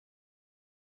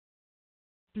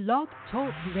Blog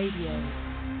Talk Radio.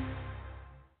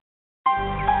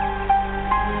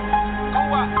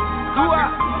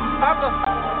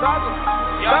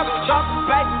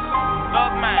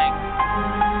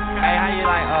 Hey, how you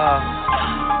like,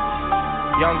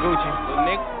 Young Gucci? Little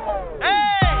nigga.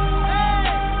 Hey!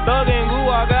 Thug and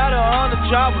Goo, I got her on the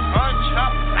chopper.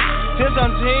 Since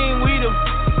I'm team, we the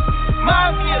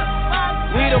mafia.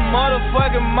 We the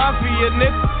motherfucking mafia,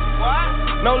 nigga.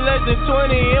 No less than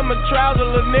 20 in my trouser,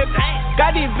 little nigga.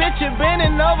 Got these bitches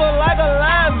bending over like a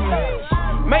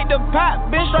lineman. Make the pop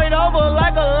bitch straight over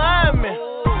like a lineman.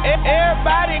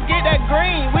 Everybody get that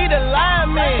green, we the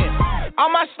linemen. On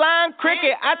my slime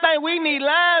cricket, I think we need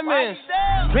linemen.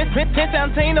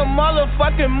 1017, the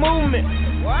motherfucking movement.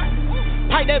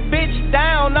 Pipe that bitch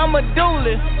down, I'm a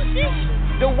duelist.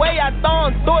 The way I throw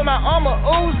him through it, my armor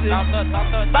oozes.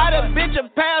 Buy the bitch a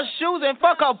pair of shoes and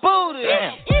fuck her booty.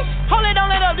 Hold it, don't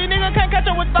let up, these niggas can't catch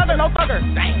up with thugger, no thugger.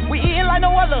 We eating like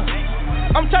no other.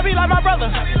 I'm chubby like my brother.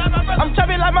 I'm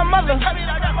chubby like my mother.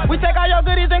 We take all your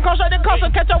goodies and come straight to Costa.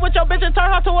 Catch up with your bitch and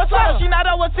turn her to a slut. She not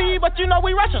overseas, but you know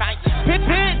we Russian.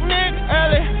 Picnic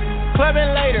early,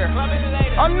 clubbing later.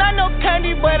 I'm not no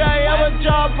candy, but I am a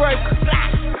jawbreaker.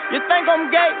 You think I'm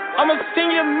gay? I'ma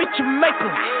send you meet your maker.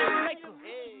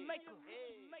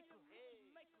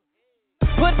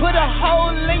 Put a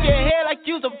hole in your head like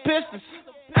you's a business.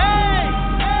 Hey!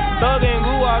 Thug and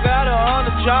Goo, I got her on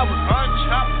the chopper.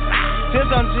 Since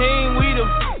I'm team, we the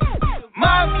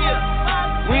mafia.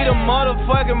 We the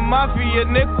motherfucking mafia,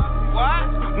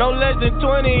 nigga. No less than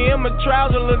 20 in my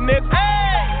trouser, little nigga.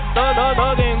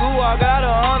 Thug and Goo, I got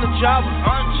her on the chopper.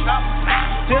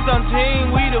 Since I'm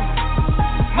team, we the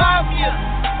mafia.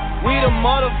 We the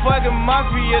motherfucking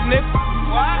mafia, nigga.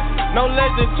 No less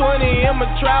than 20 in my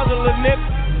trouser, little nigga.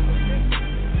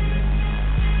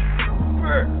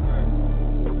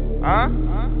 Huh?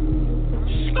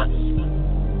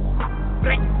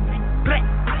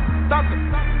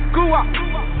 Go up.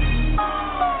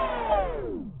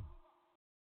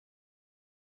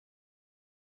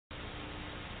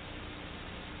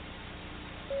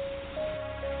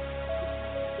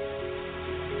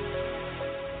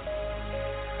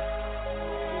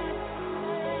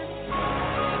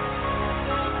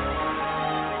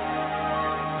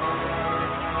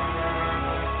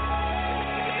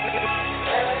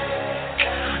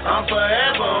 I'm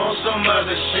forever on some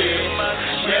other shit.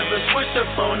 Never switch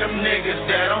up on them niggas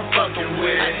that I'm fucking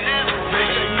with.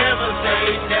 Nigga never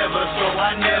say never, so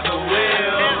I never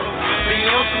will. Be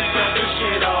on some sucker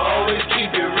shit, I'll always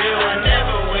keep it real. I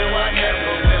never will, I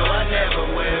never will, I never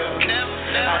will.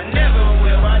 I never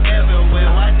will, I never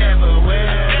will, I never will.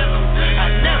 I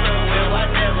never will, I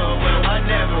never will, I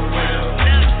never will.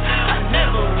 I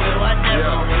never will, I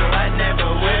never will, I never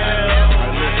will.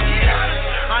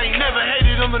 I ain't never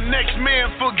hated on the next man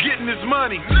for getting his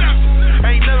money.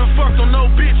 Ain't never fucked on no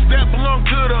bitch that belong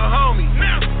to the homie.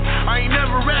 I ain't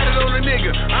never ratted on a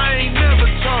nigga, I ain't never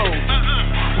told.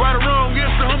 Right or wrong, if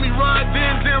the homie ride,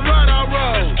 then right I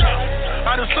roll.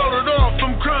 I done sold it off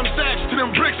from crumb sacks to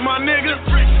them bricks, my nigga.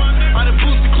 I done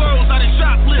boosted clothes, I done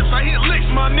shot flips, I hit licks,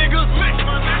 my nigga.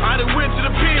 I done went to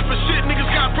the pen for shit niggas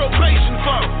got probation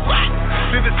for.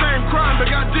 Did the same crime, but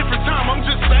got different time, I'm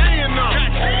just saying though.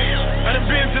 I done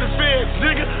been to the feds,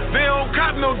 nigga, they don't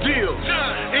cop no deal.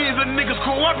 Either niggas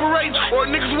cooperate or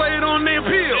niggas wait on their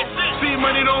appeal. See,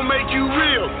 money don't make you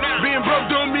real. Being broke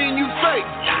don't mean you fake.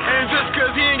 And just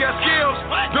cause he ain't got skills,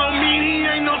 don't mean he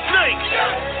ain't no snake.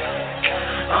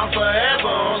 I'm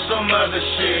forever on some other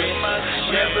shit.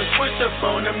 Never switch up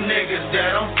on them niggas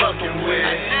that I'm fucking with.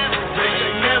 Nigga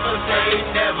never say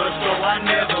never, so I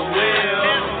never will.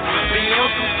 Be on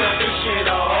some sucker shit,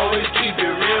 I'll always keep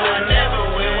it real. I never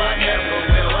will, I never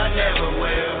will, I never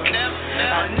will.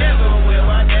 I never will,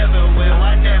 I never will,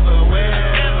 I never will.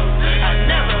 I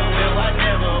never will, I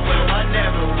never will, I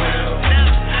never will.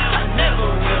 I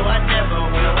never will, I never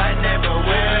will, I never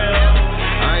will.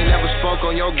 I ain't never spoke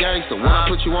on your gangster. When I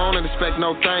put you on and expect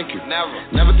no thank you.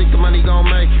 Never think the money gon'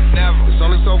 make you. It's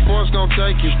only so far it's gon'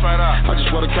 take you. I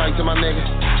just wanna crack to my nigga.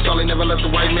 Sully never let the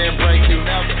white man break you.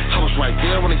 I was right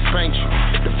there when they spanked you.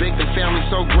 The victim family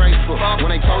so grateful.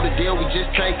 When they told the deal, we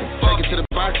just take it. Take it to the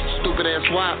box, stupid ass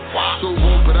wop. School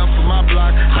whoop it up for my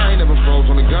block. I ain't never froze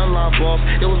when the gun line off.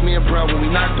 It was me and bro when we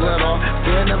knocked blood off.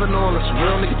 They'll never know unless a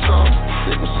real nigga talk.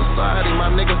 It was society, my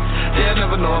nigga. They'll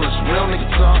never know unless a real nigga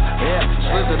talk. Yeah,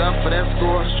 slipped it up for that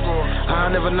score. I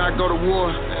never not go to war.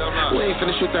 We ain't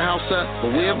finna shoot the house up,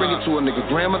 but we'll bring it to a nigga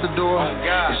grandmother door.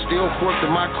 It's still forked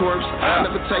in my corpse. I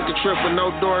never take a trip with no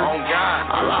door.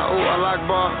 I like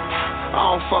bar.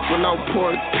 I don't fuck with no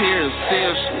poor peers,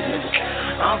 seriously.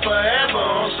 I'm forever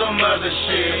on some other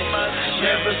shit.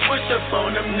 Never switch up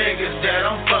on them niggas that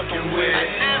I'm fucking with.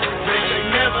 They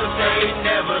never say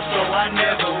never, so I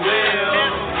never will.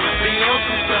 Be on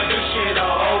some sucker shit, I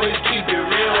always keep it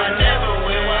real. I never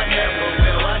will, I never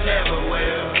will, I never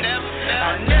will.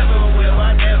 I never will,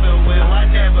 I never will, I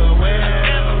never will.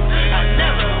 I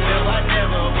never will, I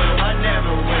never will, I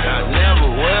never will. I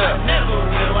never will. I never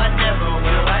will, I never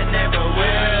will, I never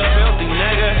will. Filthy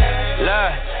nigga,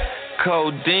 lie.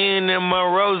 Codeine in my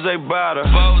rose bottle.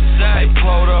 They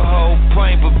pour the whole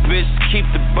pint, but bitch, keep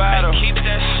the bottle. Keep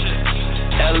that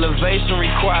shit. Elevation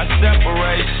requires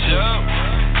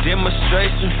separation.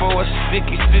 Demonstration for a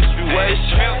sticky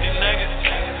situation.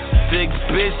 Thick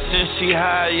bitch and she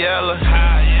high yellow.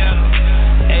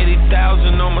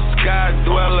 80,000 on my sky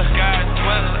dweller.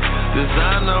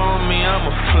 Designer on me, I'm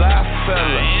a fly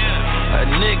fella. A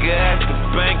nigga at the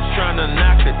bank tryna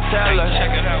knock a teller.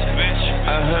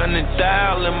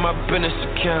 $100,000 in my business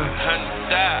account.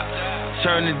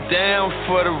 Turn it down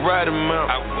for the right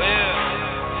amount. I will.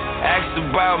 Asked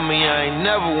about me, I ain't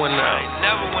never went out.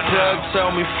 Plug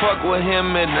told me fuck with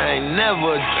him and I ain't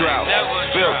never dropped.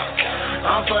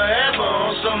 I'm forever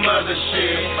on some other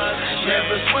shit.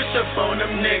 Never switch up on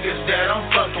them niggas that I'm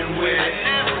fucking with.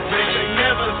 They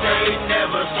never say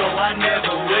never, so I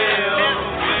never will.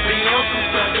 Be on some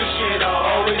sucker shit, I'll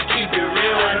always keep it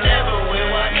real. I never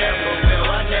will, I never will,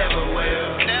 I never will.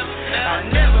 I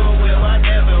never will, I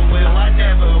never will, I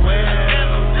never will.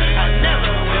 I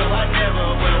never will, I never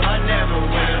will, I never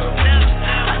will.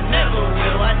 I never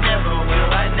will, I never will,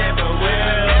 I never will.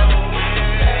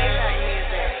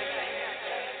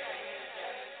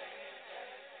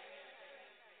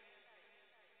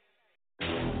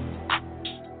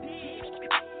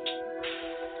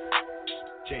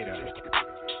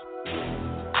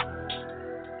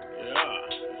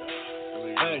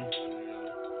 Hey.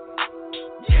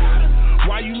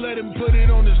 Why you let him put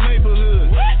it on his neighborhood?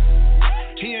 What?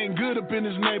 He ain't good up in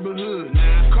his neighborhood.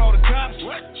 Call the cops?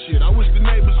 What? Shit, I wish the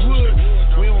neighbors would.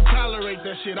 We don't tolerate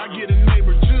that shit, I get a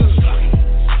neighbor judge.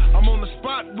 I'm on the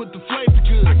spot with the flavor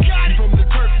good. I got it. From the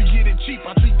turf to get it cheap,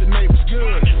 I treat the neighbors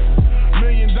good. $1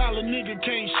 million nigga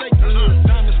can't shake the hood.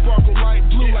 Diamond sparkle light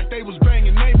blue like they was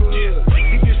banging neighborhood.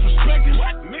 He disrespected?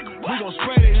 We gon'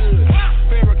 spray they hood.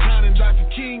 Farrakhan and Dr.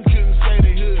 King couldn't say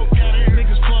they hood.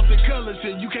 Niggas flaunt their colors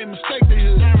here, you can't mistake the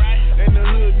hood. And the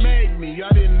hood made me, I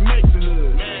didn't make the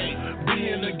hood.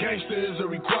 Being a gangster is a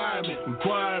requirement.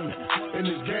 In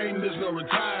this game, there's no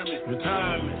retirement.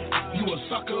 You a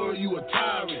sucker or you a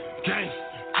tyrant. Gangster.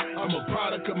 I'm a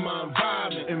product of my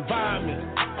environment.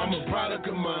 I'm a product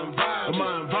of my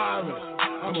environment.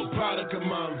 I'm a product of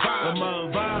my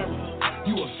environment.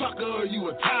 You a sucker or you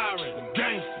a tyrant.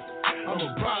 Gangster. I'm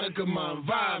a product of my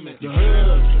environment. The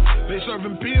hood. They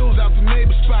serving pills out the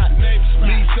neighbor spot.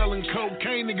 Me selling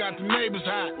cocaine, they got the neighbors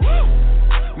hot.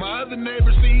 My other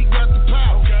neighbor, see, he got the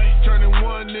pop. Turning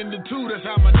one into two, that's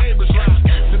how my neighbors rock.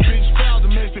 The bitch foul,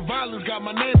 domestic violence, got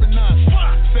my neighbor knocked.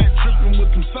 Fat tripping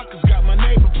with them suckers, got my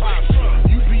neighbor popped.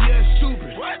 UPS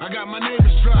stupid, I got my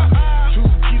neighbors dropped. 2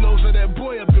 kilos of that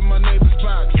boy up in my neighbor's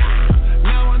box.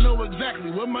 Now I know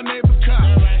exactly what my neighbor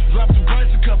caught. Drop the price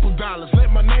a couple dollars,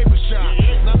 let my neighbor shop.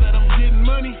 Now that I'm getting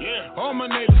money, all my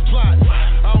neighbors plot.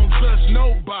 I don't trust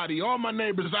nobody, all my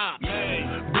neighbors out.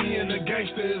 Being a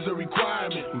gangster is a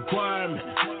requirement.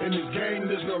 In this game,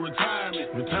 there's no retirement.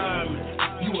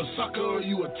 You a sucker or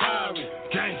you a tyrant.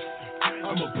 Gangster.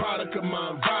 I'm a product of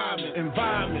my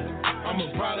environment. I'm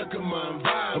a product of my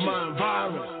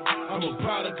environment. I'm a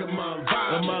product of my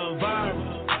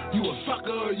environment. You a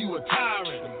sucker or you a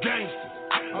tyrant. Gangster.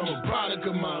 I'm a product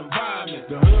of my environment.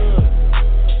 The hood.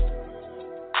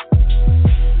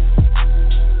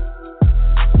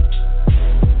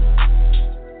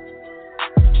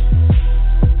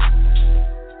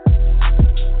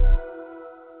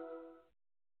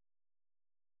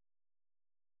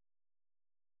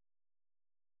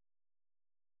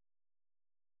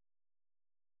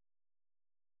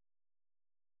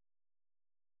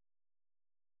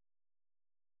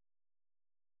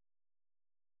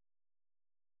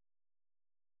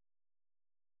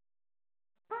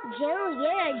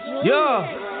 Yeah.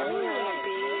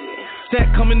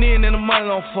 Stack coming in and the money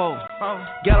on fold.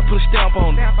 Gotta put a stamp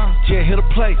on it. Yeah, hit a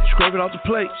plate, scrape it off the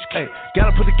plate. Hey,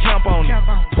 gotta put the count on it.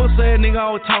 Pussy ass nigga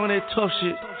always talking that tough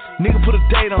shit. Nigga put a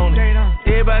date on it.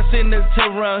 Everybody sitting at the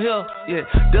table around here. Yeah,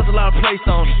 there's a lot of place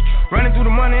on it. Running through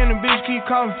the money and the bitch keep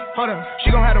calling. Hold up,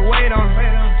 she gon' have to wait on it.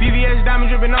 VVS diamond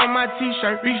dripping on my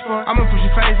t-shirt. Reach for it, I'ma put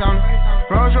your face on it.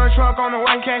 Rolls Royce truck on the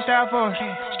way, cashed out for it.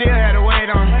 Still had to wait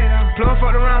on it. Plug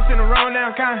fucked around, send a roll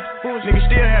down kind. Nigga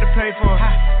still had to pay for it.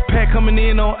 Pack coming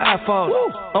in on iPhone.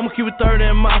 I'ma keep it 30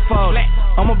 in my fault.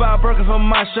 I'ma buy a burger for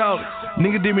my shoulder.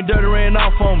 Nigga did me dirty, ran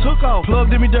off on me. Took off. Plug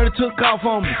did me dirty, took off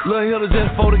on me. Lil' Hilda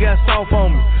just folded, got soft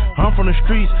on me. I'm from the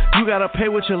streets, you gotta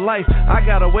pay with your life. I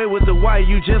got away with the white,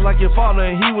 you just like your father,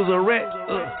 and he was a rat.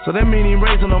 So that mean he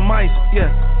raising the mice,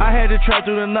 yeah. I had to trap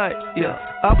through the night, yeah.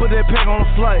 I put that pack on a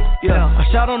flight, yeah. I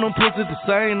shot on them pussies the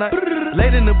same night.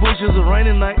 Late in the bushes, a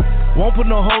rainy night. Won't put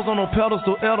no hoes on no pedals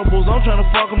or edibles. I'm tryna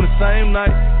fuck them the same night.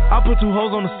 I put 2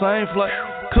 hoes on the same flight.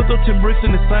 Cooked up 10 bricks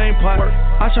in the same pot.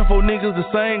 I shot 4 niggas the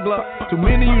same Glock. Too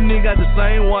many of you niggas got the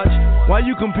same watch. Why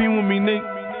you compete with me, nigga?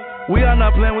 We are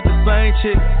not playing with the same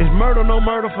chick. It's murder, no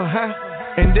murder for high.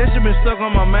 And that shit been stuck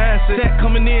on my mindset. Set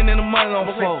coming in and the money on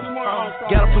the floor.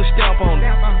 Gotta put a stamp on it.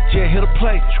 Yeah, hit a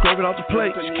plate, scrape it off the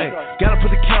plate. Hey, gotta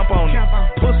put the camp on it.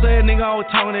 Pussy ass nigga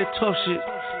always talking that tough shit.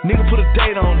 Nigga put a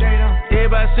date on it.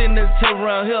 Everybody sitting at the table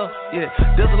around here. Yeah,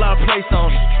 there's a lot of place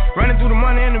on it. Running through the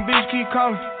money and the bitch keep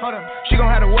calling. Hold up, she gon'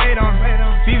 have to wait on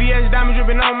it. VVS diamond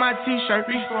dripping on my t-shirt.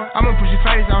 I'ma push your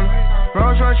face on it.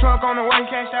 Rolls Royce truck on the way,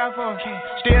 cashed out for it.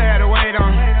 Still had to wait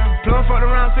on it. Plug for the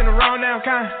round, send the wrong down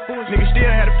kind. Nigga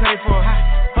still had to pay for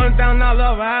it. $100,000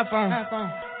 over iPhone.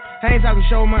 I ain't talking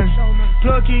show money.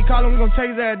 Plug key calling, we gon' take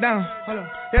his ass down.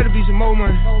 That'll be some more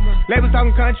money. Labels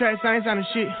talking contracts, I ain't signing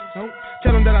shit.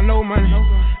 Tell them that I know money.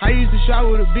 I used to shop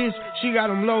with a bitch, she got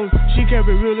them lows. She kept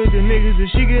it real with the niggas. If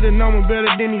she get a number better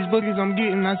than these bookies I'm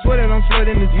getting, I swear that I'm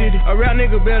flooding the city. A rap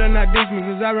nigga better not diss me,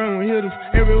 cause I run with hitters.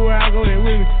 Everywhere I go, they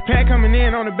with me. Pat coming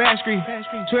in on the back street.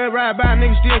 12 ride by,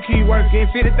 niggas still keep working.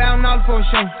 $50,000 for a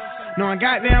show. Knowing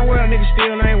goddamn well niggas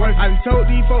still ain't working. I done told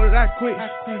these folks that I quit.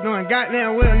 Knowing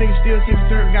goddamn well niggas still sit the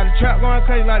third. Got a trap going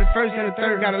crazy like the first and the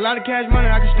third. Got a lot of cash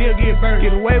money, I can still get burned.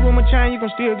 Get away with my chain, you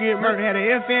gon' still get murdered. Had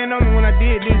a FN on me when I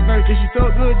did this verse. If she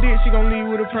felt good dick, she gon'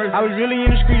 leave with a purse. I was really in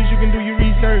the streets, you can do your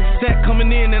research. Set coming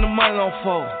in and the money on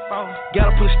fold.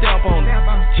 Gotta put a stamp on it.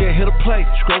 Yeah, hit a plate,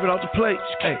 scrape it off the plate.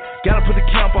 Hey, gotta put the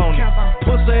camp on it.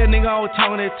 Pussy ass nigga always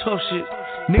talking that tough shit.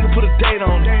 Nigga put a date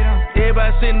on it.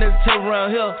 Everybody sitting at the table around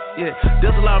here. Yeah,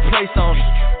 there's a lot of place on it.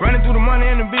 Running through the money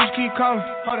and the bitch keep calling.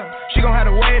 Hold up, she gon' have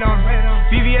to wait on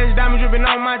it. VVS diamond dripping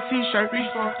on my t-shirt.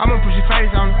 I'ma push your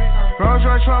face on it. Rolls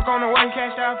Royce truck on the way,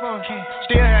 cashed out for it.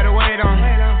 Still had to wait on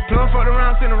it. Plug for the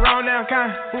round, send the wrong down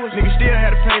kind. Nigga still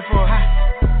had to pay for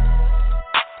it.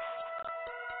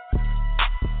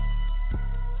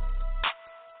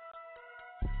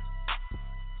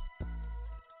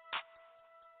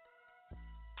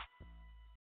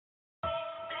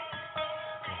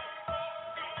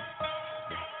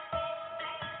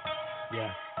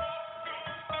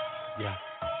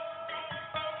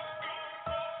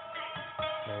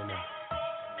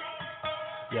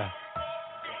 Yeah.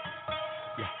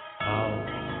 Yeah. Hoes.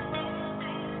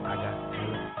 I got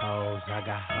hella hoes. I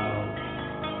got hoes.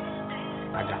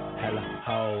 I got hella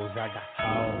hoes. I got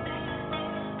hoes.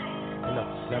 And I'm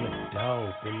selling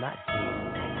dope and I do.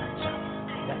 I chop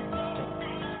that shit.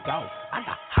 Go. I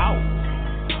got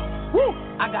hoes. Woo.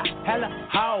 I got hella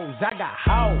hoes. I got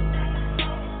hoes.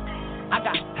 I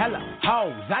got hella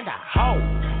hoes, I got hoes.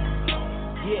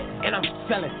 Yeah, and I'm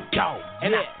selling dope.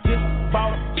 And I just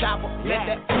bought a chopper,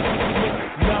 let that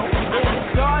know.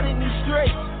 I'm hard in these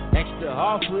streets, extra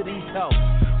hard for these hoes.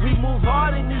 We move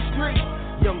hard in these streets,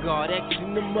 young guard X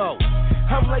in the mo.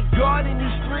 I'm like God in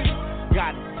these streets,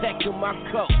 got a tech on my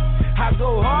coat. I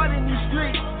go hard in these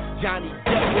streets, Johnny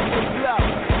Depp with the flow.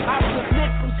 I flip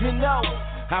nickels and O's,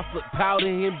 I flip powder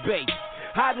and base.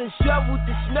 I done shoveled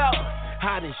the snow.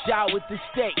 I done shot with the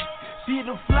state. See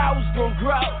the flowers gon'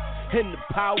 grow, and the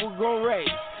power gon' raise.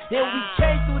 And we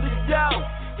came through the dough,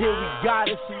 and we got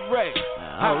us a race.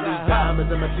 All these diamonds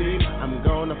in my teeth, I'm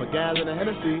going up a gallon of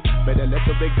Hennessy. Better let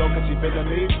the big go cause she feelin'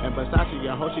 me. And Versace,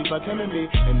 I hope she fuckin' me.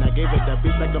 And I gave it that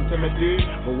beat like I'm Timothy.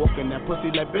 We're walking that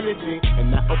pussy like Billie Jean. And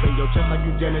I open your chest like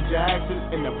you Janet Jackson.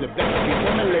 And I flip that to be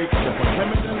stimulate. Step on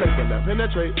chemist and lake, and I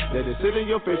penetrate. Let it sit in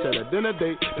your face at a dinner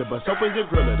date. To bust open your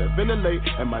grill, let it ventilate.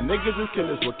 And my niggas is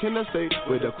killers, what can I say?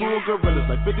 With the cool gorillas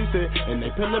like 50 Cent. And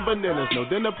they peeling bananas, no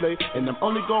dinner plate. And I'm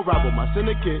only gon' ride with my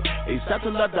syndicate. ASAP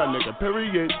till I die, nigga,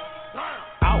 period.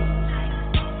 Oh,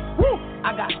 woo!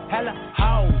 I got hella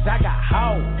hoes, I got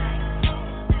hoes.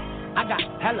 I got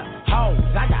hella hoes,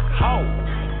 I got hoes.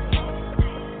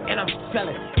 And I'm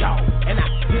selling dope. And I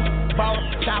just bought a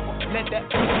chopper, let that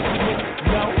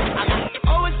know. I got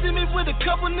always see me with a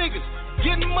couple niggas,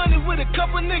 getting money with a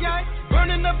couple niggas,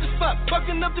 burning up the spot,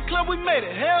 fucking up the club, we made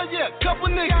it. Hell yeah, couple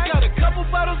niggas, got a couple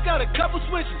bottles, got a couple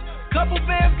switches. Couple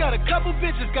bands, got a couple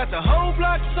bitches, got the whole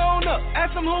block sewn up.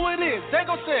 Ask them who it is, they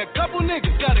gon' say a couple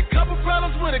niggas. Got a couple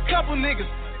problems with a couple niggas.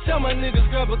 Tell my niggas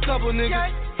grab a couple niggas.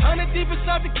 100 deep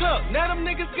inside the club, now them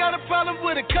niggas got a problem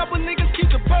with a couple niggas.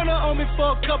 Keep the burner on me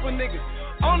for a couple niggas.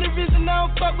 Only reason I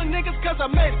don't fuck with niggas cause I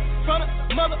made it. From the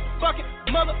motherfucking,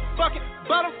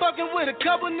 but I'm fucking with a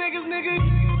couple niggas, nigga.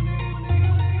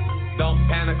 Don't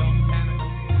panic.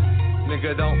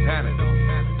 Nigga, don't panic.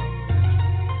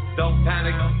 Don't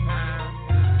panic.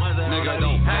 Nigga,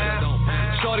 don't panic.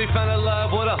 Shorty fell in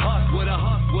love with a hus.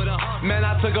 Man,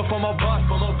 I took her from a bus.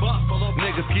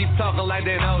 Niggas keep talking like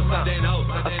they know something.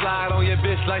 I slide on your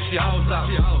bitch like she hoes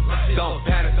something. Don't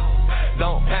panic.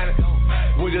 Don't panic.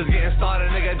 We just getting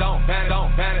started, nigga. Don't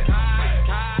panic.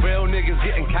 Real niggas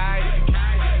getting kite.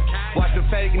 Watch the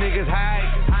fake niggas hide.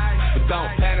 But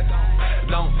don't panic.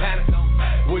 Don't panic.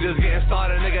 We just getting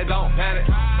started, nigga. Don't panic.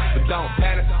 But don't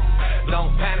panic.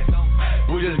 Don't panic.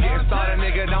 We just getting started,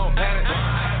 nigga. Don't panic.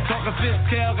 Talking fifth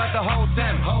scale, got the whole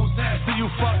ten. See you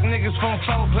fuck niggas from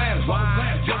 4 planets.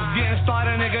 Just getting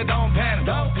started, nigga. Don't panic.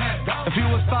 If you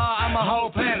a star, I'm a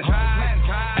whole planet.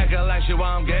 Acting like shit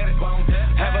while I'm getting.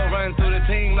 Have her run through the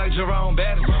team like Jerome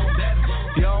Bettis.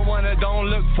 You don't wanna, don't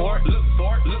look for it.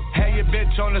 Have your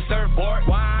bitch on the surfboard.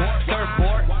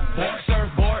 Surfboard.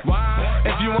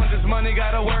 If you want this money,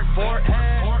 gotta work for it.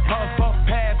 Puff,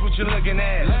 pass what you looking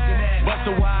at. Bust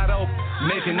a wide open,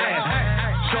 making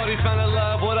ass. Shorty fell in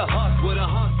love with a hus.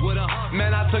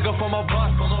 Man, I took her from a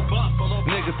bus.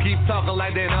 Niggas keep talking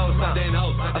like they know something.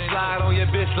 I slide on your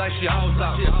bitch like she hoes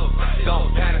something.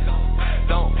 Don't panic.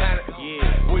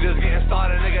 We just getting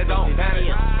started, nigga. Don't panic.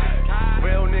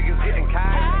 Real niggas getting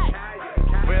kite.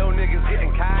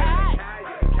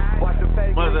 Watch the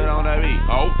face. What's that on that beat?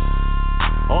 Oh.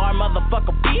 Or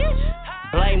motherfucker bitch.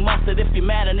 Blame mustard if you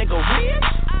mad a nigga rich.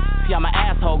 See, I'm an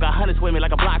asshole, got hundreds with me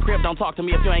like a block crib. Don't talk to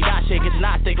me if you ain't got shit, get your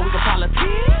knot stick and we can politic.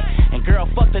 And girl,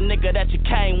 fuck the nigga that you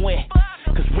came with.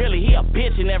 Cause really, he a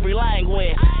bitch in every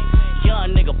language.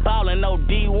 Young nigga ballin', no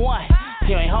D1. If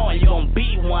you ain't hoeing, you gon'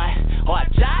 be one. Or I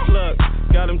die. Look,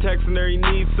 got him texting her, he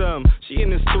needs some. She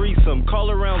in his threesome, call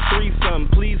around threesome.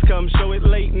 Please come, show it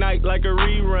late night like a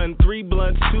rerun. 3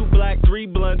 blunts, 2 black, 3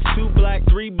 blunts, 2 black,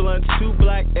 3 blunts, 2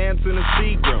 black ants in a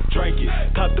Seagram. Drink it,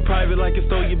 pop the private like it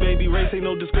stole your baby. Race ain't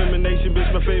no discrimination,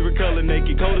 bitch, my favorite color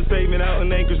naked. Coldest statement out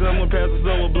in Anchor, someone passes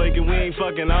over Blake and we ain't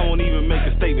fucking, I won't even make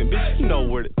a statement. Bitch, you know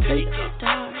where to take it.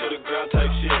 To the ground type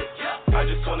shit. I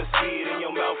just wanna see it in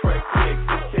your mouth right quick.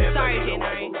 Sorry,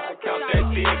 January. Count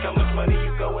that dick, how much money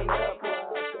you going up?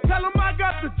 Tell him I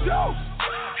got the juice.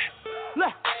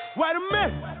 Look, wait a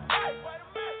minute.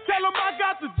 Tell him I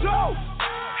got the juice.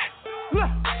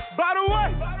 Look, by the way.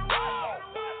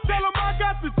 Tell him I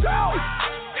got the juice.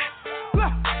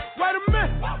 Look, wait a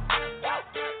minute.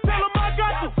 Tell him I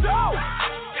got the juice.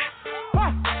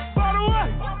 By the way.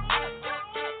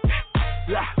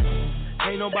 Yeah.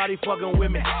 Ain't nobody fucking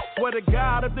with me. Swear to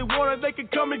God, if they want it, they can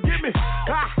come and get me.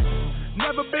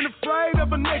 Never been afraid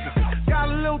of a nigga. Got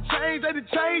a little change, they done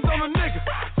changed on a nigga.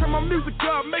 Turn my music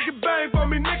up, make it bang for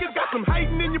me, niggas. Got some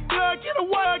hating in your blood, get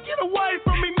away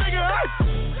from me, nigga. Hey,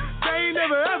 they ain't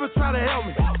never ever try to help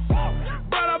me.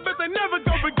 But I bet they never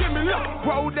gon' forgive me. Look,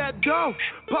 roll that dough,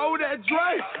 pull that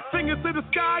drain. Fingers to the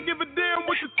sky, give a damn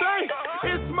what you think.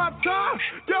 It's my time,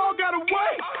 y'all gotta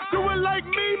wait. Do it like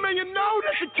me, man, you know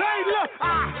that you can't. Look,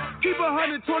 I keep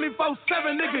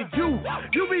 124/7, nigga.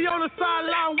 You be on the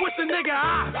sideline with the nigga.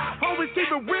 I always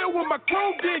keep it real with my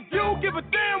crew. Then you give a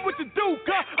damn what you do,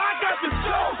 cause I got the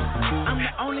juice. I'm the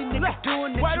only nigga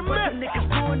doing it. You other niggas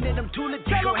doing it. I'm too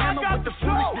legit. Go hammer with the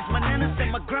foolishness. My nana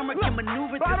said my grandma can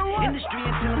maneuver this industry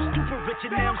until I'm stupid rich,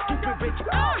 and now I'm stupid rich.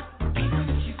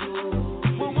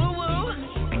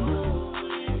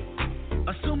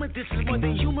 Assuming this is more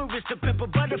than humorous, the pepper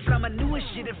butterfly, my newest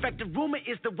shit. In fact, the rumor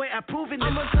is the way I prove it.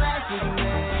 I'm a classic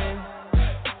man.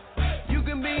 You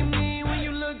can be me when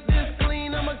you look this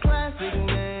clean. I'm a classic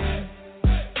man.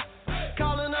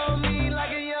 Calling on me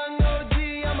like a young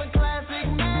OG. I'm a classic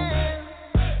man.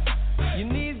 Your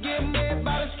knees get made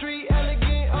by the street,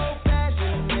 elegant,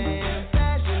 old-fashioned man.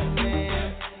 Fashion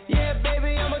man. Yeah,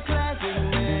 baby, I'm a classic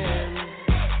man.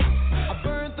 I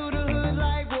burn through the hood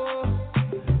like war.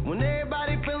 When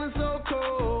everybody feeling so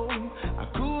cold, I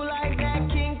cool like that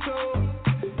King Cole.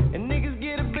 And niggas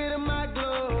get a bit of my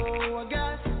glow. I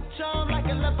got charm like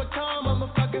a leprechaun,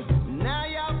 motherfucker. Now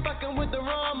y'all fucking with the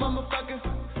wrong motherfucker.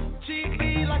 Cheap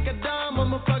be like a dumb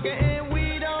motherfucker. And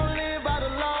we don't live by the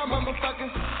law, motherfucker.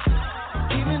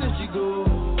 Even if she go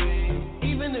away,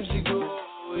 even if she go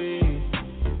away,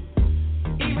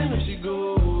 even if she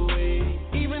go away,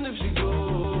 even if she go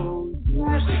away.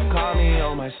 Call me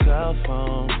on my cell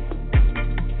phone.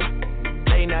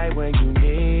 Late night when you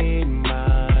need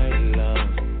my love.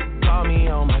 Call me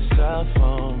on my cell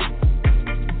phone.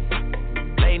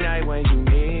 Late night when you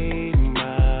need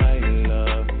my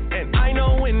love. And I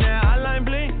know when that hotline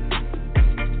blink,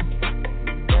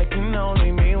 that can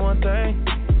only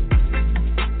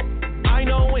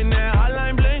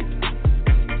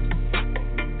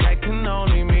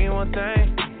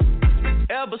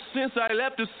since I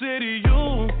left the city,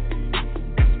 you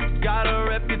got a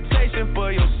reputation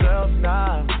for yourself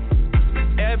now.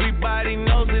 Everybody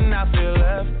knows and I feel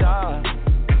left out.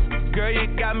 Girl,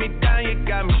 you got me down, you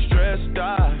got me stressed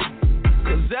out.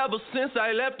 Cause ever since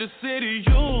I left the city,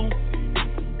 you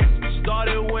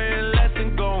started wearing less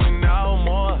and going out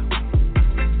more.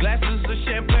 Glasses of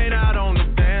champagne out on the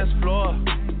dance floor.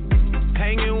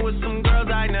 Hanging with some girls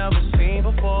I never seen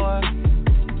before.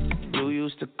 You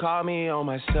used to call me on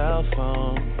my cell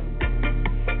phone.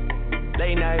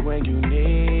 Late night when you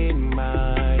need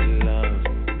my love.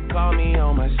 Call me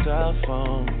on my cell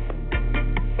phone.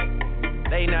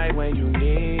 Late night when you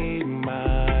need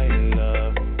my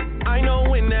love. I know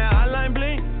when that hotline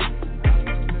blink,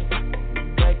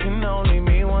 that can only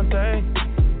mean one thing.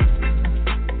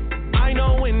 I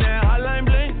know when that hotline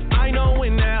blink, I know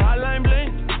when that hotline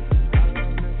blink,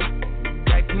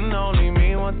 that can only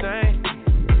mean one thing.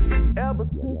 Ever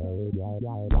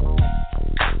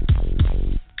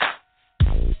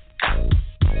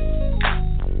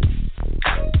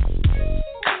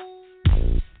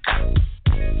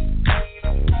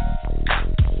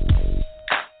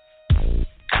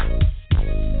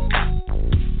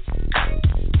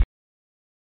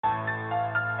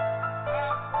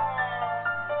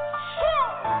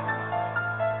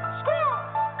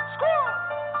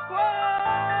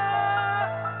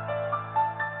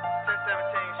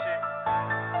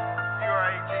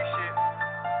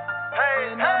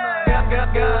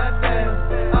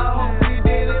Goddamn, I hope he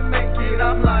didn't make it.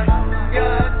 I'm like,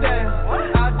 goddamn,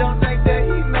 I don't think that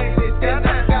he made it. Then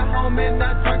I got home and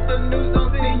I turned the news on,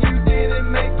 saying you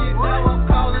didn't make it. Now I'm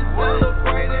calling,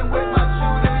 celebrating with my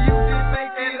shooter. You didn't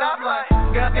make it. I'm like,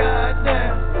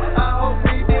 goddamn, I hope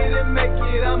he didn't make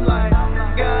it. I'm like,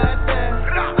 goddamn,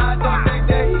 I don't think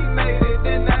that he made it.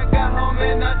 Then I got home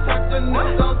and I turned the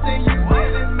news on, saying you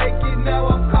didn't make it.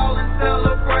 Now I'm calling,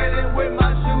 celebrating with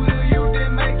my shooter. You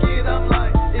didn't make it. I'm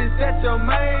like, is that your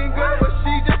main girl? Or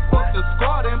she just fucked the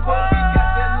squad and but we got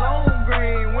that long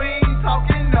green. We ain't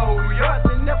talking no yards.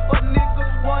 And if a nigga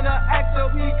wanna act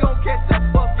up, he gon' catch that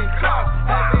fucking car.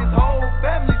 Have his whole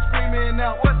family screaming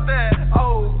out, what's that?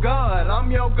 Oh God, I'm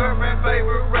your girlfriend's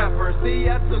favorite rapper. See,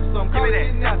 I took some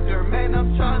cooking after. Man,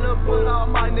 I'm tryna put all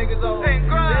my niggas on.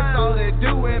 That's all they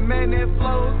doing, man, that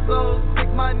flow so sick.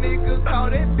 My niggas call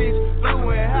that bitch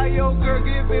fluent. How your girl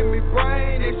giving me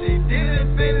brain if she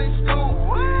didn't finish school?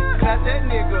 Clap that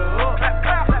nigga up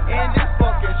in this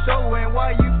fucking show. And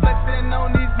why you flexing on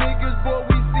these niggas, boy,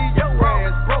 we see your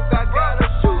ass broke. I got a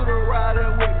shooter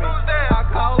riding with me. I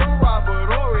call him Robert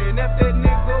Ory. And if that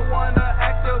nigga wanna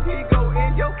act up, he go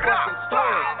in your fucking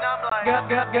story.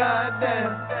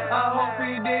 Goddamn, I hope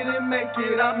he didn't make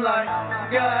it. I'm like,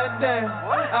 goddamn,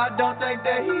 I don't think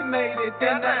that he made it.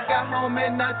 Then I got home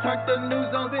and I turned the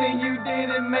news on, saying you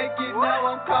didn't make it.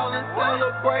 Now I'm calling,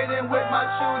 celebrating with my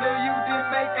shooter. You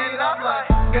didn't make it. I'm like,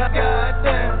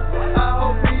 goddamn, I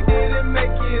hope he didn't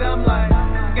make it. I'm like,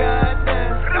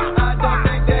 goddamn, I don't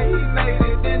think that he made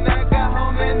it. Then I got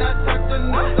home and I turned the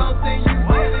news on, saying you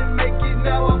didn't make it.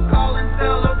 Now I'm calling,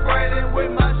 celebrating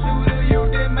with my shooter.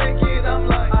 You didn't make it. I'm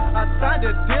like, I signed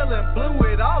a deal and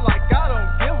blew it all like I don't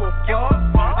give a fuck.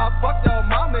 I fucked your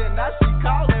mama and now she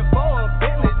calling for a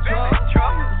Bentley truck.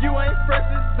 You ain't fresh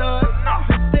as sun.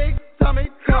 The big tummy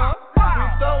cup. We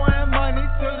throwing money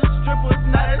to the strippers,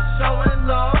 now they showing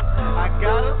love. I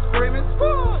got a screaming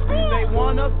squad. They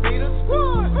wanna be the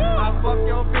squad. I fucked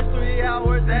your bitch 3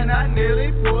 hours and I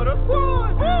nearly put a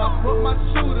quad. I put my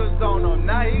shooters on him,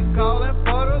 now he calling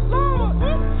for the Lord.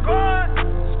 Squad,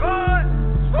 squad,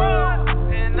 squad.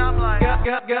 And I'm like,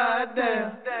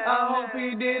 goddamn, I hope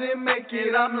he didn't make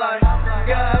it. I'm like,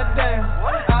 goddamn,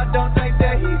 I don't think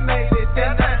that he made it.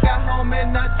 Then I got home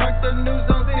and I turned the news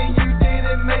on, saying you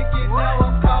didn't make it. Now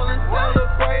I'm calling,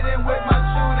 celebrating with my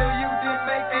shooter. You didn't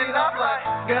make it. I'm like,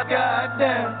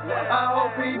 goddamn, I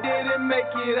hope he didn't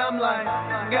make it. I'm like,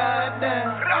 goddamn,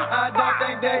 I don't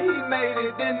think that he made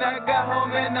it. Then I got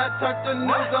home and I turned the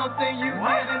news on, saying you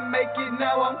didn't make it.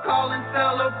 Now I'm calling,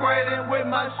 celebrating with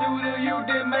my shooter. You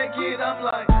didn't make it. I'm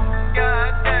like,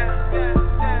 goddamn.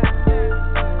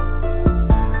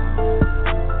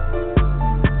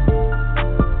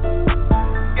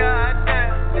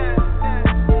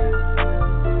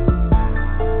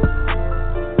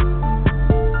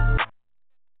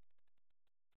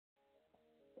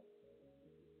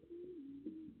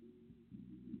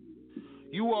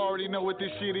 You already know what this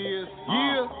shit is.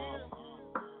 Yeah.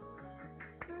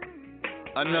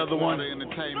 Another one of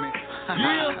entertainment.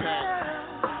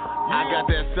 Yeah. I got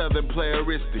that southern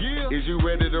playeristic. Is you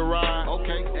ready to ride?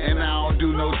 Okay. And I don't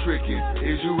do no tricking.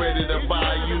 Is you ready to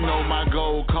buy? You know my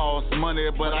gold costs money,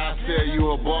 but I sell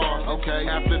you a bar. Okay.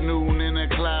 Afternoon in the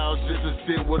clouds just to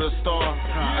sit with a star.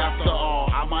 After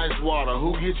all, I'm ice water.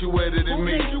 Who get you wetter than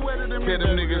me? Tell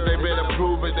them niggas they better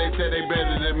prove it. They say they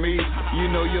better than me. You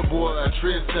know your boy a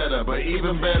trendsetter, but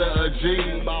even better a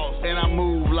G. And I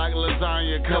move like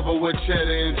lasagna covered with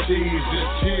cheddar and cheese.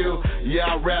 Just chill.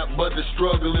 Yeah, I rap, but the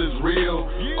struggle is real.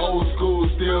 Old school,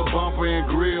 still bumper and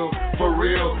grill. For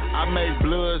real, I make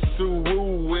blood sue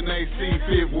woo when they see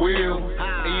fifth wheel.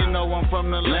 And you know I'm from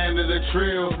the land of the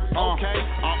trill.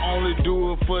 I only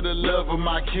do it for the love of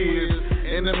my kids.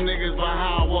 And them niggas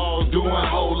behind walls doing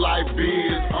whole life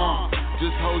biz.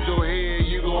 Just hold your head,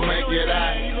 you gon' make it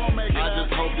out. I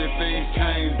just hope that things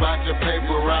change, bout your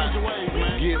paper right.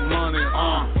 Get money,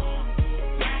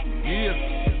 Yeah.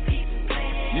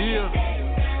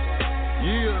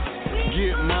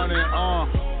 Get money,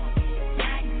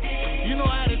 You know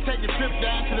I had to take a trip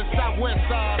down to the southwest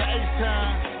side of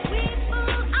H-Town.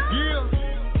 Yeah.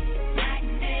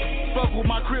 Fuck with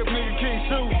my crib nigga King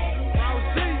Sue.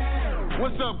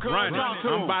 What's up, cuz?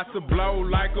 I'm about to blow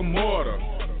like a mortar.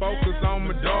 Focus on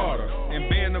my daughter and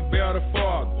being a better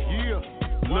father. Yeah.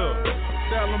 Look,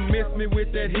 tell them miss me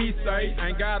with that he say.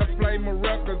 Ain't gotta play my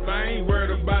records, I ain't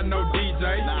worried about no DJ.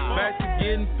 Back to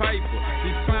getting paper,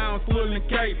 these clowns pulling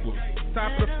capers.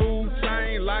 Top of the food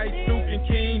chain like Duke and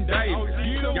King Davis.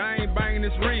 Gang banging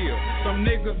is real, some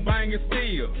niggas banging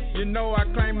still. You know I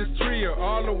claim this trio,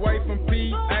 all the way from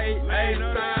PAA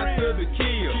side to the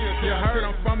kill. You heard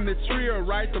I'm from the trio,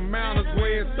 right? The mountains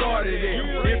where it started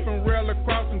at. Different rail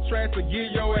across some tracks to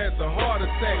give your ass a heart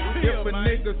attack. If a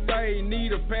nigga say he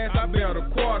need a pass, I bet a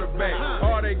quarterback.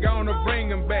 Or they gonna bring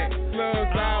him back.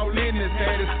 Slugs all in his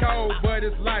head, it's cold, but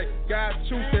it's like got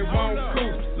truth that won't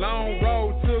coop. Long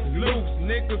road took loose.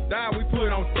 Niggas die, we put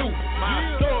on suits.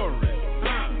 My story.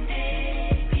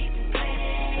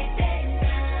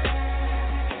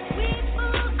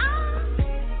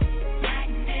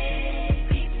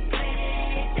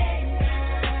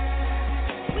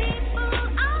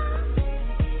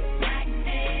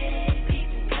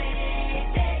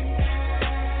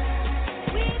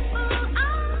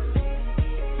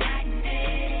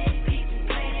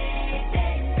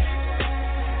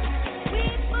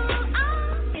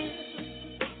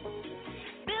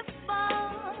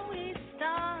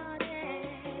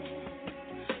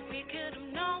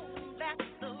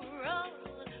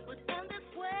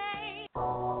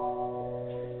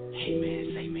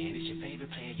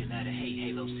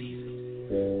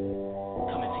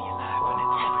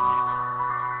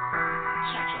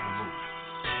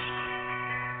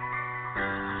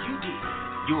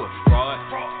 You a fraud,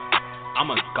 I'm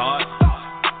a god.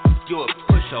 You a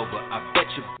pushover, I bet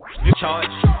you charge.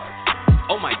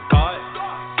 Oh my god,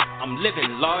 I'm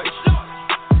living large.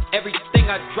 Everything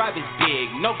I drive is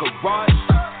big, no garage.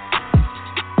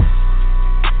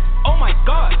 Oh my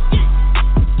god.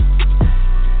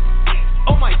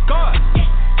 Oh my god.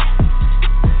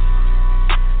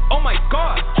 Oh my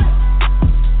god.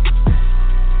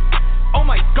 Oh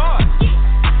my god.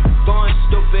 Going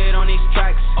stupid on these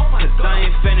tracks, cause I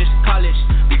ain't finished college.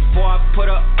 Before I put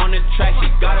her on the track, she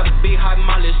gotta be high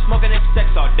mileage. Smoking and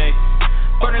sex all day,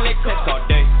 burning latex all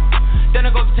day. Then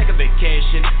I go take a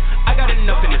vacation, I got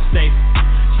enough in the safe.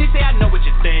 She say I know what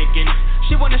you're thinking,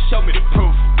 she wanna show me the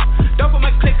proof. Don't put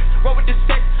my click, roll with the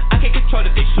sex, I can't control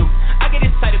if they shoot. I get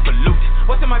excited for loot,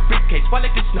 what's in my briefcase, why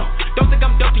let this snow? Don't think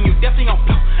I'm doping you, definitely gon'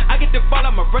 blow. I get the ball,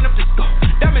 I'ma run up the score.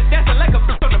 Diamonds dancing like a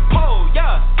bitch on the pole,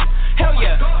 yeah. Hell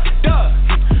yeah, duh,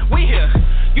 we here.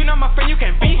 You know my friend, you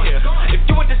can't be here. If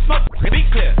you want to smoke, be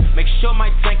clear. Make sure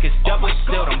my drink is double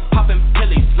sealed. I'm popping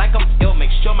pillies like I'm ill.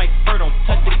 Make sure my fur don't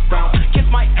touch the ground. Kiss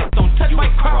my ass, don't touch my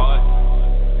crown.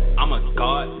 I'm a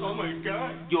god. Oh my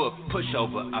god. You a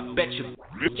pushover, I bet you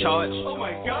charge. Oh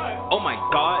my god. Oh my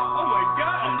god. Oh my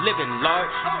god. I'm living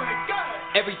large. Oh my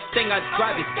god. Everything I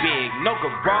drive is big, no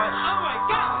garage. Oh my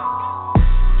god.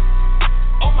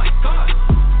 Oh my god.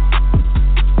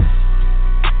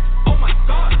 Oh my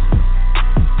god.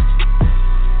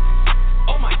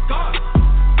 Oh my god.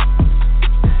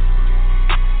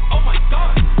 Oh my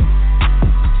god.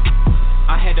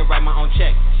 I had to write my own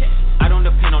check. I don't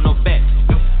depend on no bet.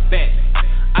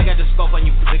 I got the scope on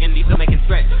you, friggin' these are making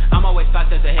threats. I'm always 5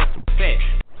 steps ahead, fed.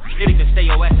 Need to stay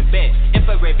your ass in bed.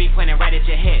 Infrared be pointing right at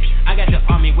your head. I got the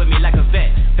army with me like a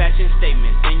vet. Fashion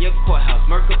statements in your courthouse.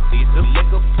 Merkel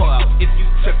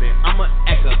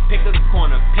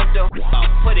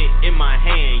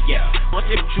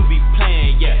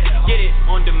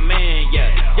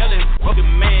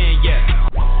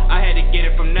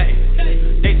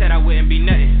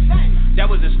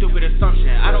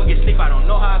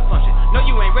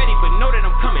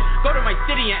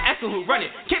asking who run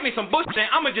it. Kick me some bullshit,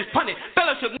 I'ma just punt it.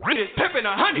 Fellowship is pimping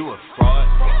 100. You a fraud,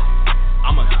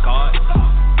 I'm a god.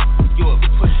 You a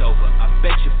pushover, I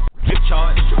bet you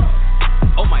charge.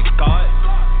 Oh my god,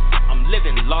 I'm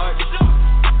living large.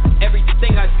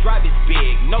 Everything I drive is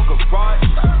big, no garage.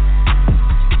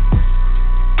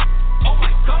 Oh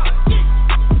my god.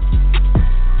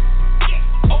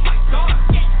 Oh my god.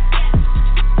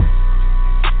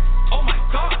 Oh my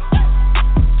god.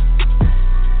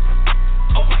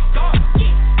 Oh my god.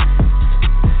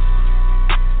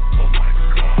 Oh my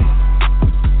god.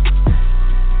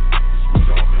 This is what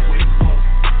y'all been waiting for.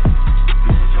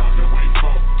 This is what y'all been waiting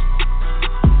for.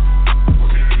 Well,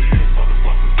 here it is,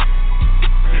 motherfuckers.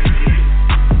 Here it is.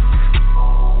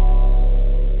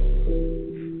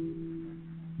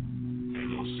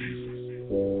 Hello, Caesar.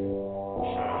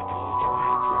 Shout out to Ultra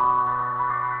Ranger.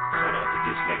 Shout out to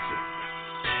Dyslexic.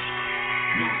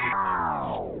 Music.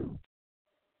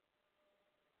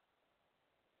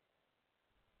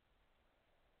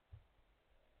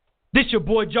 This your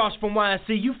boy Josh from YNC.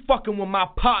 You fucking with my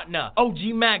partner,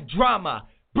 OG Mac Drama,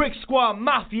 Brick Squad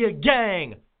Mafia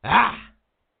Gang. Ah!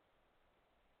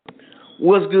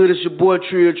 What's good? It's your boy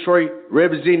Trio Trey,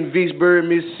 representing Vicksburg,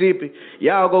 Mississippi.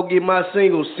 Y'all go get my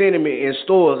single Sentiment in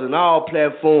stores and all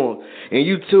platforms. And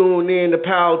you tune in to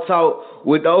Power Talk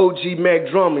with OG Mac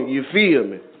Drama. You feel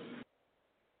me?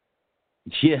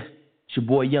 Yeah, it's your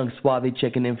boy Young Suave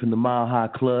checking in from the Mile High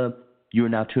Club. You are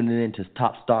now tuning in to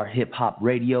Top Star Hip Hop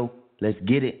Radio. Let's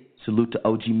get it. Salute to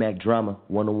OG Mac Drama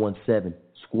 1017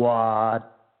 Squad.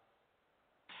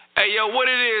 Hey, yo, what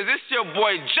it is? It's your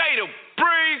boy Jada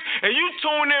Breeze, and you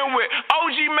tune in with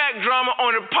OG Mac Drama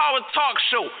on the Power Talk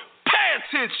Show.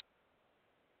 Pay attention.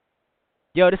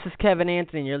 Yo, this is Kevin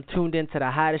Anthony. You're tuned in to the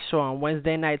hottest show on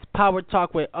Wednesday nights, Power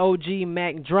Talk with OG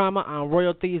Mac Drama on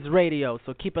Royal Thieves Radio.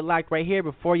 So keep it locked right here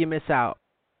before you miss out.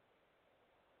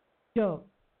 Yo,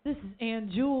 this is Ann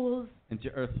Jules. And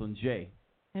your Earthling J.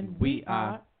 And we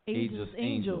are Ageless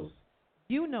Angels.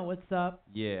 You know what's up.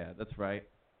 Yeah, that's right.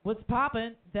 What's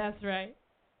poppin'? That's right.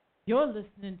 You're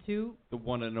listening to The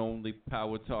one and only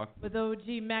Power Talk with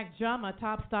OG Mac Drama,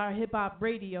 Top Star Hip Hop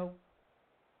Radio.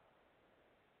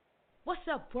 What's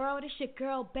up, world? It's your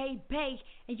girl, Baby,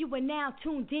 and you are now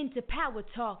tuned in to Power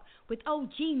Talk with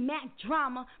OG Mac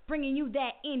Drama, bringing you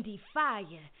that indie fire.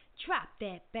 Drop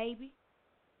that, baby.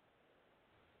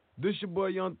 This your boy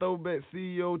Young Throwback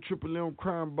CEO, Triple M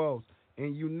Crime Boss,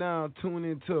 and you now tune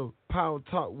into Power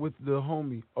Talk with the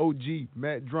homie OG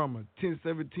Mac Drama,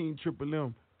 1017 Triple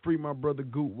M. Free my brother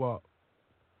Goot Walk.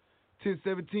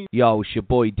 1017. Yo, it's your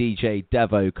boy DJ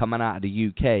Devo coming out of the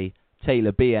UK.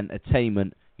 Taylor B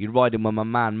Entertainment. You're riding with my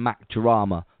man Mac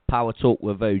Drama. Power Talk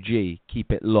with OG.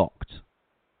 Keep it locked.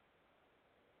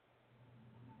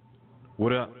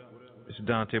 What up? It's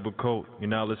Dante Bacote. You're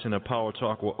now listening to Power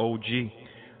Talk with OG.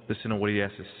 Listen to what he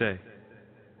has to say.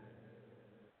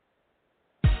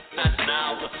 And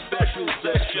now a special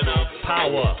section of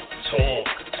Power Talk.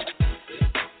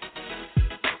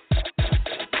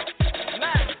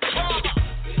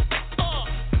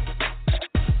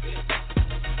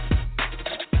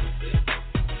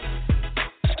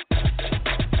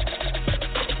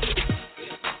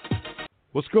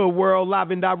 What's good, world?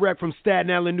 Live and direct from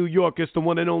Staten Island, New York. It's the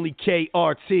one and only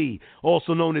KRT,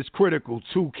 also known as Critical,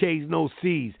 2 Ks, no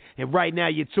Cs. And right now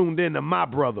you're tuned in to my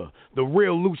brother, the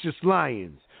real Lucius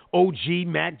Lyons, OG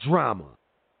Mac Drama.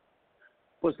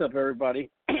 What's up, everybody?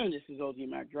 This is OG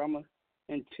Mac Drama,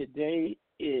 and today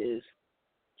is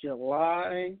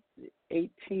July the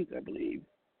 18th, I believe,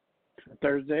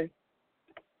 Thursday.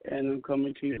 And I'm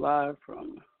coming to you live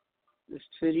from the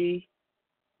city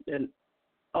and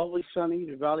always sunny,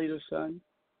 the Valley of the Sun,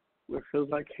 where it feels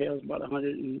like hell. It's about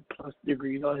 100+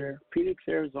 degrees out here, Phoenix,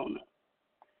 Arizona.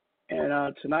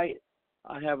 And tonight,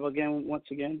 I have once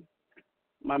again,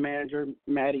 my manager,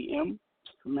 Maddie M,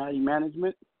 from Maddie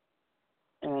Management.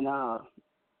 And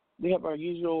we have our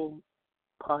usual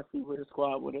posse with the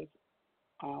squad with us.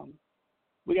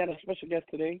 We got a special guest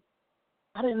today.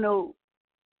 I didn't know,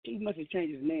 he must have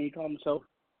changed his name. He called himself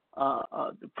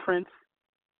the Prince.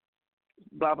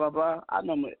 Blah, blah, blah. I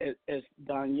know him as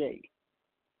Donye.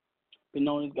 Been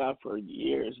knowing this guy for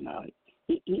years now.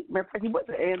 Matter of fact, he went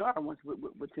to A&R once with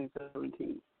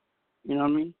 1017. You know what I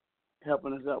mean?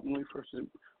 Helping us out when we first was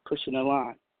pushing the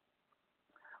line.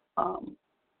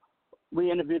 We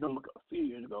interviewed him a few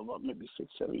years ago, about maybe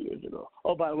 6-7 years ago.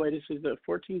 Oh, by the way, this is the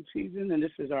 14th season, and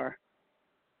this is our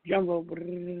Jumbo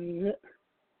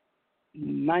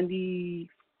 94th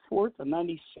or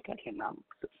 96th. I can't remember.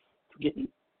 Forgetting.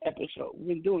 Episode. We've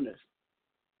been doing this.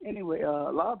 Anyway,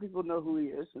 a lot of people know who he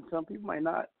is, and some people might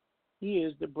not. He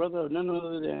is the brother of none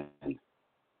other than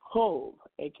Hov,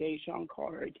 a.k.a. Sean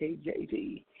Carter, a.k.a.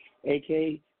 Jay-Z,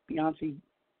 a.k.a. Beyonce's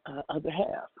other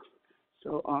half.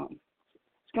 So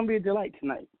it's going to be a delight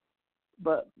tonight.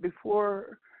 But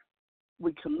before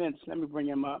we commence, let me bring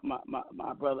in my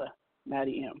brother,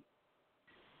 Matty M.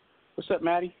 What's up,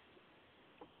 Matty?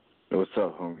 What's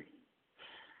up, homie?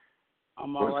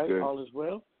 I'm all right. Good? All is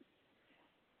well.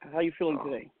 How you feeling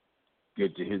today?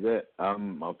 Good to hear that.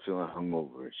 I'm feeling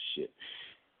hungover as shit.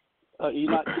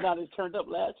 You're not as turned up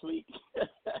last week.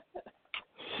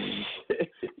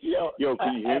 Yo,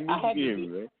 can you hear me? Can you hear me,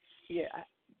 man? Yeah,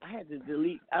 I had to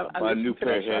delete. My new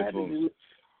pair of headphones.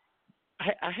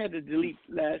 I had to delete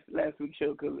last week's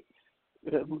show because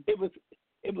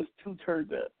it was too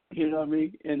turned up. You know what I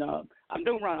mean? And I'm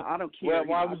doing wrong. I don't care. Well,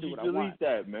 why would you delete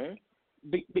that, man?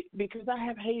 Because I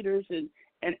have haters and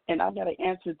I got to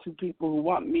answer to people who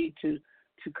want me to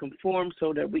conform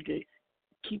so that we can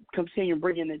keep continuing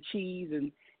bringing the cheese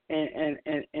and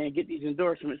get these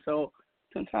endorsements. So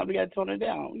sometimes we got to tone it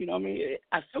down. You know what I mean?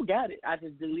 I still got it. I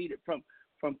just deleted from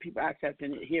people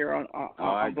accessing it here on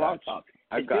Blog Talk.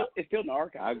 It's still in the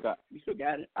archive. You still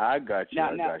got it. I got you.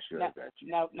 Now, I got you.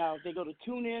 Now, if they go to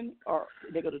TuneIn or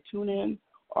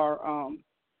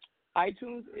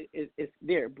iTunes, it's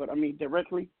there. But I mean,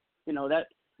 directly, you know that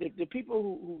the people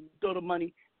who throw the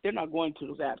money, they're not going to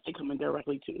those apps. They come in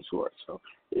directly to the source. So,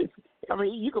 I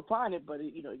mean, you can find it, but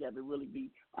you got to really be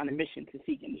on a mission to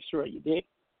seek and destroy. You dig?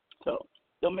 So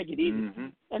they'll make it easy. Mm-hmm.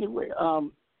 Anyway,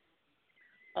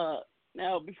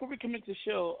 now before we come into the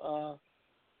show,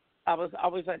 I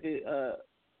always like to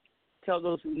tell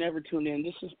those who never tune in,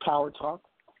 this is Power Talk.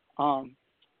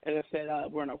 As I said,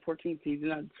 we're in our 14th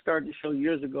season. I started the show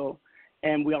years ago,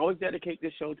 and we always dedicate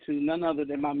this show to none other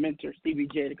than my mentor, Stevie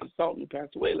J, the consultant who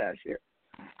passed away last year.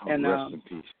 And rest in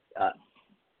peace.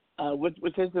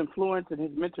 With his influence and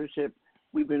his mentorship,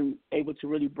 we've been able to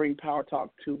really bring Power Talk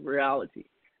to reality.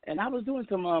 And I was doing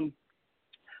some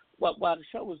while the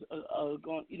show was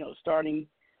going, starting,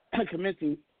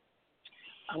 commencing.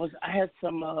 I had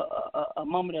some a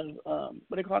moment of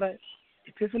what do they call that?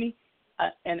 Epiphany,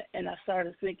 and I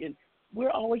started thinking,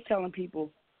 we're always telling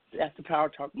people that's the Power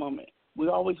Talk moment. We're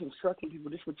always instructing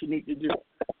people this is what you need to do,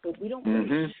 but we don't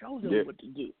really show them what to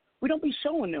do. We don't be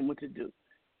showing them what to do.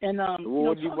 And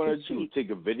what do you want to do?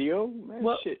 Take a video? Man,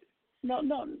 well, shit. No.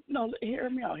 Hear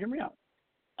me out.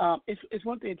 It's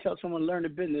one thing to tell someone to learn the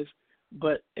business,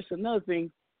 but it's another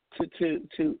thing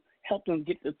to help them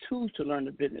get the tools to learn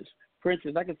the business. For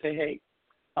instance, I can say, hey,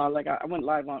 like I went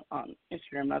live on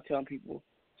Instagram, and I tell people,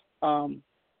 for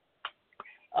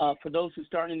those who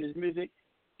start in this music,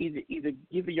 either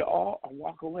give it your all or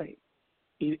walk away.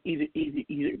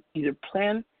 Either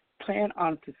plan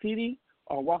on succeeding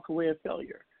or walk away a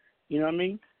failure. You know what I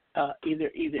mean? Either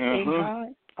aim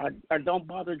high or don't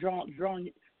bother drawing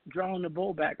the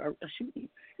ball back or shooting.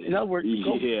 In other words,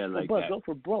 go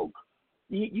for broke.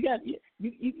 You got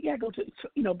to go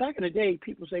to, back in the day,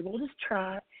 people say, well, just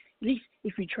try. At least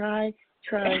if you try,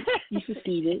 you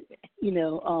succeeded.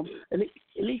 At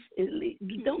least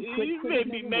don't quit.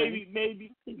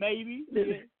 Maybe.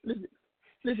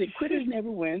 Listen, quitters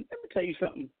never win. Let me tell you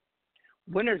something.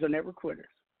 Winners are never quitters.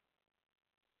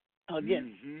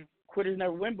 Again, quitters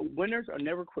never win, but winners are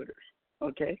never quitters.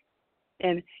 Okay?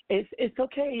 And it's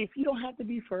okay if you don't have to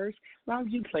be first, as long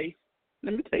as you place.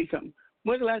 Let me tell you something.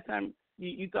 When's the last time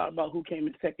you thought about who came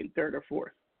in second, third, or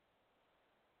fourth?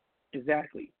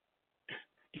 Exactly.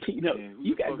 You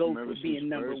got to go for being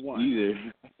number one.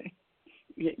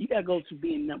 Yeah, you got to go to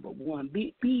being number one.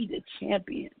 Be the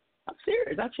champion. I'm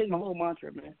serious. I changed my whole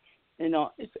mantra, man.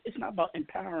 It's not about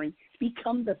empowering.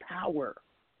 Become the power.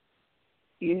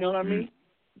 You know what I mean?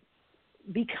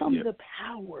 Become the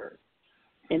power.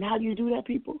 And how do you do that,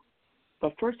 people?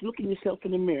 But first, look at yourself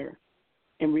in the mirror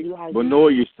and realize. But know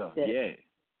yourself.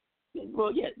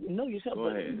 Well, know yourself. Go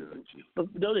ahead.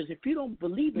 But notice, if you don't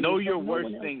believe in know yourself, your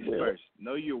worst things first.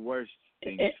 Know your worst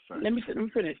things first. Let me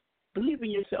finish. Believe in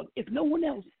yourself. If no one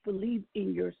else believes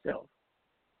in yourself,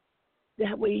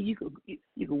 that way you can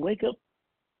wake up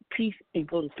peace and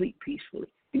go to sleep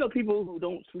peacefully. People who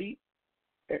don't sleep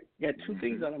got two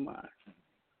things on their mind.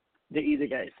 They either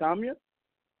got insomnia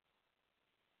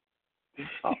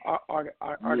or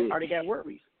they got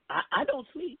worries. I don't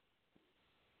sleep.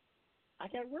 I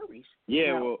got worries.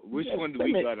 Yeah, well, which one do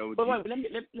we got, OG?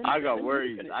 I got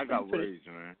worries. I got worries,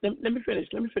 man. Let me finish.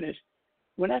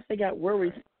 When I say got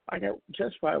worries, I got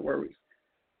justified worries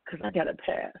because I got a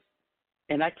past,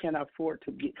 and I can't afford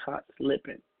to get caught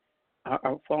slipping.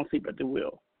 I'll fall asleep at the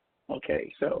wheel.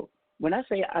 Okay, so when I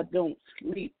say I don't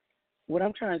sleep, what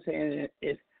I'm trying to say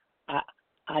is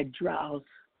I drowse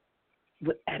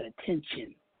at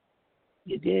attention.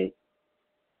 You dig?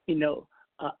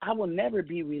 I will never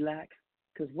be relaxed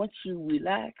because once you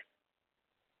relax,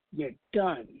 you're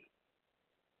done.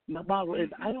 My motto is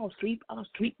I don't sleep. I'll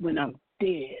sleep when I'm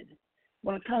dead.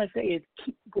 What I'm trying to say is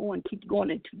keep going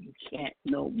until you can't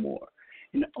no more.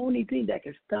 And the only thing that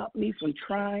can stop me from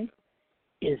trying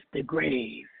is the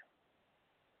grave.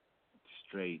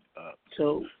 Straight up.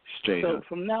 So up.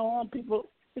 From now on,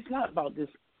 people, it's not about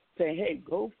just saying, hey,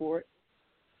 go for it.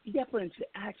 You got to put it into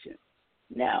action.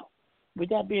 Now, with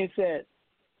that being said,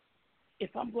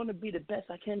 if I'm going to be the best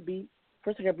I can be,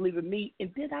 first I got to believe in me,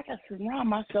 and then I got to surround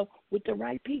myself with the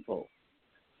right people.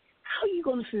 How are you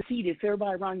going to succeed if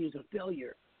everybody around you is a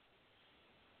failure?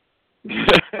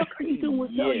 What are you doing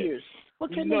with failures?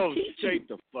 What can they teach straight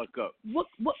you? the fuck up.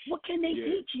 What can they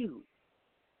teach you?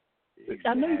 Exactly.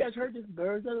 I know you guys heard this,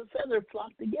 birds of a feather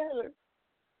flock together.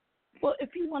 Well,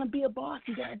 if you want to be a boss,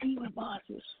 you got to be with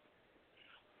bosses.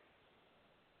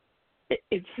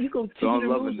 If you continue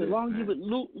to lose, as long as you with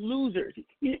losers.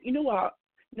 You know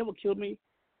what killed me?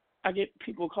 I get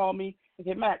people call me and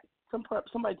say, Matt,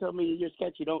 somebody told me you're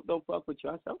sketchy. Don't fuck with you.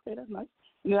 I said, okay, that's nice.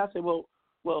 And then I say, well,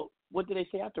 what did they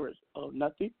say afterwards? Oh,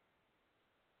 nothing.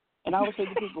 And I would say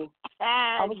to people,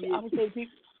 I would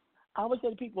say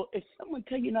to people, if someone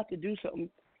tell you not to do something,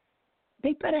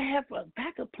 they better have a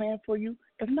backup plan for you.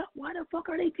 If not, why the fuck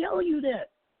are they telling you that?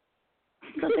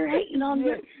 Because they're hating on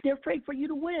you. They're afraid for you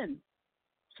to win.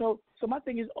 So my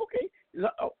thing is, okay,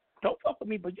 don't fuck with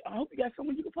me, but I hope you got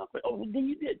someone you can fuck with. Oh, well, then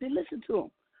you did. Then listen to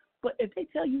them. But if they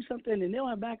tell you something and they don't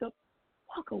have backup,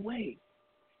 walk away.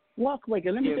 Walk away.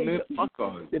 Cause let me tell you,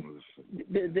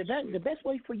 the best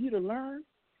way for you to learn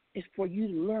is for you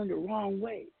to learn the wrong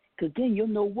way. Because then you'll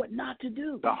know what not to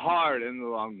do. The hard and the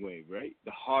long way, right?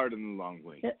 The hard and the long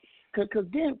way. Because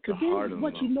then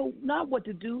once you know not what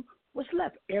to do, what's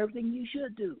left? Everything you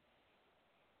should do.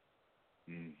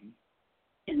 Mm-hmm.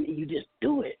 And you just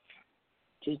do it.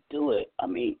 Just do it. I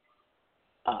mean,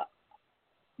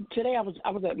 today I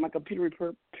was at my computer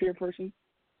repair person,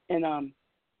 and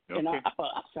and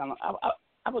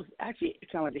I was actually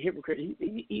sound like a hypocrite.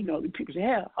 People say,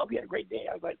 "Yeah, I hope you had a great day."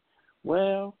 I was like,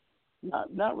 "Well,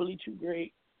 not really too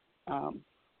great." A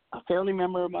family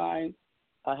member of mine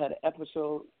had an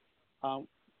episode.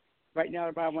 Right now,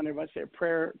 everybody want everybody to say a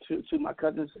prayer to my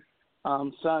cousin's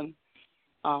son,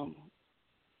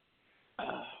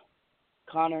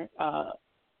 Connor.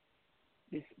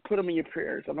 Just put him in your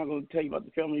prayers. I'm not going to tell you about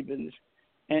the family business.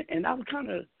 And I was kind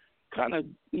of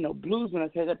blues when I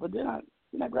said that, but then I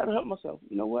got to help myself.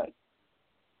 You know what?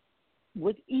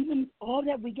 With even all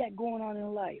that we got going on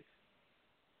in life,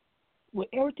 with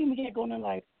everything we got going on in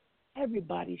life,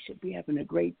 everybody should be having a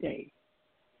great day.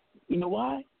 You know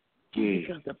why? Yeah.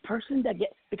 Because the person that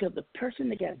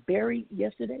got buried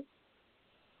yesterday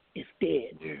is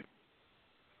dead.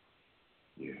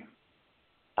 Yeah.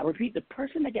 I repeat, the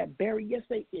person that got buried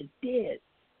yesterday is dead.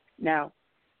 Now,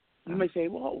 you may say,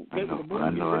 well, they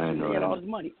had all this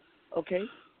money. Okay,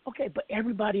 but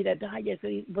everybody that died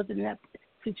yesterday wasn't in that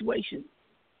situation.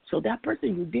 So that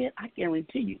person who did, I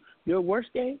guarantee you, your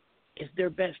worst day is their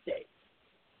best day.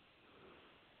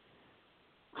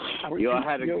 I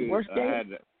repeat, your worst day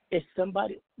is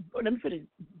somebody. Let me finish.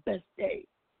 Best day.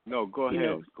 No, go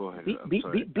ahead. Go ahead. Be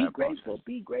grateful.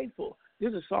 Be grateful.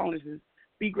 There's a song that says,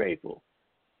 "Be grateful,"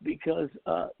 because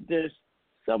there's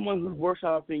someone who's worse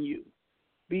off than you.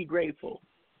 Be grateful.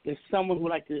 There's someone who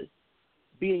would like to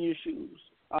be in your shoes.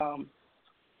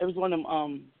 It was one of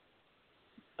them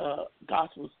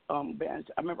gospel bands.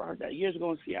 I remember I heard that years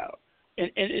ago in Seattle,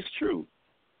 and it's true.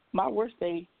 My worst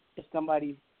day is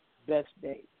somebody's best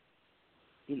day.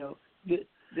 You know, the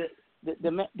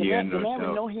man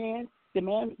with no hands, the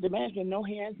man with no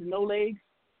hands and no legs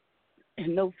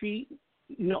and no feet,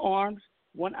 no arms,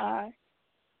 one eye.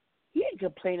 He ain't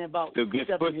complaining about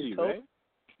stubbing his toe. Right?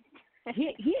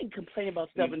 He ain't complaining about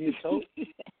stubbing his toe.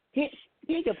 He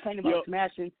ain't complaining about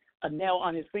smashing a nail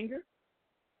on his finger.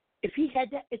 If he had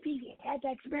that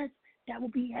experience, that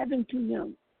would be heaven to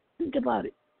him. Think about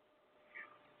it.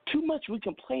 Too much we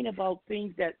complain about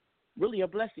things that really are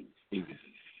blessings.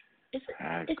 It's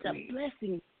a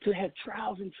blessing to have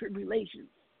trials and tribulations.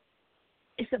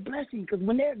 It's a blessing because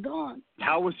when they're gone,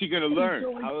 how was he going to learn?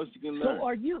 So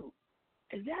are you.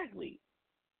 Exactly.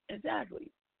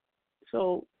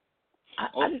 So I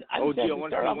want to say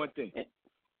one thing.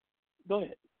 Go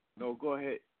ahead. No, go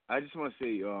ahead. I just want to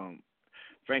say,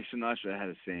 Frank Sinatra had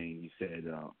a saying. He said,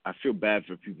 "I feel bad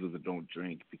for people that don't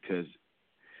drink because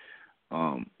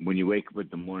when you wake up in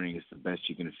the morning, it's the best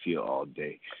you're gonna feel all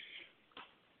day."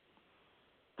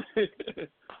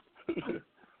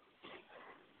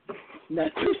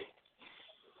 That's,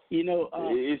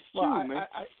 it's true, man.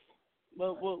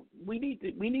 Well, we need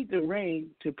the rain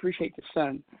to appreciate the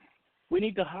sun. We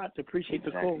need the hot to appreciate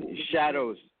the cold.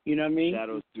 Shadows. You know what I mean?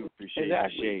 Shadows do appreciate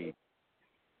exactly. the shade.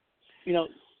 You know,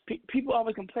 people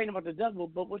always complain about the devil,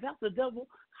 but without the devil,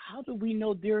 how do we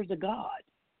know there is a God?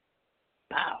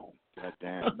 Pow.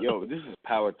 Goddamn. Yo, this is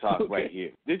power talk Okay. right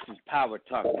here. This is power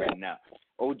talk right now.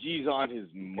 OG's on his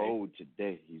mode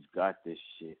today. He's got this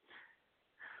shit.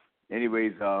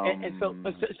 Anyways, and so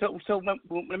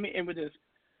let me end with this.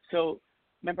 So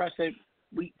remember I said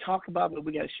we talk about what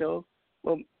we got a show.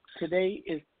 Well, today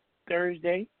is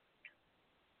Thursday.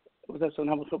 What's that? So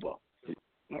now football.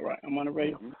 All right, I'm on the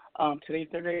radio. Today's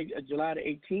Thursday, July the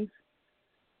 18th.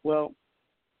 Well,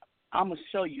 I'm gonna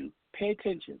show you. Pay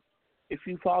attention. If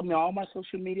you follow me on all my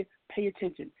social media, pay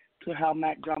attention to how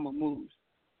Mac Drama moves.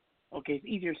 Okay, it's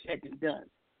easier said than done.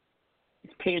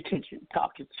 Just pay attention.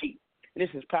 Talk is cheap. This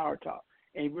is Power Talk,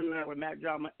 and we're learning with Mac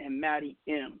Drama and Maddie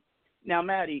M. Now,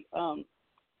 Maddie, how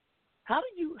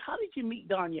did you meet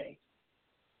Donye?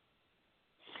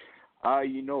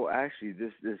 Actually,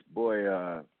 this boy,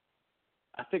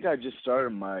 I think I just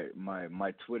started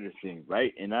my Twitter thing,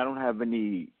 right? And I don't have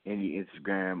any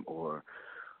Instagram or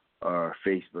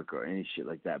Facebook or any shit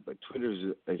like that. But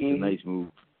Twitter's a nice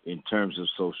move in terms of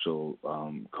social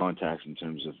contacts, in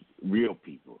terms of real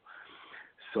people.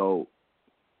 So,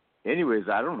 anyways,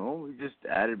 I don't know. He just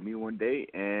added me one day,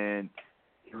 and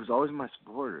he was always my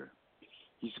supporter.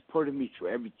 He supported me through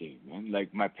everything, man.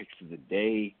 Like my picks of the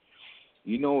day.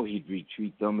 He'd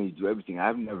retweet them. He'd do everything.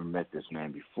 I've never met this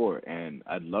man before, and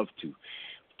I'd love to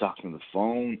talk on the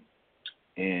phone.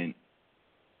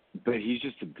 But he's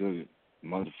just a good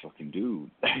motherfucking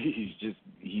dude.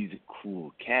 he's a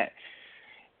cool cat.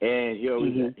 And he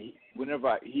always,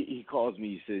 whenever he calls me,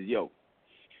 he says, "Yo,"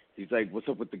 he's like, "What's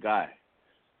up with the guy?"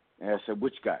 And I said,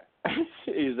 "Which guy?"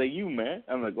 He's like, "You, man."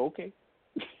 I'm like, "Okay."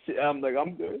 I'm like,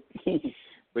 "I'm good."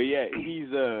 But yeah,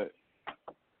 he's a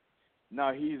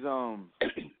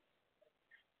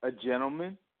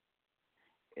gentleman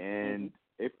and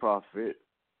a prophet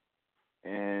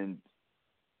and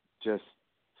just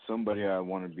somebody I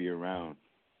want to be around,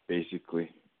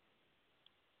 basically.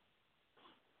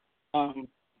 As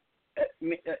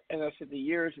I said, the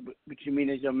years between me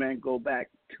and this young man go back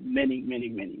to many, many,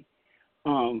 many.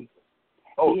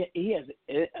 He has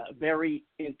a very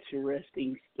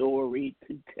interesting story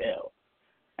to tell,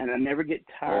 and I never get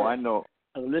tired. Oh, I know.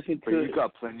 Of listening but to you it.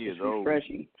 Got plenty it's of those.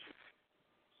 Refreshing.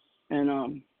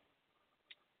 And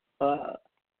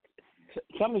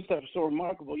some of the stuff is so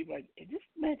remarkable. You're like, is this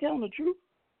man telling the truth?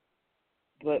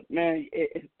 But man,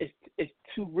 it's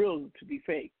too real to be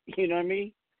fake. You know what I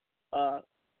mean?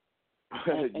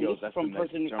 Yo, that's the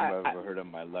nicest term I've ever heard in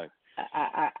my life.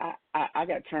 I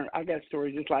got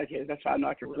stories just like his. That's how I know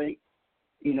I can relate.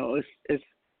 You know, it's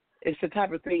the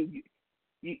type of thing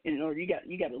you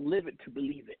got to live it to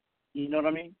believe it. You know what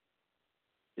I mean?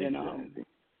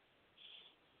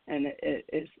 And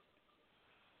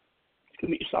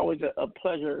it's always a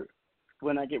pleasure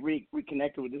when I get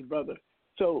reconnected with this brother.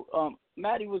 So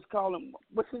Maddie was calling.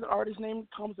 What's his artist name?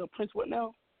 Thomas Prince what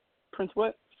now? Prince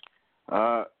what?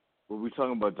 Were we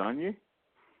talking about Donye?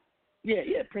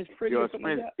 Yeah, Prince Pretty or something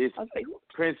Prince, like that. It's I was like,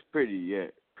 Prince Pretty, yeah,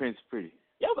 Prince Pretty.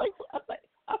 Yeah, I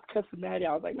was cussing Maddie.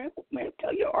 I was like, man,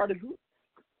 tell your artist who.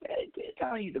 Man, it's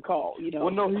time you to call, you know.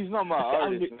 Well, no, he's not my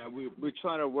artist. Man. We're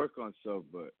trying to work on stuff,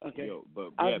 but okay.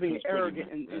 I was being Prince arrogant,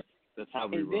 Pretty, and that's how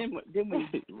we roll.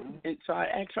 And so I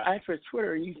asked for his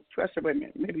Twitter, and you trust her. Wait a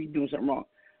minute, maybe you're doing something wrong.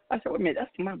 I said, wait a minute,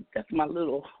 that's my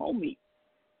little homie,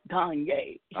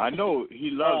 Donye. I know he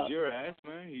loves your ass,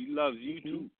 man. He loves you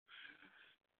too.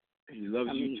 He loves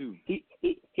you too. He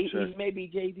may be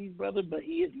Jay-Z's brother, but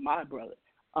he is my brother.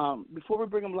 Before we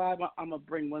bring him live, I'm gonna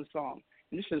bring one song.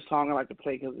 And this is a song I like to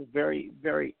play because it's very,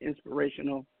 very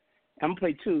inspirational. I'm going to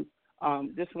play two.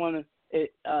 This one, is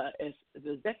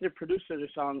the executive producer of the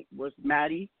song was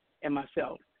Maddie and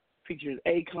myself. Features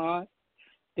Akon,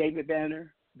 David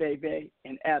Banner, Bebe,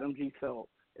 and Adam G. Soul.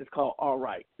 It's called All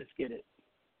Right. Let's get it.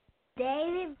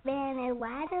 David Banner,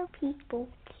 why do people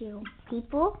kill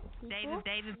people? David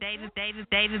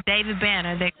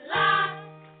Banner.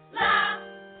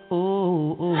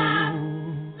 Ooh.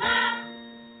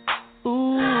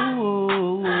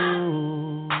 Ooh,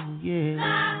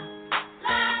 yeah.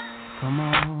 Come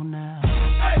on now.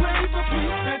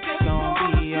 Gonna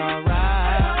be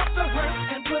alright.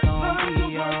 Gonna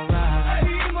be alright.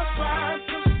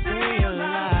 Stay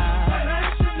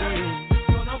alive.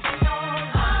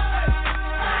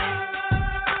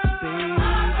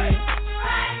 Baby,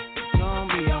 gonna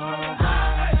be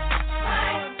alright.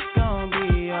 Gonna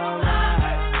be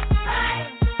alright.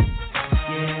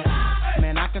 Yeah,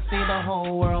 man, I can see the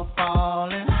whole world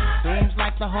falling. Seems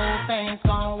the whole thing's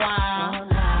gone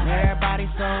wild. And everybody's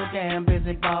so damn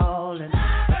busy ballin',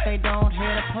 but they don't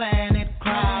hear the planet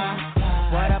cry.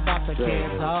 What about the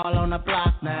kids all on the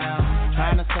block now,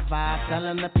 trying to survive,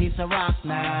 selling a piece of rock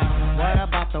now? What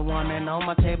about the woman on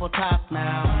my tabletop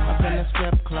now, up in the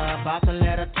strip club, about to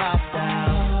let her top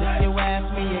down? If you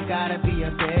ask me, it gotta be a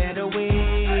better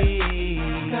way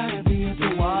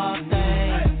to all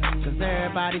things, 'cause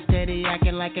everybody steady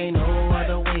acting like ain't no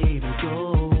other way to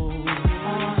go.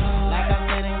 Like I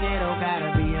said in ghetto,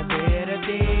 gotta be a better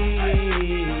day.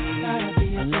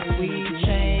 Unless we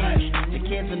change, the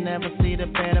kids will never see the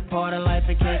better part of life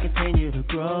and can't continue to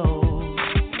grow.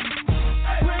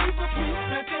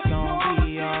 It's gonna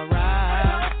be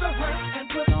alright.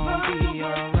 It's gonna be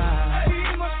alright.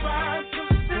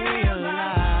 Stay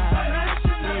alive.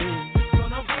 It's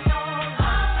gonna be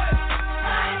alright.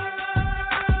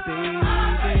 Baby,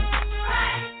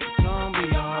 it's gonna be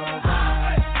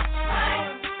alright.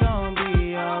 It's gonna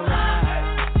be alright.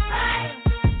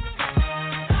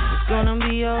 It's gonna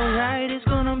be alright, it's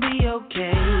gonna be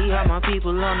okay. All my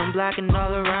people on them block and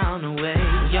all around the way.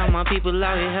 All my people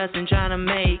out here hustling, trying to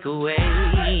make a way.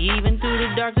 Even through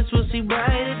the darkness, we'll see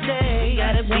brighter days.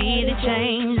 Gotta be the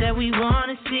change that we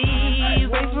wanna see.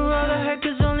 Wait for all the hurt,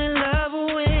 'cause only love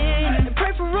will win. And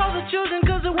pray for all the children,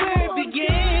 'cause of where it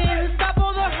begins. Stop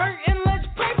all the hurt and let's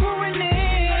pray for an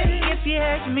end. If you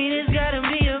ask me, there's gotta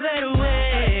be a better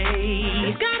way.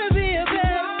 There's gotta be a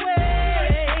better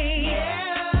way.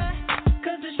 Yeah,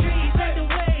 'cause the streets ain't the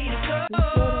way to go.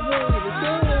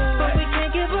 But we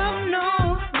can't give up, no,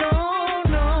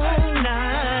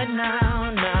 not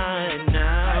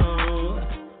now.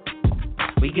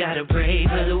 We gotta pray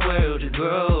for the world to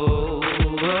grow.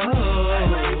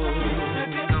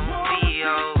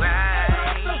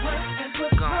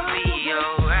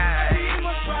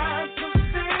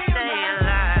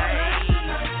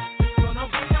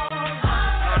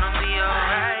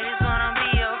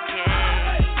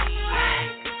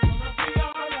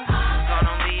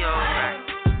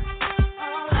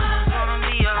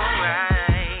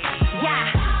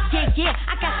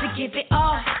 Give it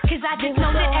all, 'cause I just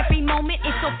know that every moment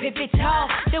is so pivotal.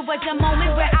 There was a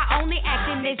moment where I only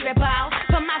acted miserable,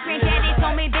 but my granddaddy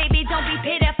told me, baby, don't be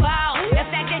pitiful. The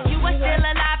fact that you are still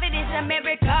alive, it is a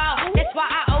miracle. That's why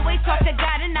I always talk to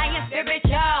God and I am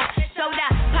spiritual. So the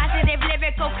positive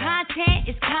lyrical content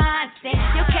is constant.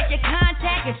 You'll catch your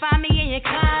contact and find me in your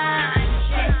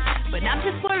conscience. But I'm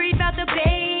just worried about the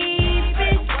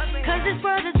babies, 'cause this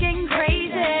world is getting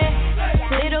crazy.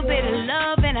 Little bit of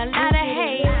love and a lot of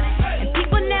hate, and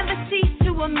people never cease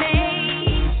to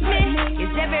amaze me.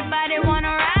 'Cause everybody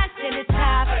wanna rise to the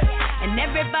top, and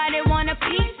everybody want a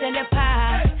piece of the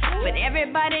pie. But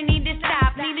everybody need to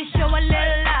stop, need to show a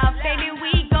little love. Baby,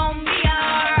 we gon' be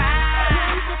alright.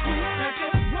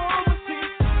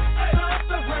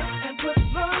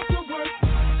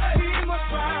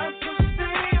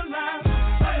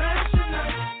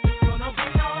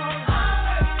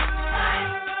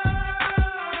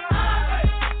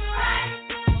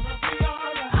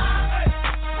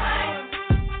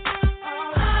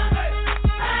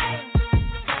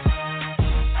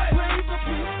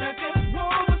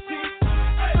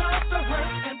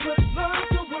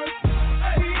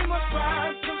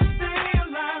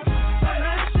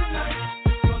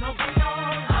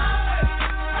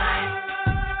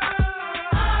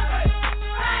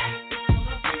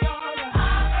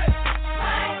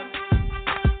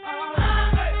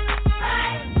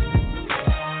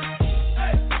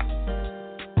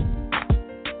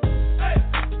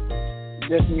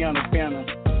 Just me on the piano.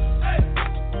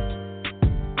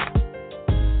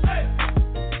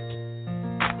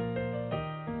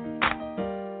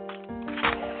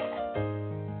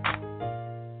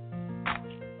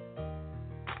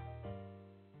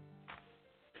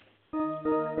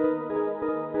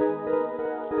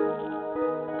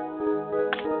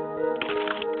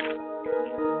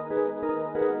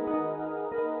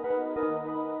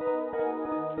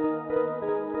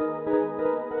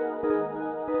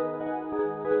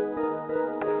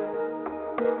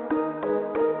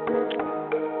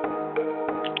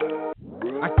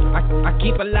 I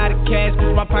keep a lot of cash,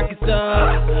 cause my pockets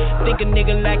up. Think a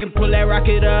nigga like can pull that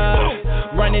rocket up.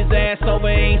 Run his ass over,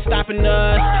 ain't stopping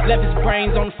us. Left his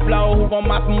brains on the floor, who gon'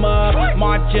 mop him up?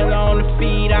 Margella on the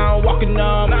feet, I don't walking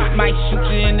up. Might shoot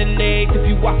you in the legs if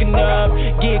you walking up.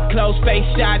 Get close, face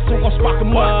shots, who gon' spark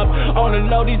him up? On the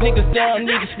low, these niggas dumb,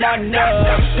 niggas smartin'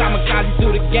 up. Kamikaze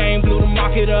through the game, blew the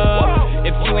market up.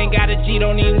 If you ain't got a G,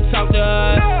 don't even talk to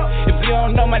us. If you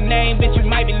don't know my name, bitch, you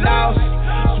might be lost.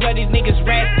 Swear these niggas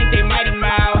rats think they Mighty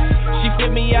Mouse. She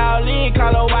fit me all in,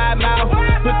 call her wide mouth.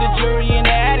 Put the jury in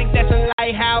the attic, that's a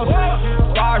lighthouse.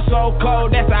 so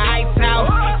cold, that's a ice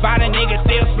house. Find a nigga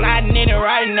still sliding in it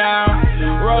right now.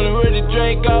 Rolling with the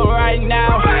Draco right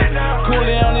now.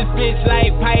 Cooling on this bitch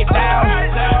like pipe down.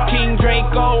 King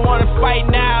Draco wanna fight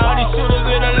now. These shooters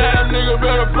in the lab, nigga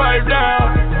better fight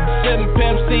down. Sippin'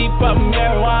 Pimp C, puffin'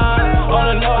 marijuana. On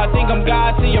the low, I think I'm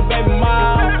God to your baby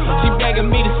mom. She begging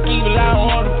me to ski, but I don't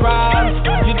want the problem.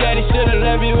 Your daddy should've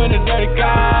left you in a dirty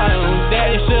car.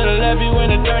 Daddy should've left you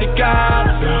in a dirty car.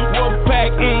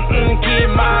 Wolfpack, get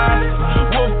mine.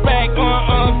 Wolfpack,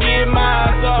 get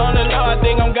mine. So on the low, I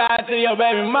think I'm God to your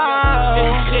baby mom. If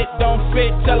shit don't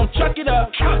fit, tell him truck it up.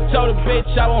 Told the bitch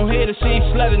I won't hit her, she ain't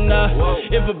slut enough.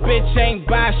 If a bitch ain't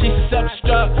buy, she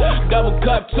self-destruct. Double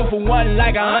cup, 2 for 1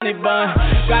 like a honey bun.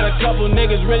 Got a couple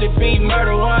niggas really be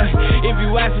murder one. If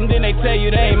you ask them, then they tell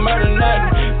you they ain't murder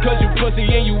nothing. Cause you pussy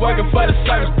and you working for the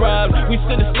service, bruv. We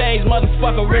stood the stage,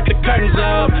 motherfucker, rip the curtains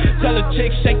up. Tell a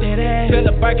chick, shake that ass, fill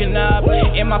her Birkin up.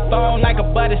 In my phone like a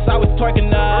butt, it's always twerking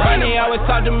up. Honey always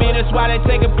talk to me, that's why they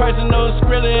take it personal.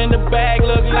 Skrilla in the bag,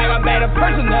 look like I made a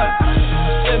person up.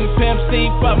 Sippin' Pimp C,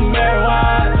 puffin'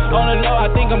 marijuana. On the low,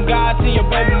 I think I'm God to your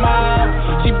baby mom.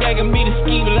 She begging me to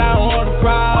ski, but I don't want the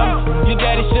problem. Your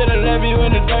daddy should've left you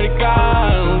in a dirty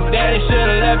car. Daddy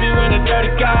should've left you in a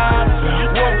dirty car.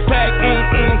 Wolfpack,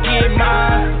 get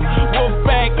mine.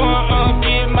 Wolfpack,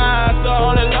 get mine. So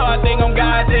on the low, I think I'm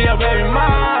God to your baby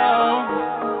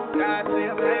mom. God to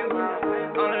your baby mom.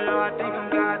 On the low, I think I'm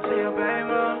God to your baby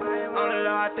mom. On the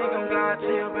low, I think I'm God to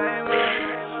your baby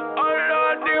mom. On the low, I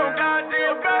think I'm God to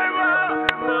your baby mom.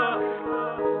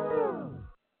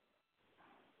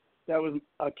 That was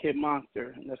a Kid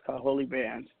Monster, and that's called Holy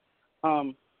Bands.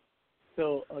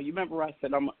 So you remember I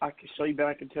said I can show you, but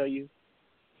I can tell you,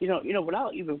 you know,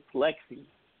 without even flexing.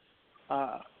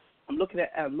 I'm looking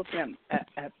at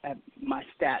my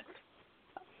stats.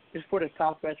 It's for the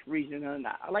Southwest region, and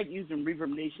I like using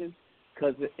Reverb Nation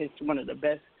because it's one of the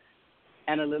best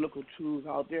analytical tools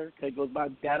out there because it goes by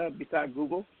data besides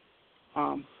Google.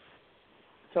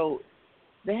 So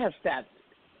they have stats,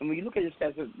 and when you look at your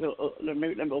stats, let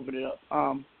me open it up.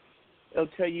 It'll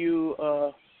tell you.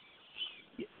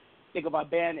 Think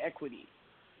about band equity.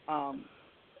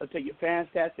 It'll tell you fan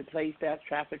stats, the play stats,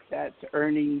 traffic stats,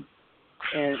 earnings,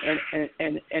 and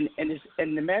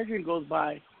the measuring goes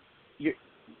by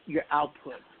your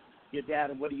output, your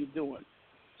data. What are you doing?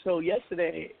 So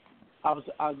yesterday, I was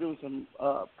doing some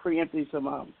preempting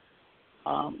some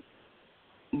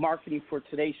marketing for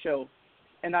today's show,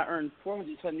 and I earned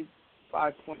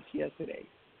 475 points yesterday.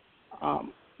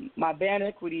 My band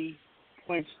equity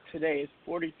points today is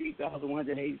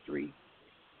 43,183.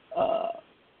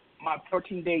 My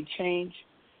 14-day change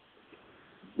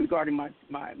regarding my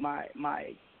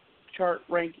chart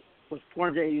rank was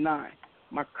 489.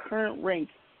 My current rank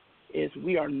is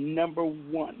we are number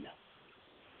one.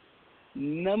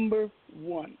 Number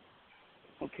one.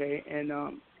 Okay,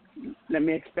 and let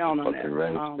me expound on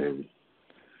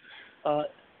that.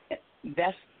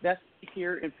 That's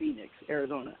here in Phoenix,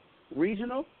 Arizona.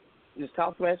 Regional in the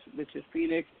Southwest, which is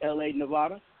Phoenix, LA,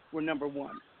 Nevada, we're number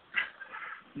one.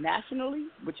 Nationally,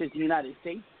 which is the United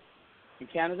States and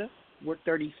Canada, we're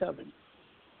 37.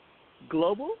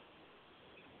 Global,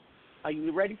 are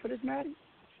you ready for this, Maddie?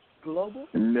 Global?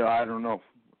 No, I don't know.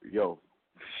 Yo,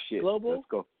 shit. Global, let's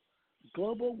go.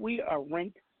 Global, we are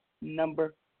ranked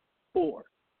number 4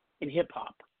 in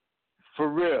hip-hop. For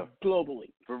real?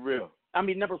 Globally. For real? I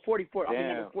mean, number 44. Damn. I mean,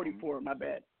 number 44, my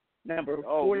bad. Number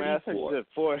 44. Man, I thought you said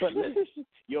 4. But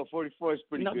yo, 44 is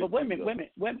pretty good. No, but wait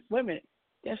a minute.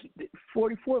 That's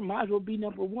 44 might as well be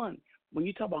number 1. When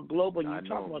you talk about global, you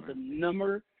talk about the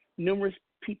numerous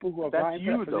people who are vying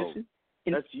for that position.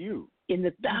 That's you. In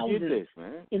the thousands. You did this,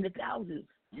 man. In the thousands.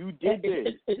 You did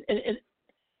this.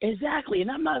 Exactly,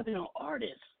 and I'm not even an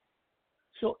artist.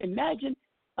 So imagine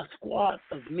a squad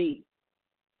of me,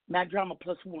 Mac Drama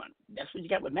plus 1. That's what you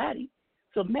got with Maddie.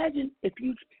 So imagine if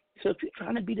you're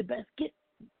trying to be the best, get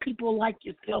people like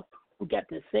yourself who got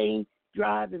the same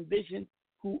drive and vision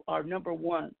who are number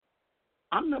 1.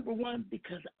 I'm number 1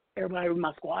 because everybody in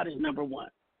my squad is number 1.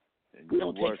 We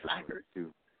don't take slackers.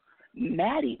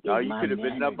 Maddie is no, you my could have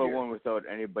manager. been number 1 without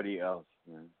anybody else,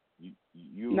 man.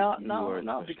 You no,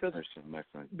 because person, my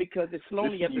friend. Because it's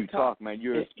lonely at the you top. Talk, man.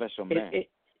 You're a special man.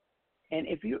 And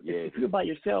if you're by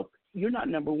yourself, you're not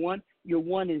number 1. You're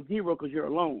 1 and 0 because you're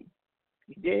alone.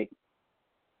 You dig?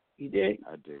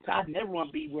 I dig. So I never want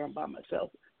to be where I'm by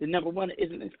myself. The number 1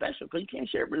 isn't special because you can't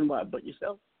share it with anybody but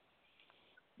yourself.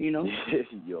 You know.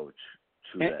 Yo,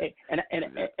 true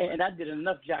and I did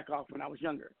enough jack off when I was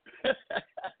younger.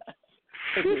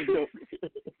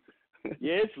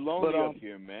 Yeah, it's lonely up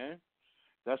here, man.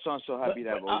 That's why I'm so happy to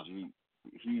have OG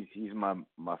he's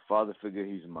my father figure.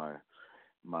 He's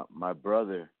my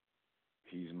brother.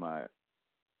 He's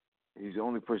the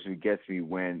only person who gets me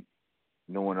when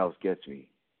no one else gets me,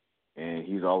 and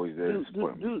he's always there to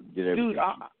support me. Dude,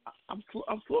 I'm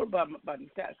floored by the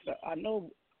stats. I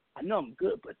know I'm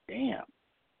good, but damn,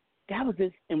 that was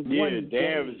just in one day.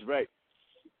 Yeah, damn is right.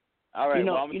 All right,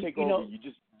 well, I'm gonna take over.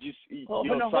 You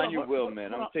sign your will,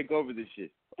 man. I'm gonna take over this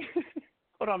shit.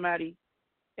 Hold on, Maddie.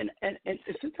 And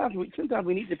sometimes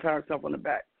we need to pat ourselves on the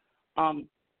back.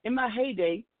 In my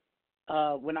heyday,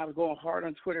 when I was going hard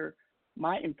on Twitter,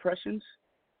 my impressions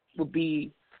would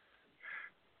be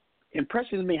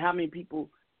impressions mean how many people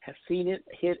have seen it,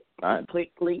 hit,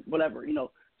 click, link, whatever,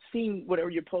 seen whatever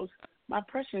you post. My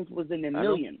impressions was in the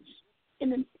millions,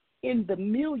 in the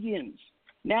millions.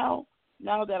 Now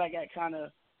that I got kind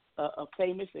of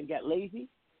famous and got lazy,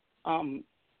 I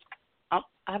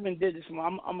haven't did this.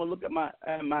 I'm gonna look at my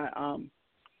stats.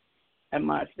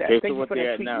 Thank you for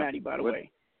that tweet, Maddie. By the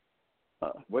way,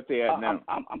 what they at now?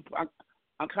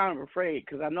 I'm kind of afraid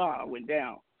because I know how I went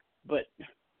down, but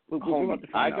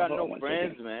I got no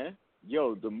friends, man.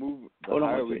 Yo, the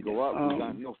higher we go up, we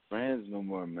got no friends no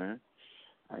more, man.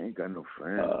 I ain't got no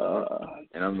friends,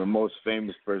 and I'm the most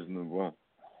famous person in the world.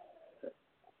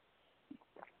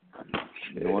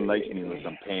 No one likes me unless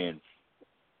I'm paying.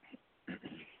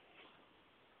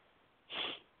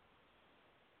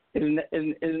 Isn't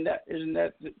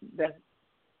that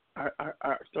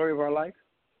our story of our life?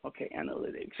 Okay,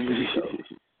 analytics.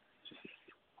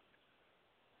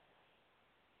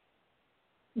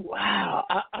 Wow,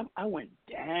 I went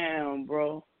down,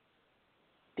 bro.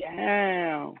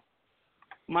 Down.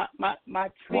 My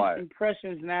tweet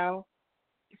impressions now,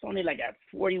 it's only like at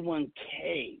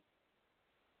 41K.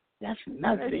 That's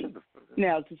nothing.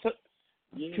 Now,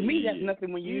 to me, that's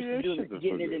nothing when you used to do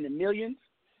getting it in the millions.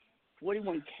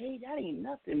 41K, that ain't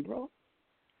nothing, bro.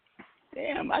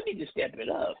 Damn, I need to step it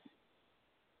up.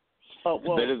 Oh,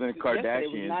 well, better than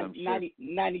Kardashians, I'm sure.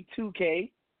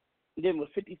 92K, then with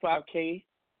 55K,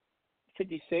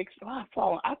 56. I've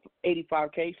fallen.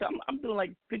 85K. So I'm doing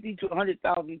like 50 to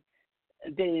 100,000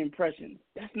 daily impressions.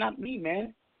 That's not me,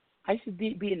 man. I used to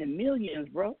be in the millions,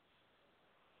 bro.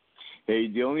 Hey,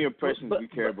 the only impressions we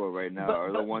care about right now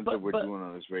are the ones that we're doing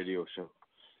on this radio show.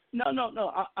 No.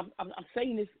 I'm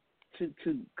saying this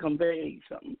to convey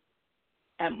something.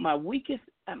 At my weakest,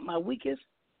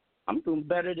 I'm doing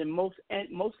better than most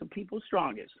of people's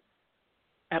strongest.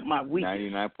 At my weakest,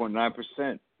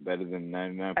 99.9% better than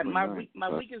 99.9%. At my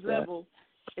weakest level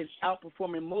is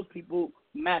outperforming most people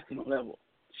maximum level.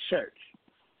 Church,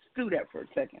 do that for a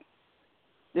second.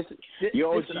 This is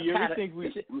wait.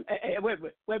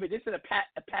 This is a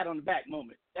pat on the back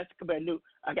moment. That's compared new.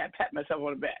 I got to pat myself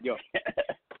on the back. Yo,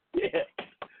 yeah.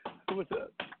 What's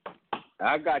up?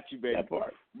 I got you, baby. That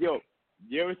part. Yo,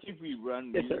 you ever think we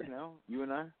run music now? You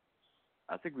and I?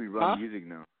 I think we run music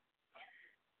now.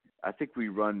 I think we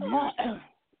run music.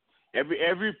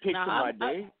 Every pick of my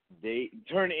day, they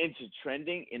turn into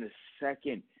trending in a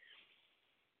second.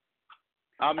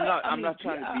 I'm not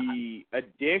trying to be a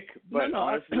dick, but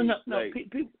honestly,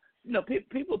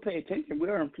 people pay attention. We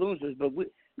are influencers, but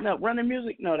running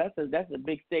music. No, that's a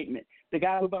big statement. The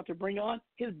guy we're about to bring on,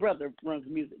 his brother runs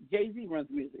music. Jay-Z runs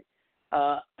music.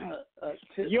 How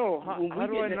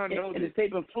do I not know this?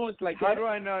 Influence like how do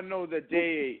I not know that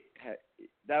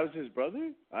that was his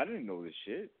brother? I didn't know this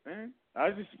shit, man.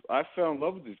 I fell in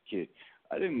love with this kid.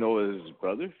 I didn't know it was his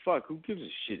brother. Fuck, who gives a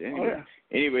shit anyway? Oh,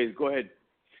 yeah. Anyways, go ahead.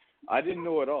 I didn't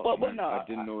know it all. I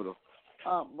didn't know it all.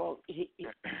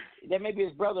 That may be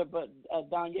his brother, but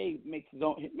Danye makes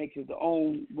his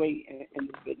own way in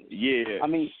the business. Yeah. I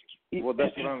mean,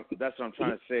 that's what I'm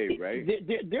trying to say, right?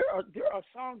 There are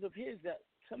songs of his that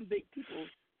some big people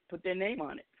put their name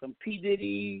on it, from P.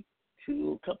 Diddy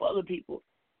to a couple other people.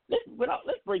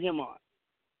 Let's bring him on,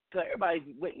 because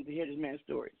everybody's waiting to hear this man's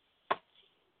story.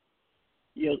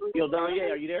 Yo, Danye,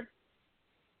 are you there?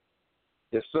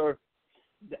 Yes, sir.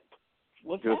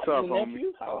 What's up,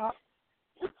 nephew?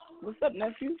 What's up,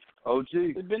 nephew? OG.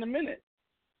 It's been a minute.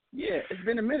 Yeah, it's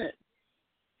been a minute.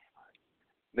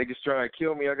 Niggas trying to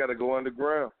kill me. I got to go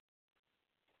underground.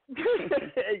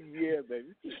 Yeah,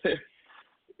 baby.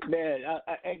 Man,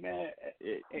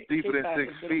 deeper than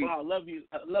 6 feet. I love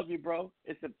you, bro.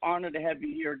 It's an honor to have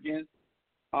you here again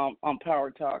on Power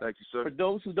Talk. Thank you, sir. For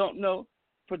those who don't know,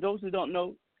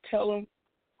 tell them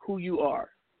who you are,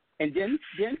 and then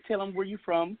tell them where you're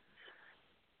from.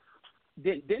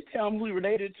 Then tell them who you're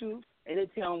related to, and then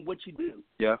tell them what you do.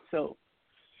 Yeah. So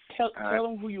tell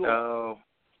them who you are.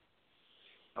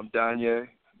 I'm Danye,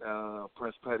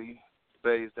 Prince Petty,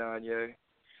 Bays Danye,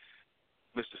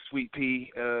 Mr. Sweet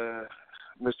Pea,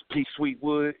 Mr. P.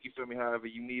 Sweetwood, you feel me? However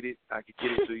you need it, I can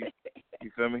get it to you.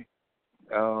 You feel me?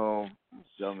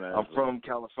 I'm from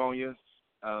California,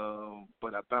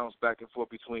 but I bounce back and forth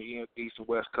between East and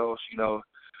West Coast. You know,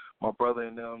 my brother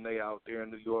and them, they out there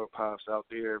in New York. Pops out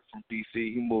there from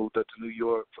D.C. He moved up to New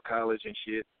York for college and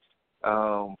shit.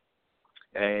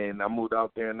 And I moved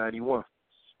out there in 91.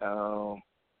 I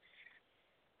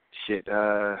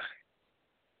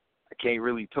can't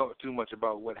really talk too much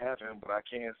about what happened, but I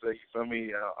can say, you feel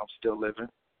me, I'm still living,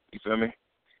 you feel me,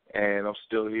 and I'm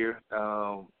still here.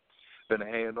 Been a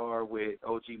A&R with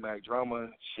OG Mac Drama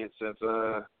shit since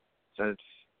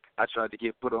I tried to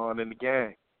get put on in the gang,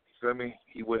 you feel me?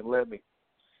 He wouldn't let me.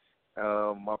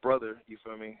 My brother, you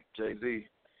feel me, Jay-Z.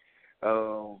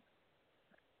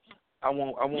 I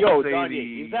won't Yo, say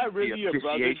Donnie, is that really the your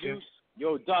brother, appreciation. dude?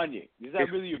 Yo, Donnie, is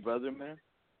that really your brother, man?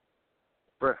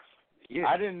 Bruh, yeah.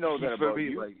 I didn't know You that feel about me?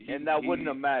 you, Like, and that wouldn't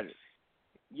have mattered.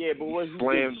 Yeah, but what he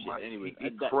slammed did my, shit anyway. he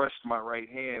crushed my right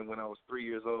hand when I was 3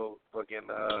 years old. Fucking,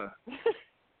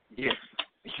 yeah.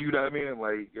 You know what I mean?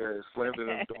 Like, slammed it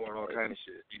in the door and all kind of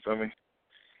shit. You feel me?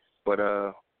 But,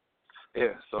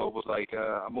 yeah, so it was like,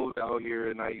 I moved out here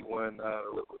in 91,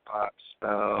 lived with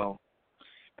Pops.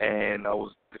 And I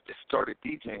started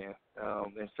DJing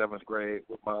in 7th grade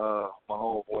with my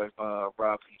homeboy,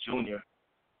 Rob Lee Jr.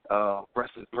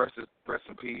 Rest in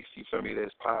peace. You feel me?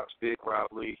 There's Pops, Big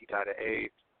Rob Lee. He got an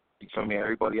AIDS. You feel me?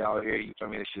 Everybody out here, you feel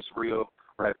me? It's just real.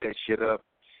 Wrap that shit up.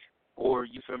 Or,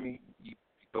 you feel me? You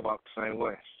go out the same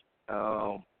way.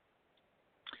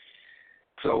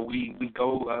 So we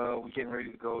go, we getting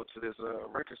ready to go to this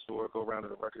record store, go around to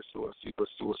the record store, see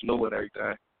what's new and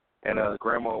everything. And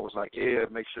Grandma was like, yeah,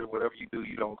 make sure whatever you do,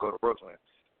 you don't go to Brooklyn.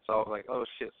 So I was like, oh,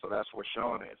 shit, so that's where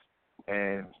Sean is.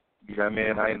 And, you know what I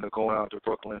mean, I ended up going out to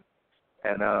Brooklyn.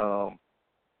 And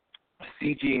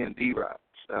CG and D-Rock.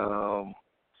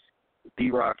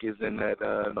 D-Rock is in that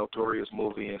Notorious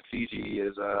movie, and CG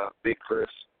is Big Chris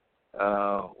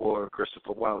or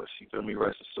Christopher Wallace. You feel me?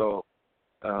 Rest his soul.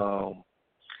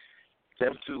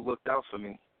 Them two looked out for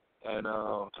me and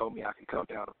told me I could come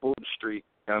down to Fulton Street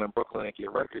down in Brooklyn and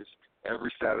get records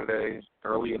every Saturday,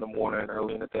 early in the morning,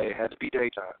 early in the day. It had to be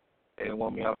daytime. They didn't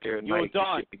want me out there at night.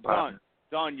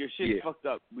 Don, your shit's fucked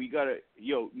up. We gotta,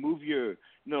 move your.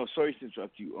 No, sorry to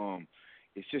interrupt you.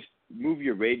 It's just move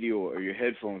your radio or your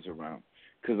headphones around,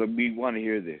 because we want to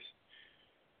hear this.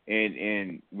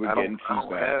 And we're getting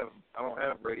feedback. I don't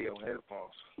have radio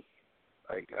headphones.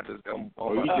 Like I'm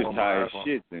you just tired as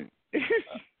shit then.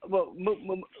 Well,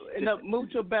 move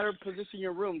to a better position in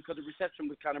your room because the reception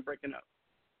was kind of breaking up.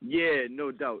 Yeah,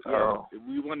 no doubt. Yeah,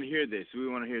 we want to hear this.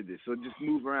 So just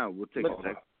move around. We'll take a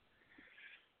second.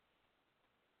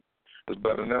 It's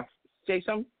better now. Say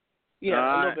something. Yeah,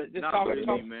 a little bit. Just talk.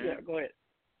 Man. Yeah, go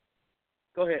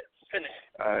ahead. Finish.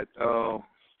 All right.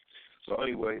 So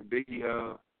anyway,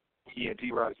 Biggie, he and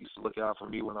T-Rock used to look out for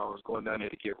me when I was going down there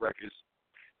to get records.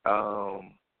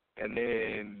 And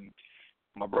then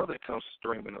my brother comes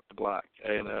streaming up the block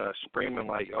and screaming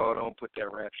like, oh, don't put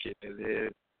that rap shit in his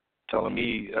head, telling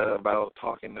me about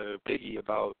talking to Biggie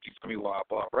about, you feel me, while I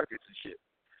bought records and shit.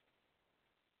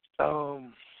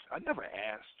 I never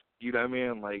asked, you know what I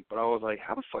mean? Like, but I was like,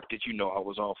 how the fuck did you know I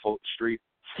was on Fulton Street?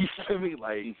 You feel me?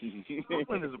 Like,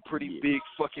 Brooklyn is a pretty big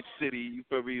fucking city, you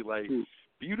feel me? Like,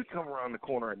 for you to come around the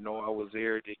corner and know I was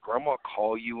there, did Grandma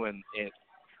call you and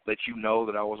let you know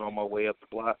that I was on my way up the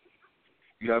block?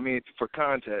 You know what I mean? For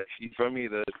context, you feel me?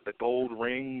 The gold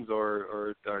rings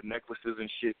or necklaces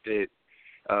and shit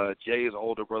that Jay's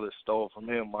older brother stole from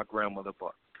him, my grandmother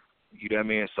bought. You know what I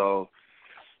mean? So,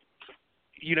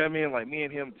 you know what I mean? Like, me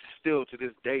and him still to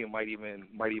this day might even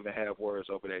have words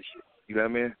over that shit. You know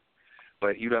what I mean?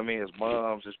 But you know what I mean? His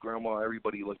moms, his grandma,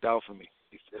 everybody looked out for me,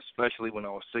 especially when I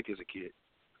was sick as a kid.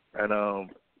 And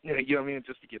you know what I mean?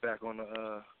 Just to get back on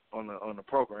the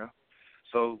program.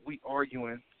 So we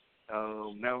arguing.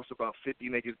 Now it's about 50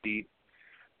 niggas deep.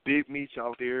 Big Meech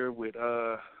out there with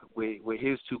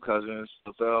his two cousins,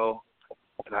 Lavelle,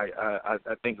 and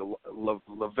I think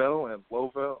Lavelle and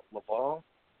Laval,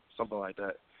 something like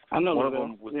that. I know one Lavelle.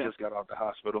 of them just got out the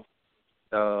hospital.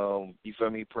 You feel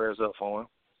me? Prayers up for him.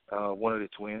 One of the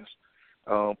twins.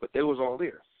 But they was all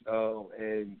there.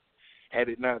 And had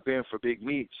it not been for Big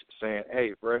Meech saying,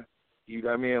 hey, bruh, you know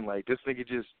what I mean? Like, this nigga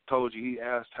just told you, he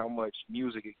asked how much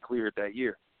music it cleared that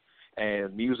year.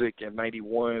 And music in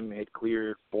 91 had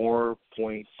cleared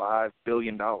 $4.5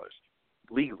 billion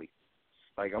legally.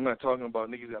 Like, I'm not talking about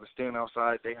niggas got to stand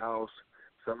outside their house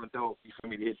selling dope, you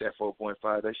feel me, to hit that 4.5.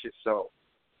 That shit sold.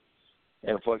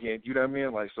 And fucking, you know what I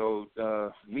mean? Like, so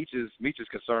Meech's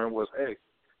concern was, hey,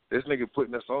 this nigga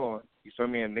putting us on, you feel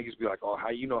me? And niggas be like, oh, how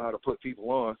you know how to put people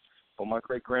on? Well, my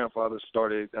great-grandfather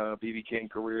started B.B. King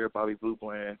career, Bobby Blue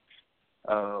Bland,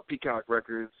 Peacock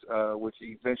Records, which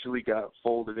eventually got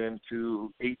folded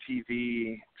into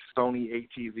ATV, Sony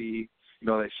ATV, you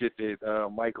know, that shit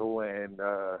that Michael and,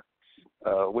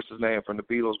 what's his name, from the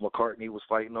Beatles, McCartney was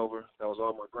fighting over. That was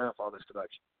all my grandfather's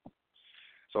production.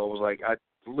 So it was like I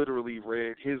literally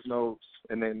read his notes,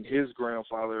 and then his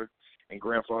grandfather and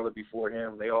grandfather before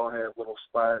him, they all had little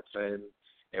spots and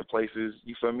places,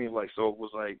 you feel me? Like, so it was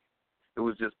like, it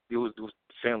was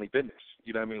family business,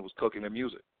 you know what I mean? It was cooking and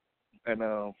music. And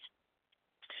I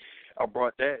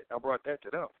brought that to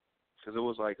them, because it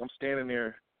was like I'm standing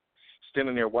there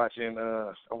watching,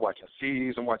 I'm watching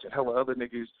C's, I'm watching hella other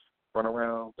niggas run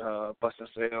around busting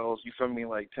sales, you feel me,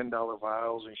 like $10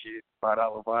 vials and shit,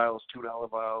 $5 vials, $2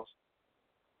 vials.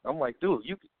 I'm like, dude,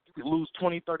 you could lose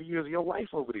 20, 30 years of your life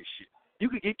over this shit. You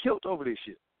could get killed over this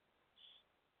shit.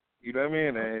 You know what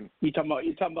I mean? And you talking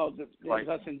about the like,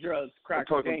 us and drugs, crack,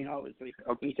 cocaine, obviously.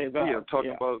 I'm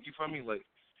talking about, you feel me, like.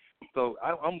 So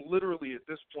I'm literally at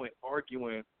this point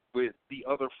arguing with the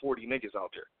other 40 niggas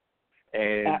out there.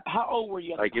 And how old were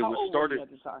you? Like, it was started. At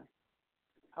the time?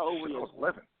 How old were you? I was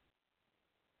 11.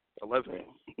 11.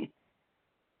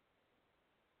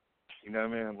 You know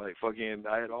what I mean? Like, fucking,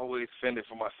 I had always fended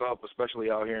for myself, especially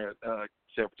out here in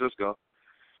San Francisco.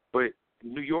 But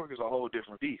New York is a whole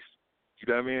different beast.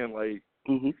 You know what I mean? Like,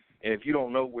 and if you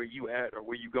don't know where you at or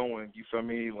where you going, you feel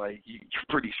me? Like, you're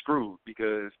pretty screwed,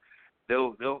 because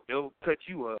they'll cut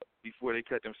you up before they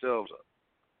cut themselves up.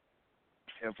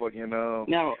 And fucking,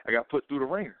 I got put through the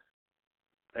ringer.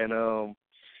 And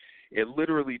it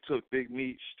literally took Big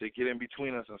Meech to get in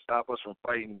between us and stop us from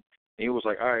fighting. And he was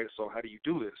like, all right, so how do you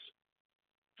do this?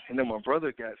 And then my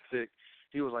brother got sick.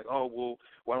 He was like, oh, well,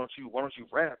 why don't you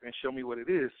rap and show me what it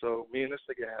is? So me and this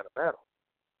nigga had a battle.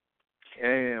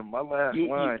 And my last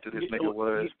line to this nigga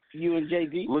was, you and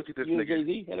Jay-Z? Look at this you nigga. And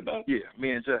Jay-Z had a battle? Yeah,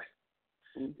 me and Jay.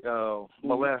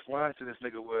 My last line to this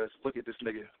nigga was, look at this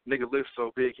nigga. Nigga lives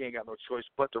so big he ain't got no choice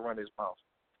but to run his mouth.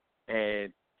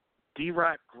 And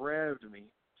D-Rock grabbed me,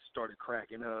 started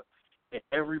cracking up, and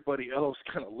everybody else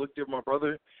kind of looked at my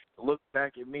brother, looked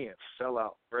back at me, and fell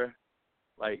out, bruh.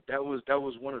 Like, that was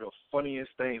one of the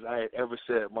funniest things I had ever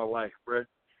said in my life, bruh.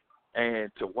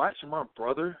 And to watch my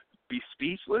brother be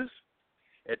speechless,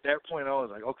 at that point I was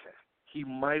like, okay, he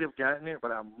might have gotten it, but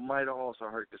I might have also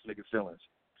hurt this nigga's feelings.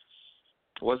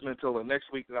 It wasn't until the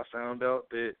next week that I found out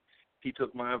that he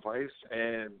took my advice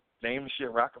and named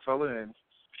shit Rockefeller, and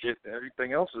shit,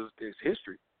 everything else is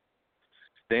history.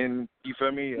 Then, you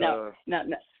feel me? Now,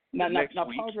 next pause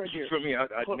week, right here. You feel me? I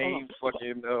named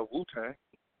fucking Wu-Tang.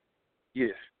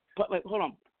 Yeah. But wait, hold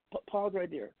on. Pause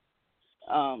right there.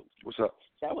 What's up?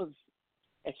 That was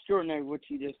extraordinary what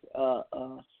you just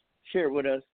shared with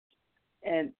us,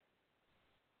 and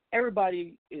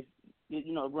everybody is,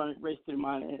 you know, running race to the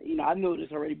mind. And, you know, I knew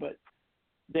this already, but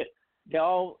they're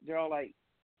all like,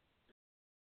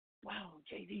 wow,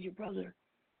 Jay-Z's your brother.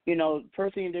 You know,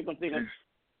 first thing they're gonna think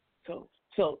of.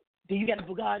 So do you got a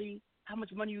Bugatti? How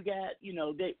much money you got? You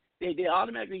know, they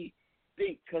automatically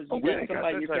think, because you got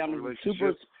somebody in your family who's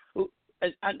super.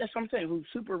 That's what I'm saying. Who's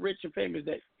super rich and famous,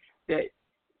 that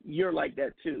you're like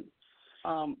that too.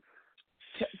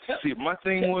 See, my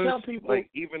thing was, tell people, like,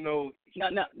 even though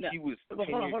he was...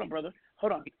 Hold on, brother.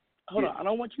 Hold on. I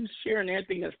don't want you sharing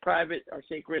anything that's private or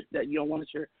sacred that you don't want to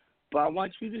share, but I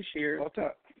want you to share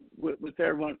with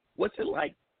everyone, what's it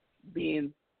like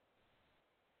being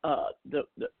a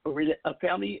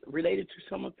family related to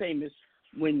someone famous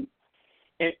when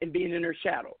and being in their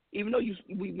shadow. Even though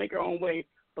we make our own way,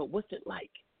 but what's it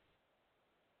like?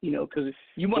 You know, because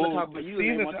you want to talk about you.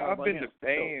 And want to talk about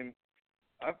him.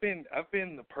 I've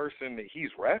been the person that he's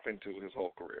rapping to his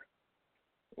whole career.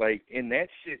 Like, and that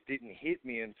shit didn't hit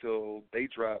me until they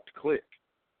dropped Click.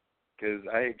 Because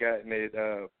I had gotten it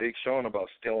Big Sean about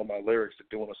stealing my lyrics to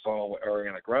doing a song with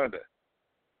Ariana Grande.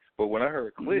 But when I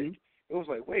heard Click, it was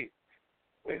like, wait,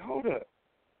 hold up.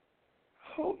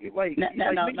 You've been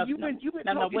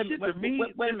talking shit to me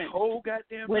this whole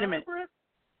goddamn time, bro?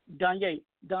 Donye,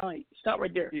 stop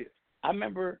right there. Yeah. I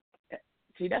remember,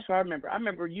 see, that's what I remember. I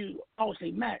remember you always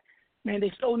say, Mac, man,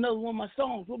 they stole another one of my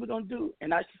songs. What we going to do?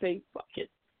 And I should say, fuck it.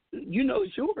 You know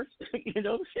it's yours. You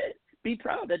know, shit. Be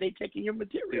proud that they taking your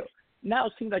material. Yeah. Now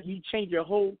it seems like you changed your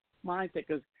whole mindset,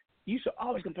 because you used to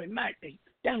always complain, Mac,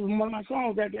 that was one of my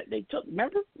songs that they took.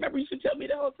 Remember you used to tell me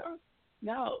that all the time?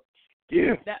 Now,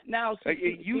 yeah. Now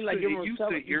it used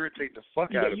to irritate the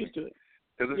fuck out of me.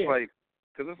 Because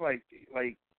it's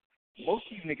like most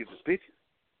of you niggas is bitches.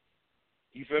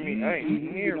 You feel me? I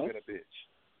ain't never been a bitch.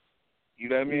 You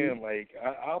know what I mean? Like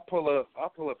I'll pull up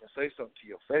and say something to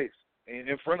your face,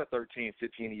 in front of 13,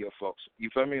 15 of your folks. You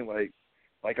feel me? Like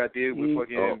I did with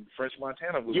fucking French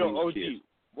Montana. With Yo, OG, kids.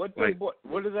 what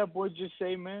did that boy just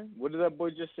say, man? What did that boy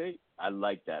just say? I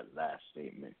like that last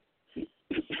statement.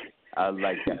 I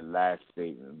like that last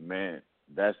statement, man.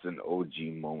 That's an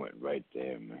OG moment right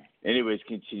there, man. Anyways,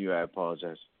 continue. I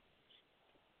apologize.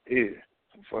 Yeah,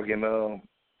 fucking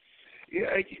yeah.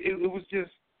 It was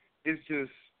just. It's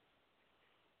just.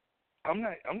 I'm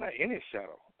not in his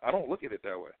shadow. I don't look at it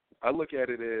that way. I look at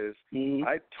it as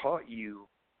I taught you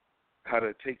how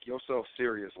to take yourself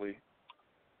seriously,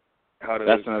 how to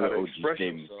express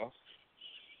yourself.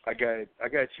 I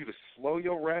got you to slow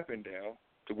your rapping down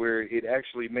to where it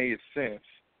actually made sense.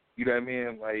 You know what I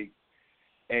mean? Like,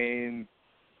 and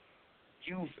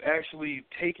you've actually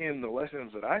taken the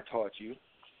lessons that I taught you,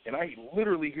 and I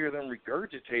literally hear them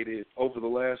regurgitated over the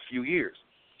last few years.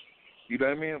 You know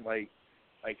what I mean? Like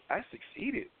I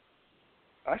succeeded.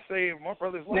 I saved my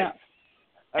brother's life.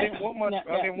 I didn't want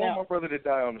my brother to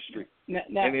die on the street.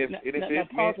 And if it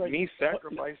meant me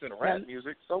sacrificing rap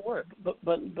music, so what?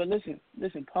 But listen,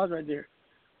 pause right there.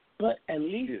 But at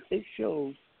least it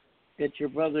shows that your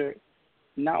brother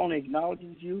not only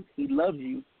acknowledges you, he loves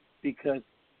you because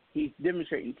he's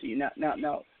demonstrating to you. Now, I'm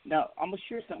gonna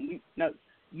share something.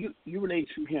 You relate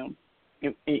to him,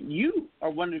 and you are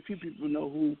one of the few people who know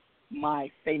who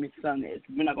my famous son is.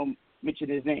 We're not gonna mention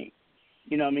his name.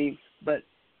 You know what I mean? But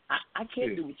I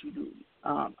can't do what you do.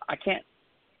 I can't.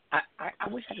 I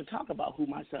wish I could talk about who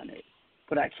my son is,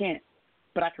 but I can't.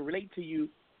 But I can relate to you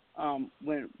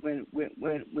when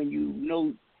you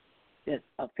know that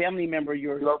a family member of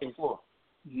yours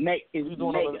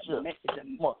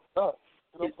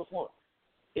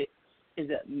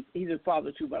he's a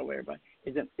father too, by the way, everybody.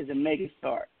 Is a mega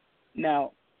star.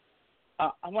 Now,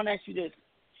 I want to ask you this.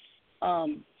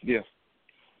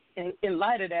 In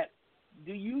light of that,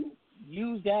 do you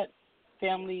use that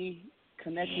family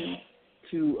connection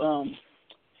to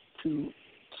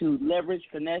leverage,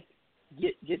 finesse,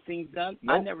 get things done?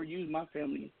 Nope. I never use my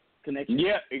family connection.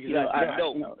 Yeah, exactly. You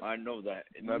know, I know that.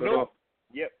 Not at all.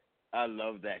 Yep. I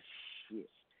love that shit.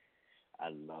 I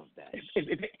love that.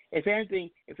 If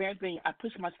anything, I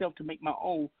push myself to make my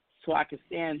own so I can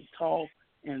stand tall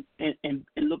and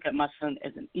look at my son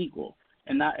as an equal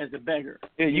and not as a beggar.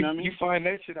 Yeah, you know what I mean? You find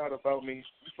that shit out about me.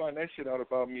 Then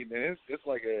it's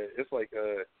like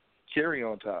a cherry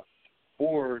on top,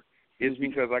 or it's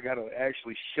because I gotta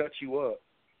actually shut you up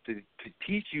to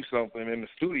teach you something in the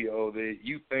studio that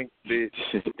you think that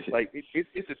like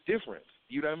it's a difference.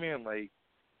 You know what I mean? Like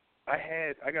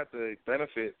I got the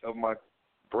benefit of my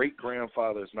great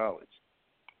grandfather's knowledge.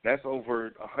 That's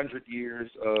over 100 years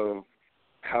of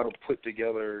how to put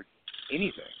together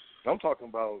anything. I'm talking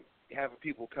about having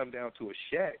people come down to a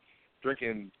shack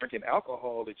drinking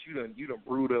alcohol that you done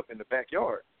brewed up in the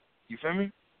backyard. You feel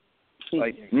me?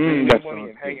 Like getting money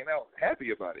and hanging out,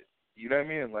 happy about it. You know what I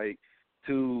mean? Like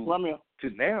to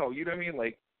now, you know what I mean?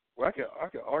 Like where I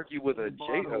could argue with a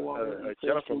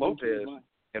Jennifer Lopez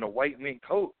in a white mink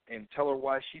coat and tell her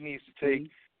why she needs to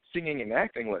take singing and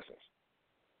acting lessons.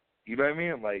 You know what I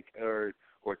mean? Like or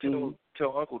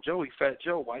tell Uncle Joey, Fat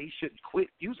Joe, why he shouldn't quit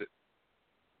music.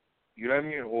 You know what I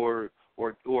mean?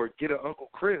 Or get a Uncle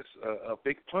Chris a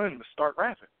big pun to start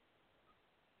rapping.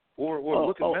 Or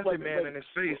look at Method Man in his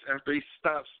face after he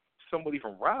stops somebody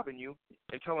from robbing you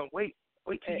and tell him, wait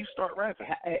till you start rapping.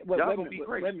 Y'all gonna be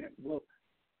great. Wait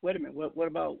a minute. What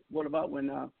about when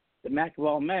the Mac of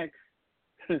all Macs,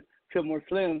 Fillmore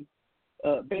Slim,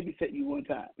 babysit you one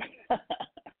time?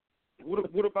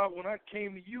 What about when I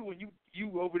came to you and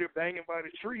you over there banging by the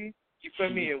tree? You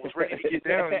feel me? And was ready to get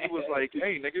down. And you was like,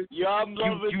 "Hey, nigga,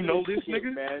 you know this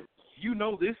nigga, man. You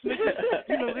know this nigga.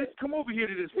 You know this. Come over here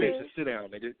to this bitch and sit down,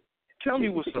 nigga. Tell me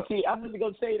what's up." See, I wasn't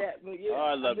gonna say that, but yeah,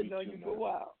 I love I've been knowing you for a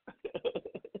while.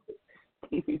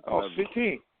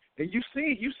 15, and you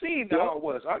seen how it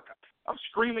was. I'm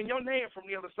screaming your name from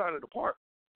the other side of the park.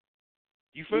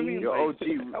 You feel me? Like,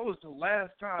 that was the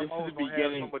last time I was gonna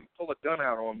have somebody pull a gun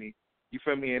out on me. You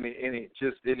feel me?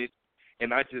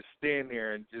 And I just stand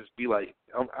there and just be like,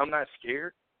 I'm not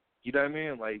scared. You know what I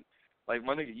mean? Like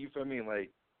my nigga, you feel me? Like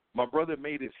my brother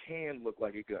made his hand look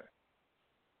like a gun.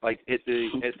 Like at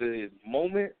the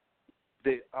moment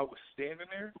that I was standing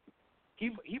there,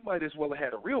 he might as well have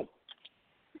had a real one.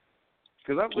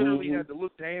 Because I literally had to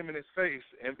look to him in his face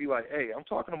and be like, hey, I'm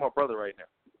talking to my brother right now.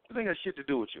 This ain't got shit to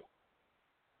do with you.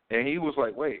 And he was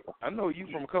like, wait, I know you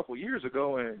from a couple years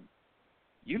ago, and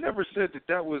you never said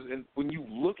that was, and when you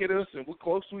look at us and we're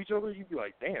close to each other, you'd be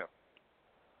like, damn,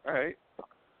 all right,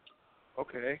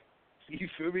 okay. You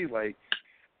feel me? Like,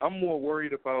 I'm more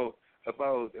worried about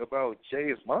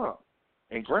Jay's mom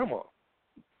and grandma.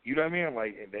 You know what I mean?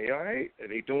 Like, and they all right? Are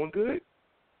they doing good?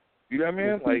 You know what I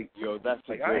mean? Like, yo, that's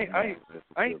like I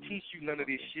ain't teach you none of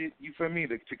this shit. You feel me?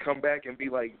 To come back and be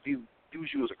like, use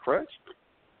you as a crutch.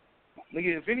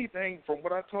 Nigga, if anything, from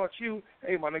what I taught you,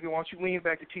 hey, my nigga, why don't you lean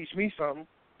back and teach me something?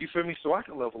 You feel me? So I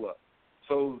can level up.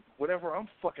 So whatever I'm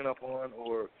fucking up on,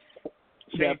 or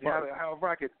change however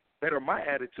I could better my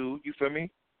attitude. You feel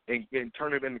me? And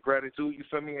turn it into gratitude. You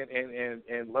feel me?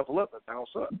 And level up and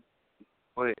bounce up.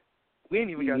 But we ain't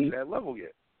even got to that level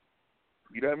yet.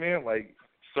 You know what I mean? Like,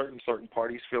 certain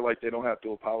parties feel like they don't have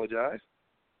to apologize,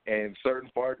 and certain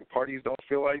parties don't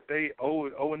feel like they owe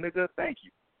a nigga a thank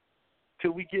you.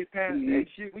 Till we get past that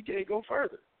shit, we can't go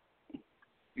further.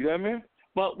 You know what I mean?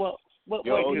 Well,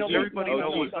 everybody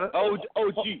knows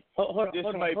OG. This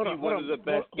might be one of the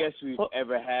best guests we've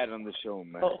ever had on the show,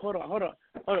 man. Hold on.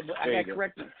 But I got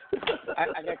corrected.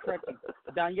 I got corrected.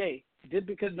 Danye, just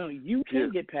because you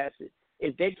can get past it.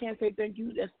 If they can't say thank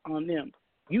you, that's on them.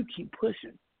 You keep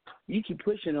pushing. You keep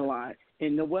pushing the line,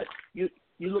 and you know what? You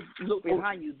look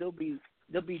behind you. They'll be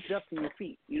dusting your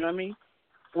feet. You know what I mean?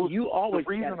 Well, you always the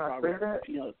reason I say that,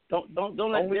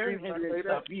 don't let their hindrance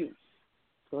stop you.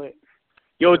 Go ahead.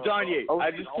 Yo, Danye,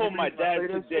 I just told my dad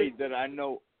today that I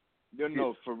know.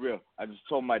 No, for real. I just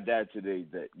told my dad today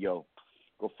that, yo,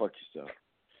 go fuck yourself.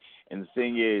 And the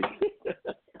thing is,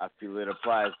 I feel it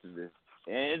applies to this.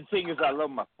 And the thing is, I love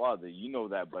my father. You know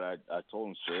that, but I told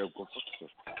him straight up, go fuck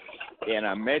yourself. And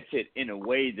I meant it in a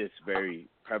way that's very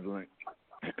prevalent.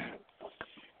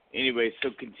 Anyway,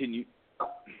 so continue.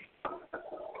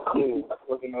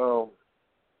 Fucking,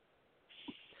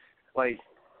 like,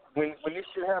 when this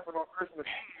shit happened on Christmas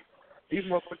Eve, these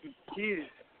motherfucking kids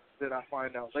that I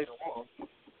find out later on,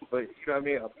 but you know what I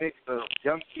mean, a mix of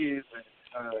young kids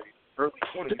and early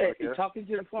 20s, I guess. Talking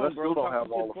to the phone, bro. Still don't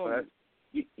have all of that.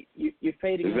 You're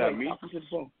fading away. Talking to the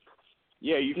phone.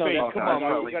 Yeah, you fading. Come on,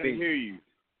 man. We gotta hear you.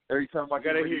 Every time I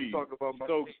gotta hear you. Talk about my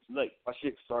my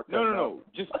shit start. No.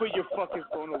 Just put your fucking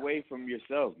phone away from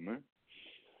yourself, man.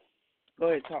 Go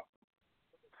ahead, talk.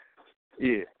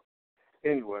 Yeah.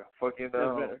 Anyway, fucking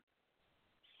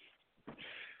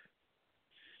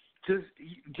just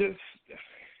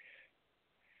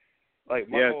like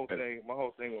my whole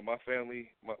thing with my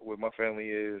family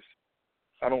is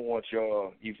I don't want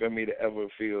y'all, you feel me, to ever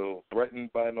feel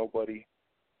threatened by nobody,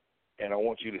 and I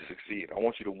want you to succeed. I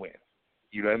want you to win.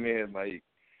 You know what I mean?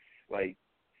 Like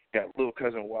got little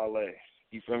cousin Wale,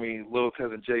 you feel me, little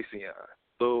cousin Jason,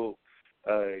 little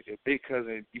big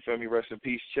cousin, you feel me, rest in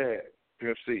peace, Chad,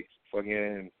 PMC,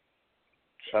 fucking,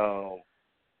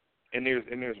 and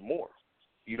there's more.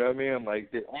 You know what I mean?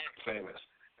 Like, they're all famous.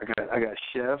 I got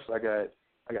chefs. I got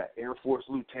Air Force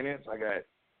lieutenants. I got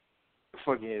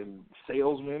fucking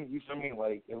salesmen. You feel me?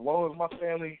 Like, as long as my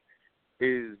family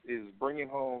is bringing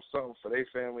home something for their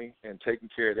family and taking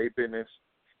care of their business,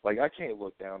 like, I can't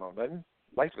look down on nothing.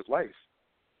 Life is life.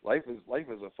 Life is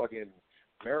a fucking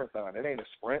marathon. It ain't a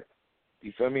sprint.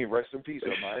 You feel me? Rest in peace,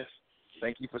 Elias.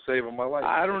 Thank you for saving my life.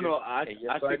 I don't know. I think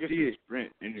it's a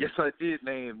sprint. Yes, I did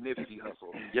name Nipsey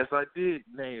Hussle. Yes, I did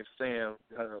name Sam,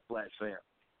 Black Sam.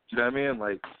 You know what I mean?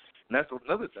 Like, and that's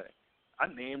another thing.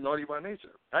 I named Naughty by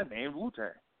Nature. I named Wu-Tang.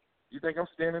 You think I'm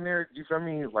standing there, you feel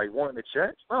me, like wanting to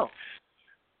check? No.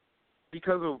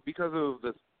 Because of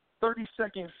the 30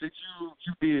 seconds that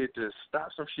you did to stop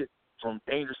some shit from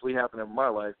dangerously happening in my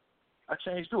life, I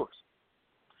changed yours.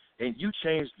 And you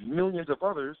changed millions of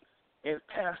others and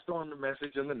passed on the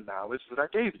message and the knowledge that I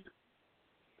gave you.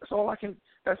 That's all I can.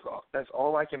 That's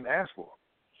all I can ask for.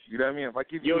 You know what I mean? If I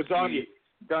give you Donnie,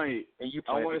 and you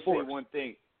I want to say one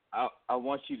thing. I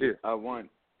want you to. Yeah. I want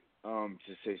to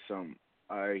say something.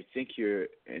 I think you're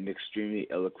an extremely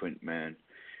eloquent man,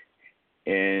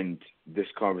 and this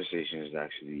conversation has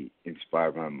actually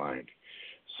inspired my mind.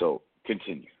 So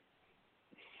continue.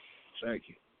 Thank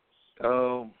you.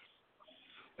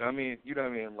 I mean, you know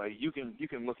what I mean? Like, you can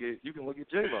look at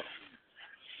J-Lo.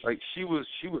 Like, she was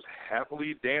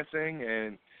happily dancing,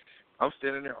 and I'm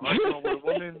standing there arguing with a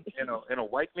woman in a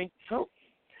white mink coat.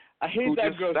 I hate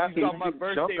that girl. She's on my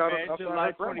birthday, man.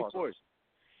 July 24th.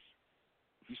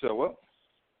 You said what?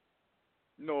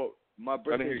 No, my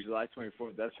birthday is July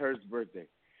 24th. That's her birthday.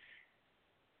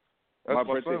 That's my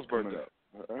birthday's birthday.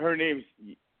 Her name's.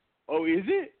 Oh, is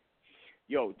it?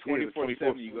 Yo,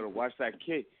 24/7. You gotta watch that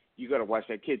kid. 24/7,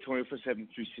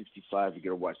 365. You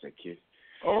gotta watch that kid.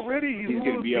 Already, he's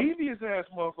gonna be a devious ass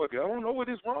motherfucker. I don't know what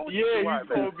is wrong with you. He's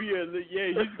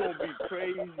gonna be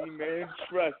crazy, man.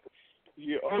 Trust.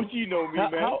 Yeah, OG know me,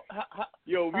 man.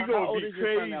 We gonna be crazy. How old is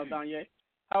your son now, Danye?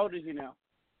 How old is he now?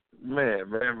 Man.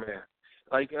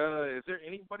 Like, is there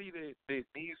anybody that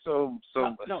needs some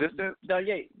assistance?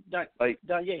 Danye,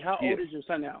 how old is your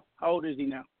son now? How old is he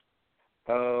now?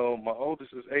 My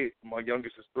oldest is 8. My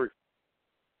youngest is 3.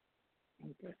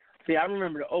 Okay. See, I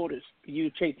remember the oldest.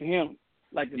 You chasing him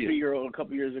like the 3-year-old a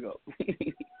couple years ago.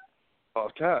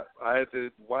 Off top, I had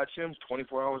to watch him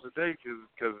 24 hours a day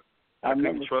because I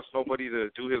couldn't trust nobody to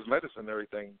do his medicine and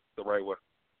everything the right way.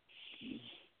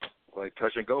 Like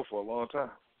touch and go for a long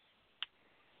time.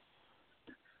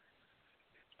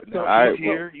 But now he's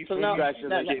here. You guys should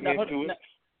get into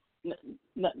it.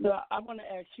 No, I want to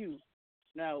ask you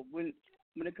now when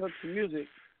it comes to music,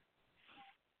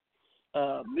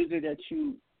 music that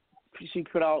you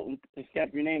put out and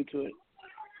stamp your name to it.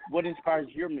 What inspires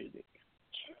your music?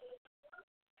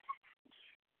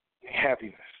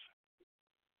 Happiness.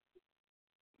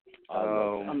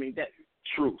 I mean that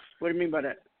truth. What do you mean by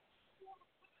that?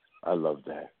 I love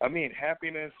that. I mean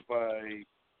happiness by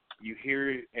you hear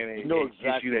it and it exactly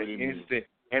gives you that instant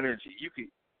energy.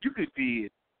 You could be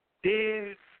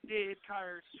dead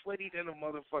tired, sweaty than a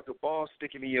motherfucker, ball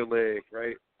sticking in your leg,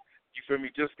 right? You feel me?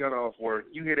 Just got off work.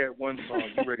 You hear that one song,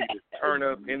 you ready to turn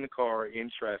up in the car in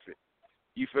traffic.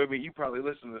 You feel me? You probably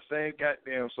listen to the same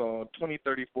goddamn song 20,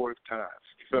 30, 40 times.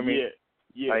 You feel me?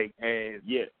 Yeah. Like, and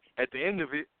at the end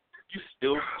of it, you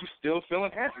still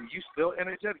feeling happy. You still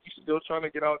energetic. You still trying to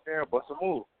get out there and bust a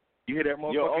move. You hear that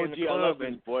motherfucker in the club I love this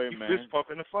and boy, you man. fist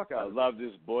pumping the fuck out. I love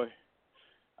this boy.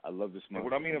 I love this man.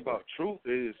 What I mean about truth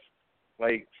is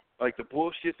like the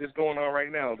bullshit that's going on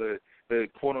right now. The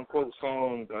quote unquote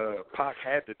song Pac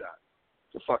had to die.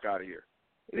 Get the fuck out of here.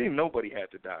 It ain't nobody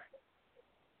had to die.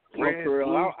 Red,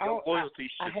 blue, loyalty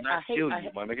should not kill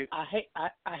you, my nigga. I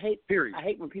hate. Period. I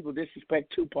hate when people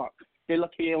disrespect Tupac. They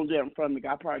lucky they don't do that in front of me.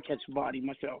 I probably catch a body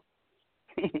myself.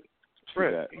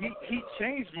 Fred, he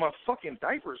changed my fucking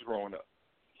diapers growing up.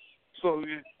 So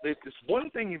it's one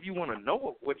thing if you want to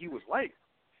know what he was like.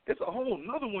 It's a whole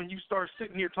nother one. You start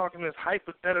sitting here talking this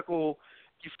hypothetical.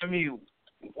 You feel me?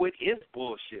 What is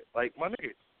bullshit? Like my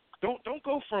nigga, don't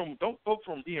go from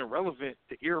being relevant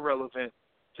to irrelevant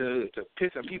to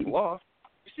pissing people off.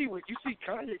 You see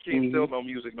Kanye can't sell no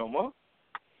music no more.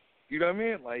 You know what I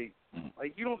mean? Like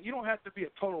you don't have to be a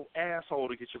total asshole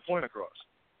to get your point across.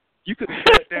 You could have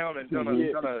sat down and done a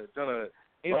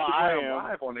Instagram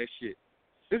live on that shit.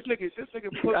 This nigga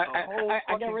put a whole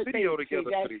fucking video together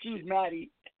for this shit. Maddie.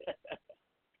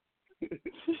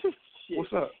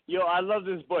 What's up? Yo, I love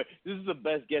this boy. This is the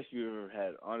best guest we've ever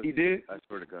had, honestly. He did? I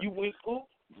swear to God. You went school?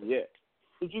 Yeah.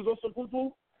 Did you go to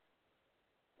poo-poo?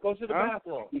 Go to the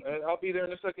bathroom, and I'll be there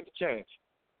in a second to change.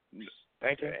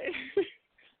 Thank you.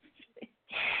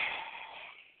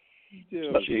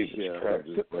 Jesus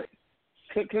Christ.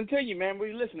 Continue, man.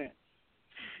 We're listening.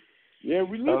 Yeah,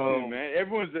 we listening, man.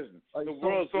 Everyone's listening. The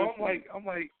world. So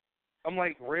I'm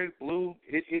like red, blue.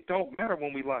 It don't matter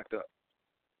when we locked up.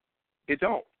 It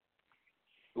don't.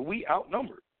 We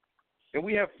outnumbered, and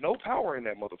we have no power in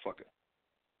that motherfucker.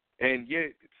 And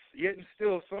yet and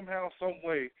still, somehow, some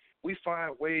way, we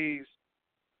find ways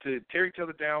to tear each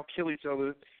other down, kill each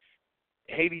other,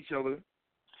 hate each other.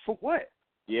 For what?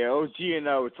 Yeah, OG and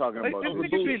I were talking like, about this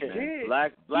nigga been dead.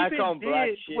 Black on black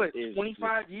shit what, is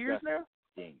 25 years now?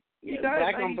 He died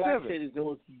black on black shit is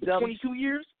the 22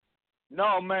 years?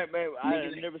 No, man, I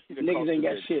never seen a niggas ain't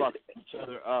got shit. Fuck each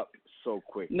other up so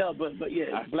quick. No, but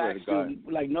yeah, black shit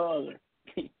like no other.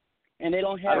 And they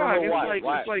don't have why?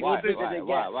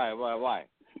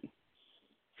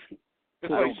 It's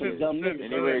like since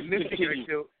Nipsey got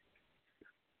killed.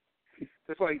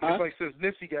 It's like since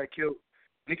Nipsey got killed,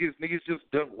 niggas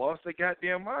just done lost their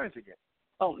goddamn minds again.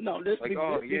 Oh no, this like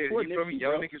before you feel me?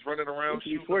 Young niggas running around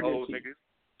shooting old niggas.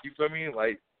 You feel me?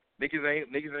 Like niggas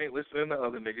ain't listening to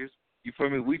other niggas. You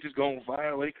feel me? We just gonna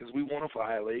violate because we want to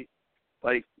violate.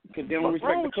 Like, because they don't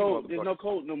respect the code. There's no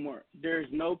code no more. There's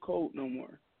no code no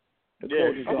more. The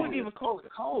code is I wouldn't even call it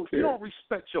code. You don't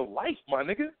respect your life, my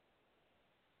nigga.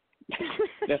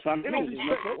 That's what I'm saying. They don't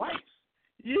respect your life.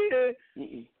 Yeah.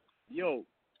 Mm-mm. Yo,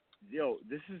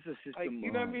 this is a system. Like,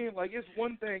 you know what I mean? Like, it's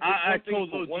one thing. I told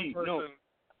for OG, one person. no.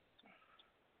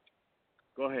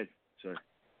 Go ahead, sorry.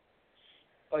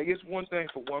 Like, it's one thing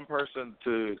for one person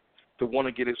to want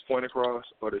to get his point across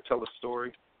or to tell a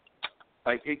story.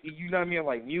 Like, you know what I mean?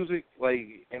 Like, music,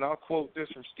 like, and I'll quote this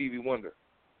from Stevie Wonder.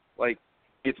 Like,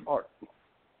 it's art.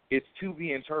 It's to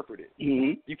be interpreted.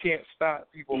 Mm-hmm. You can't stop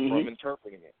people from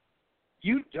interpreting it.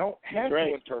 You don't have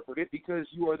to interpret it because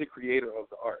you are the creator of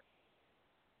the art.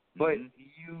 But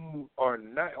you are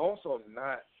not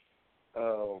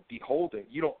beholden.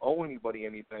 You don't owe anybody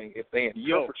anything if they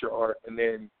interpret your art and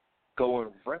then go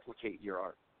and replicate your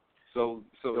art. So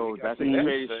that's the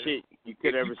greatest shit you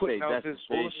could ever say. That's the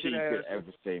greatest shit you could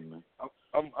ever say, man.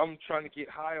 I'm trying to get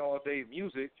high all day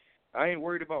music. I ain't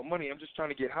worried about money. I'm just trying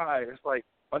to get high. It's like,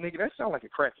 my nigga, that sounds like a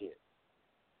crackhead.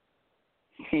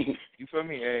 You feel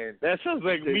me? And that sounds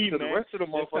like me, to man. The rest of the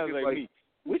motherfuckers, like me.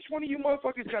 Which one of you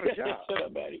motherfuckers got a job? Shut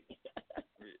up, Maddie.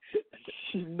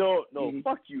 No,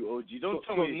 fuck you, OG. Don't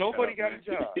tell me. Nobody got a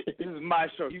job. This is my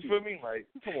show. You feel me? Like,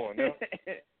 come on now.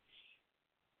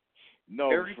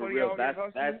 No, everybody for real. That's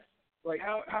like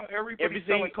how everybody's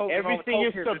selling coke and all the everything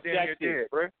is coke subjective, dead,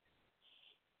 bro.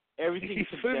 Everything is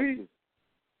subjective.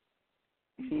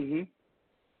 Mhm.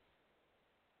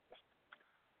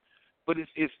 But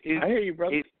it's I hear you,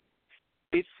 brother.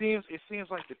 It seems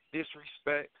like the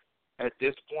disrespect at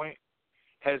this point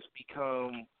has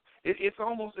become. It's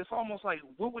almost like,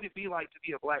 what would it be like to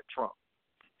be a black Trump?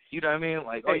 You know what I mean?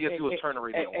 Like, all you have to do is turn the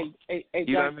radio on. You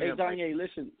know what I mean? Danye,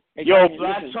 listen.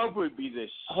 Black Trump would be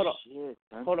this. Hold on. Shit,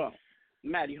 man. Hold on.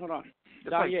 Maddie, hold on.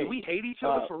 It's like, do we hate each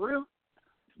other for real?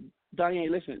 Danye,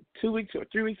 listen. 2 weeks or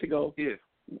 3 weeks ago,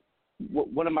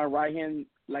 one of my right hand,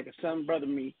 like a son brother,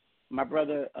 my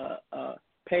brother,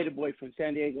 Pater Boy from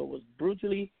San Diego, was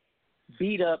brutally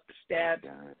beat up, stabbed,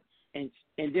 and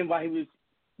then while he was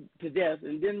to death,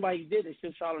 and then while he did, they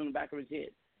still shot him in the back of his head.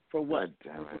 For what?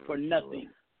 For nothing.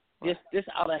 This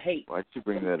out of hate. Why'd you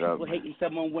bring that up? People hating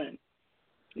someone winning.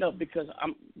 No, because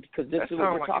this that is what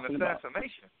we're like talking an about.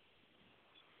 assassination.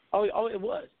 Oh, it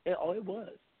was. It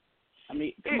was. I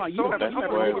mean, come on, you the best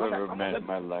boy I've ever met in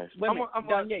my life. Wait a minute,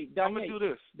 Danye, I'm gonna do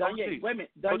this. Danye, wait a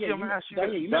minute, Danye, you remember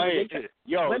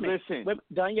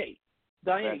Danye,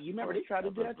 you remember they tried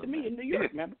to do that to me in New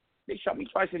York, remember? They shot me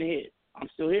twice in the head. I'm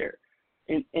still here.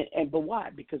 And but why?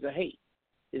 Because of hate.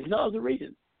 There's no other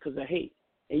reason. Because of hate.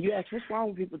 And you ask, what's wrong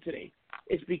with people today?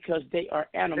 It's because they are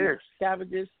animals,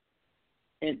 savages,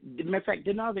 and as a matter of fact,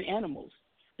 they're not even animals.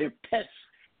 They're pests,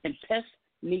 and pests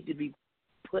need to be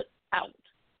put out.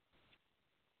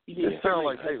 It sounds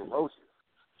like they roaches.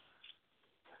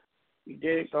 You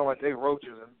did? It sounds like they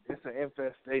roaches, and it's an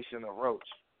infestation of roach.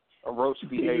 A roach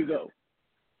behavior. Here you go.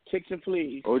 Ticks and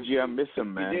fleas. OG, I miss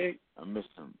him, man. I miss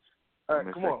him. All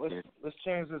right, come on, let's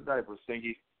change this diaper,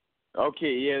 Stinky.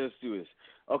 Okay, yeah, let's do this.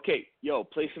 Okay, yo,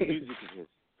 play some music with this.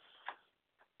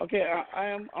 Okay,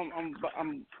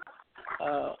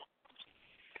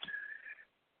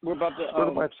 we're about to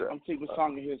I'm taking a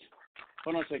song of his.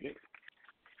 Hold on a second.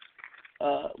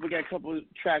 We got a couple of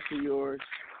tracks of yours.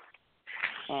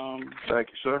 Thank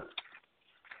you, sir.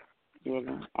 You're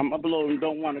welcome. I'm uploading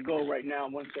Don't Want to Go right now.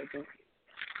 1 second.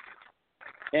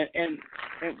 And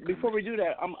before we do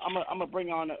that, I'm gonna bring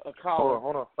on a caller.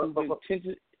 Hold on.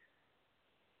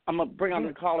 I'm gonna bring on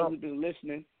a caller who's been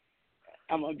listening.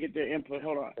 I'm gonna get their input.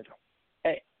 Hold on.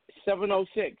 Hey,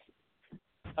 706.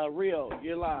 Rio,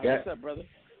 you're live. Yeah. What's up, brother?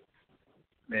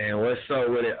 Man, what's up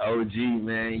with it, OG,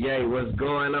 man? Yay, what's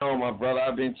going on, my brother?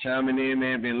 I've been chiming in,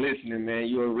 man, been listening, man.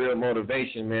 You're a real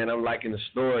motivation, man. I'm liking the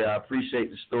story. I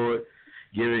appreciate the story,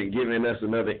 giving us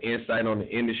another insight on the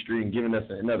industry and giving us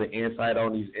another insight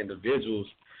on these individuals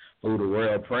who the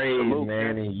world praise,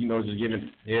 man. And, just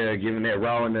giving that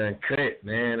raw and uncut,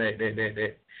 man,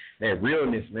 that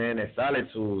realness, man, that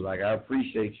solitude. Like, I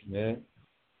appreciate you, man.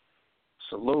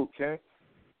 Salute, okay?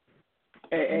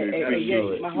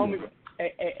 Hey, my homie.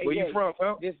 Where you from,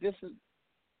 pal? This is he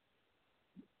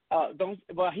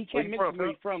can't mention where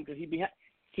he's from because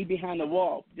he behind the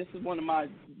wall. This is one of my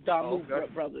Damu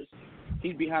brothers.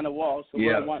 He's behind the wall, so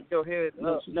I want your head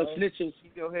no snitches.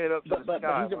 Keep your head up to the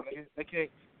sky. They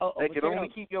can only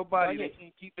keep your body. They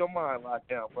can't keep your mind locked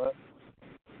down, bro.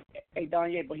 Hey,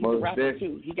 Danye, but he's a rapper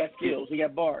too. He got skills. He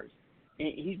got bars,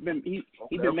 and he's been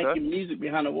making music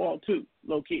behind the wall too,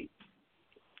 low key.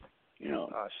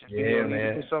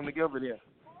 Man. Put something together there.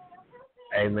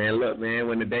 Hey, man, look, man,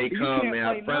 when the day comes, man,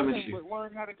 I promise you. But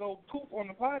learn how to go poop on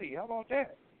the potty. How about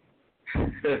that?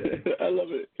 I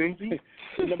love it. Stinky.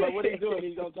 No matter what he's doing,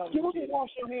 he's going to talk to you. Wash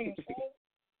your hands,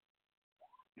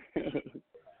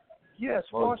 yes,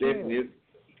 wash your hands.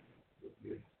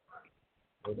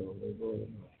 Hold on.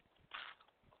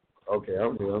 Okay,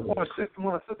 I'm here. You want to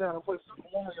sit down and play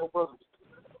one of your brothers?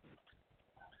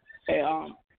 Hey,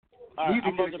 I'm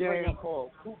about to bring up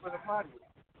called Poop in the Potty.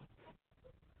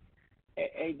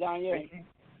 Hey, Danye.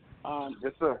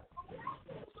 Yes, sir.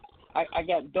 I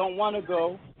got Don't Want to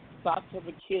Go, Thoughts of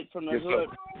a Kid from the Hood,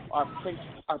 or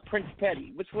Prince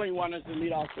Petty. Which one you want us to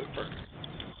lead off with first?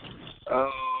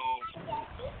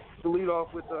 To lead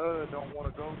off with the Don't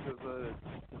Want to Go, because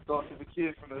Thoughts of a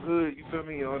Kid from the Hood, you feel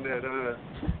me, on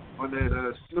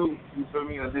that Snoop, you feel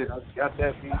me, I got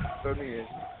that beat, you feel me, and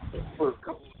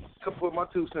put my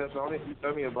 2 cents on it, you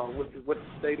feel me, about what the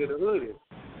state of the hood is.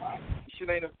 shit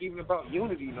ain't even about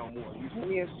unity no more. You feel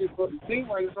me and shit, but it seems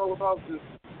like it's all about just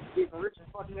getting rich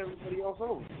and fucking everybody else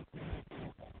over.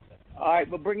 All right,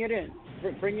 but bring it in.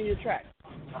 Bring in your track.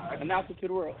 Announce it to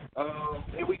the world.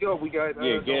 Here we go. We got get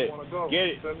it. Wanna Go. Get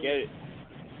it.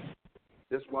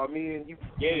 That's why me and you,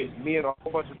 me and a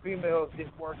whole bunch of females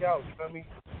didn't work out. You feel me?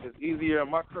 It's easier in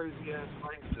my crazy ass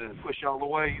life to push y'all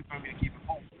away. You feel me? To keep it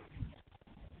moving.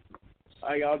 All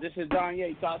right, y'all. This is Don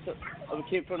Ye, thoughts of a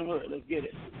kid from the hood. Let's get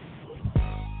it.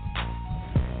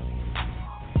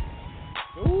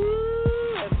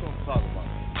 Ooh, that's what I'm talking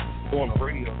about. Doing a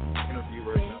radio interview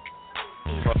right now.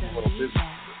 Talking a little business.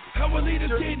 Our leaders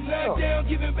getting knocked down,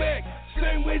 giving back.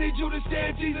 Same way they Judas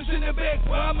stabbed Jesus in the back.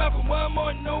 Why I'm out from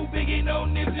Walmart, no Biggie, no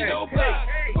Nipsey, no Block.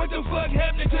 What the fuck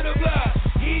happening to the block?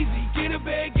 Easy, get a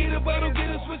bag, get a bottle,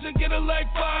 get a switch and get a light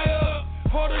fire.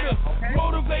 Harder to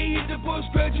motivate, hit the bush,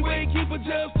 graduate, keep a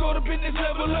job, start a business,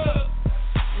 level up.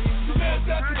 The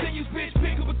mascot continues, bitch,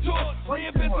 pick up a torch.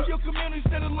 Reinvest in your community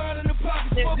instead of lining the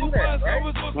pockets. Otherwise,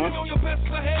 always gonna spin on your best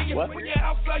behavior. When you're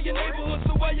outside your neighborhood,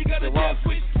 so why you gotta death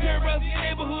switch? Terrorize your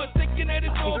neighborhood, thinking that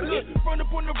it's all good. Run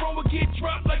up on the road, get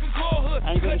dropped like a claw hood.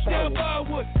 Cut down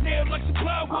firewood, nailed like some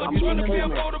plywood. Trying to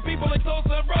build older people like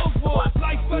Tulsa and Rosewood.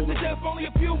 Life but to death, only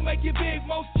a few make it big.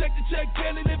 Most check to check,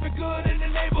 barely living good in the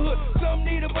neighborhood. Some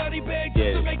need a body bag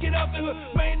just to make it out the hood.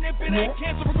 Man, if it ain't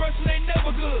cancer progression, ain't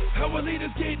never good. Our leaders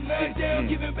getting knocked down,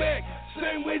 giving back.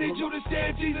 Same way they Judas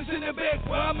stabbed Jesus in the back.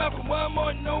 Why I'm out from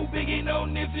Walmart, no Biggie, no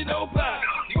Nipsey, no Block.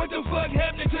 What the fuck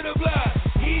happening to the block?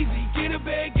 Easy, get a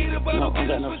bag, get a bottle,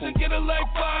 get a switch and get a light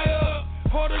fire.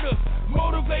 Harder to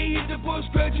motivate, hit the bush,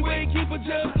 graduate, keep a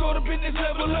job, start a business,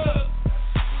 level up.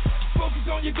 Focus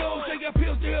on your goals, they got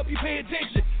pills to help you pay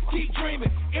attention. Keep dreaming,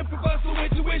 improvise through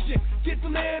intuition. Get the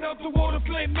lead off the water,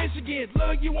 flame Michigan.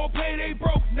 Love you won't pay, they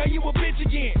broke, now you a bitch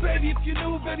again. Baby, if you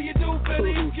knew better, you do better.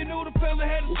 If you knew the fella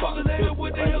had a smaller later,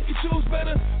 would they help you choose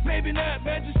better? Maybe not,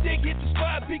 Magic Stick hit the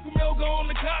spot. Pico Melgo on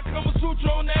the cock, Kama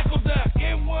Sutra on that goes out.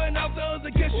 M1 out the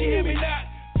other, guess you hear me not.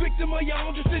 Victim of your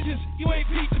own decisions, you ain't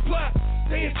beat the plot.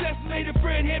 They assassinated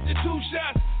Fred Hampton, 2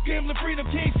 shots. Gambling freedom,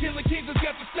 kings killing kings, has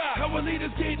got to stop. Our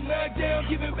leaders getting knocked down,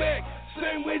 giving back.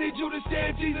 Same way they Judas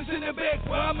stabbed Jesus in the back.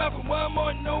 Why I'm out from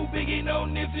Walmart, no Biggie, no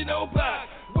Nipsey, no Block.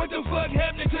 What the fuck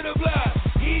happening to the block?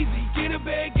 Easy, get a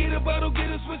bag, get a bottle, get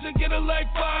a switch and get a light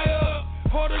fire.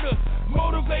 Harder to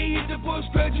motivate, hit the bush,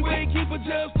 graduate, keep a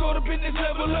job, start a business,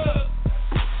 level up.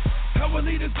 Our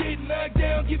leaders getting knocked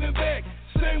down, giving back.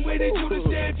 Same way they Judas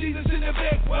stabbed Jesus in the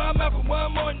back. Why I'm out from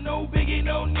Walmart, no Biggie,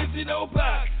 no Nipsey, no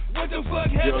Block. What the fuck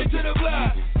happened to the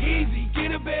block? Easy,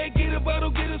 get a bag, get a bottle,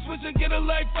 get a switch and get a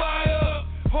light fire.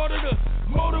 Harder to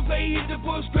motivate, hit the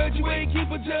bush, graduate, keep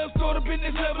a job, start a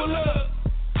business, level up.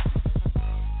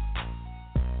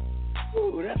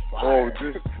 Ooh, that's fire.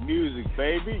 Oh, just music,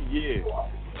 baby, yeah.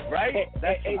 Right?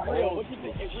 Hey, real, what you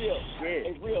think?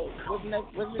 Hey, real.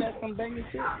 Wasn't that some banging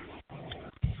shit?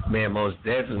 Man, most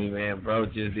definitely, man. Bro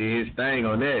just did his thing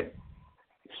on that.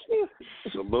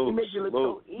 Salute.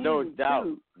 So no doubt.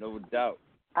 Too. No doubt.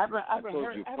 I haven't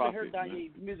heard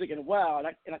Danye's music in a while, and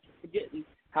I keep forgetting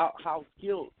how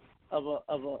skilled of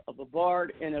a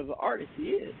bard and of an artist he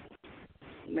is.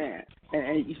 Man,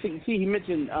 and you see he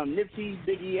mentioned Nipsey,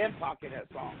 Biggie, and Pac in that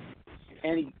song,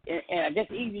 and I guess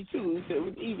Easy too. He said it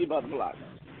was easy about the block.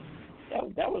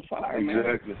 That was fire,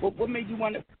 exactly. Man. What made you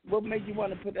want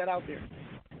to put that out there?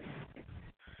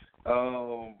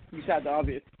 Besides the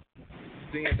obvious.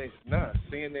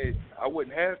 Seeing that I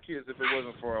wouldn't have kids if it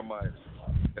wasn't for Armias.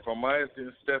 If Armias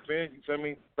didn't step in, you feel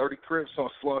me? 30 Crips on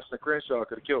Slauson and Crenshaw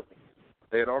could have killed me.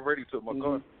 They had already took my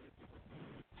gun.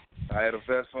 I had a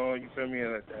vest on, you feel me,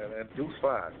 and Deuce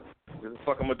 5. What the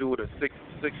fuck I'm gonna do with a six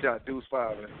shot Deuce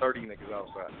 5 and 30 niggas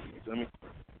outside? You feel me?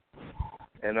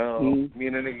 And me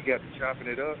and the nigga got to chopping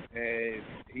it up, and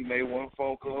he made one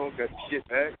phone call, got the shit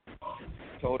back.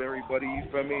 Told everybody, you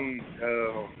feel me?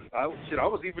 I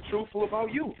was even truthful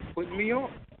about you, putting me on.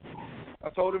 I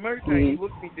told him everything. He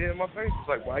looked me dead in my face. He was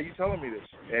like, why are you telling me this?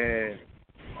 And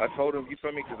I told him, you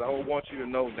feel me? Because I would want you to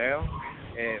know now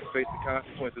and face the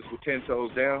consequences with 10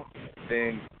 toes down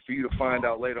than for you to find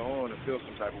out later on and feel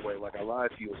some type of way, like I lied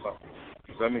to you or something.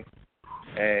 You feel me?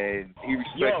 And he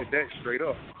respected that straight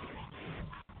up.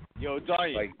 Yo,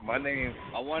 Danya. Like my name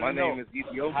is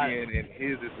Ethiopian and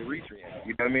his is Eritrean.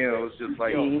 You know what I mean? It was just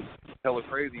like hella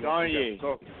crazy. Danya,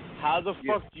 how the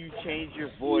fuck do you change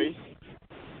your voice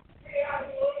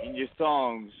in your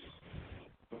songs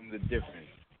from the difference?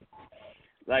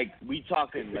 Like we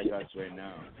talking like us right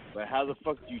now, but how the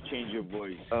fuck do you change your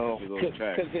voice for those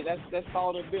tracks? Because that's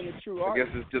called being a true artist.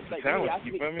 I guess it's just a talent.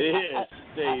 You feel me?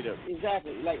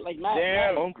 Exactly. Like Matt.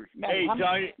 Damn. Matt, Hey,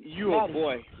 Danya, you a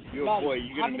boy. You're now, a boy.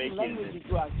 You're how gonna many make languages it.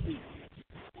 do I speak?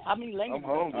 How many languages?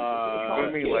 I'm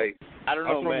hungry. You feel me? Like, I don't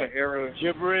know, I'm from man. the era.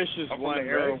 Gibberish is I'm one, from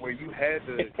the era right? where you had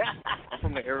to. I'm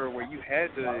from the era where you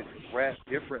had to rap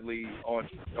differently on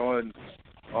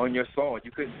your song.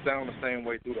 You couldn't sound the same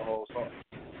way through the whole song.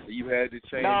 You had to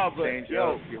change up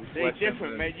your they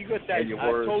different, man. You got that. I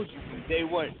words. told you from day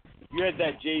one. You had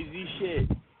that Jay-Z shit.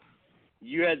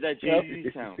 You had that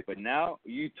Jay-Z sound, but now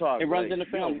you talk. It runs like, in the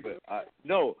family.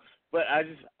 But I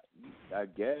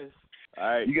guess. All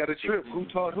right. You got a trip. Who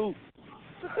taught who?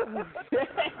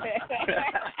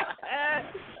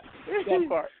 That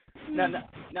part.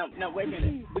 Now, wait a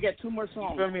minute. We got 2 more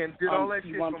songs. You feel me? And did all that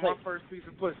shit for my first piece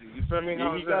of pussy. You feel me? Yeah,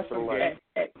 How is that for like?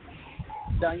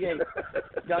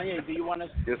 Danye, do you want to?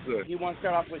 Yes, sir. Do you want to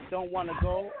start off with "Don't Want to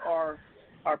Go" or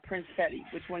Prince Petty?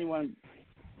 Which one you want to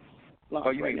launch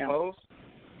Oh, you right mean now? Pose?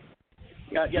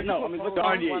 Yeah, no. I mean, what do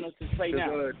you want us to play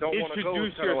now? Don't Want to Go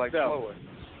is kind of like slower.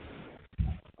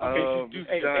 Okay,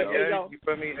 hey, Danye, you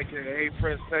feel me? AKA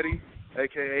Prince Petty,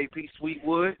 AKA P.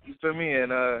 Sweetwood. You feel me?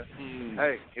 And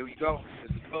hey, here we go.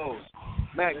 This is Pose.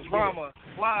 Mac Drama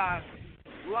live.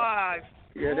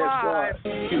 Yeah, that's right.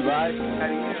 You live?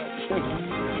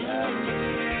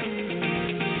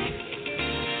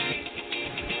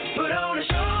 Put on a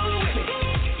show with me,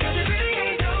 'cause it really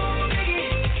ain't no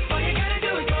biggie. All you gotta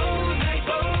do is go like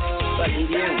go. Like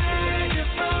Indiana.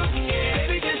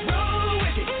 Baby, just roll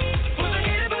with it.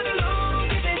 Forget about the long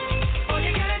distance. All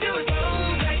you gotta do is go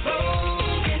like go.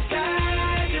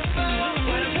 Inside your phone.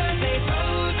 What I'm gonna say,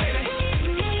 pose, baby.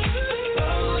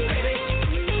 Pose, baby.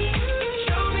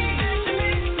 Show me that you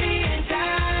miss me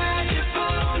inside your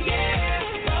phone, yeah.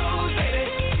 Pose, baby.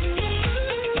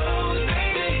 Pose,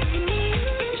 baby.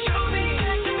 Show me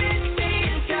that you miss me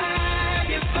inside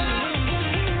your phone.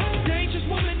 Dangerous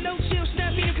woman, no chill,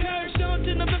 snappy and purge. On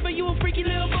to November, you a freaky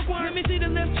little bookworm. Let me see the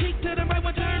left cheek to the right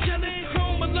one, turn jelly.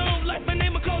 Chrome alone, like my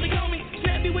name, Macaulay, call me.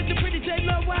 Snappy with the pretty J,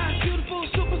 love eyes. Beautiful,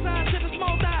 super size, to the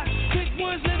small thighs. Quick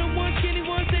ones, little ones, skinny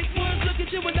ones, thick ones. Look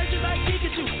at you and let you like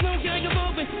Pikachu. Slow gang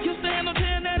evolving. You stand on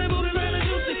 10, that booty line of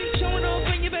juicy. Showing off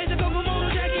when you base a Coco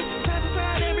motor jacket. Side to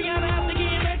side, every other house to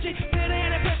get ratchet. Better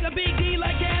hand and press a big D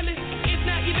like Alice. If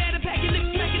not, you better pack your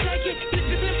lips, pack it, take it. Flip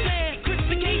your flip stand, Chris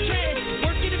the K trend.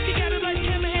 Work it if you got it like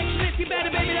Kim and Hank Smith. You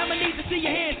better, baby, I'ma need to see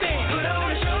your hands stand. Put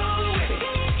on a show with it,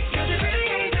 'cause it really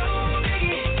ain't no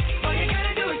biggie. All you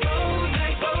gotta do is go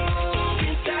like go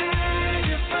inside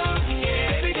your phone.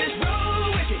 Yeah, baby, just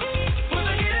roll with it.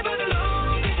 Forget about the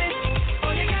long distance.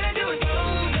 All you gotta do is go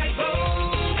like go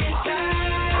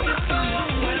inside your phone.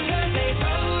 What I'm gonna say,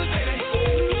 pose, baby.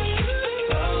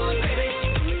 Pose, baby.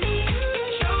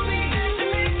 Show me that you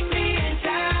miss me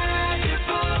inside your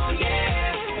phone.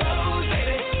 Yeah, pose,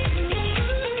 baby.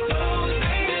 Pose,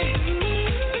 baby.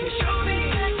 Show me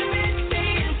that you miss me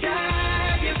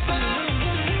inside your phone.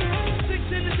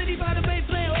 6 in the city by the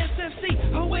Baseland, SFC,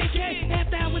 OAK,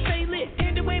 after hours stay lit.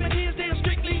 And the way my kids, they're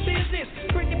strictly business.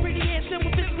 Pretty and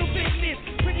simple physical fitness.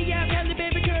 Pretty out, Cali,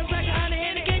 baby girls like a honey.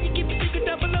 And again, you keep the secret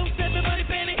 007, money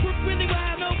panic. Really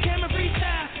wild, no camera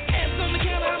freestyle. Ass on the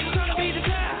camera, I'm trying to be the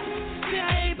top.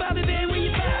 CIA, Bobby, baby, where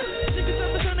you fly? Secret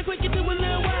something trying to quick you to a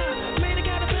little while. Man, I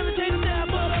got a military style,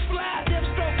 butterfly.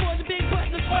 Deathstroke, boys, a big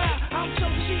button to fly. I'm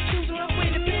chosen, she's choosing, I'm way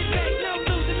to bitch back. No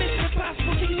losing, mission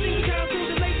impossible. Can you see me down through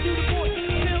the lake, through the port?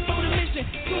 Film for the mission.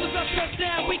 Soon as I touch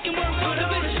down, we can work on the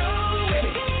mission.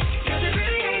 Cause it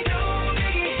really ain't no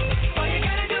biggie. All you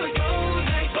gotta do is go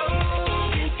like go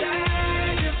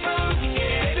inside your phone.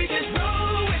 Yeah, baby, just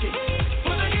roll with it.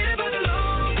 Forget about the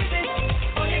long distance.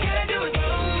 All you gotta do is go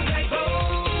like go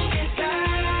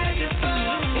inside your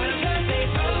phone. What I'm gonna say,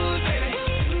 pose, baby.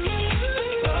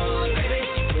 Pose, baby.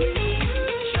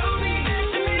 Show me that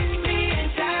you miss me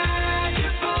inside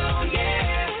your phone.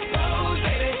 Yeah, pose,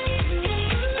 baby.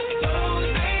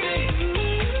 Pose, baby.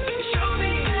 Show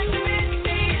me that you miss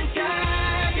me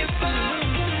inside your phone.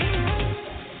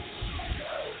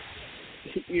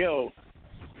 Yo.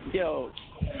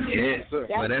 Yeah,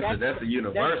 well, that's a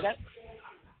universal.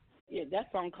 That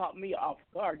song caught me off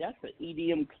guard. That's an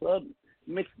EDM club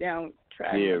mixed down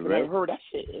track. Yeah, When right. I heard that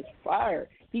shit is fire.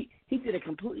 He did a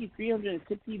completely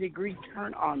 360-degree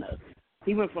turn on us.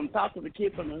 He went from talk to the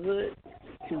kid from the hood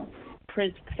to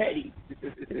Prince Petty.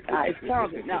 It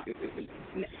sounds good. Now,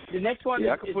 the next one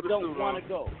Yeah, I is can put a Don't suit Want on. to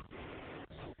Go.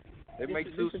 They make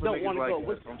This suits is for Don't niggas Wanna Go.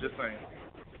 like us. I'm just saying.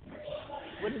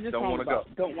 What is this Don't song Wanna about?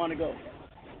 Go. Don't Want to Go.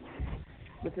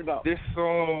 What's it about? This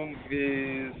song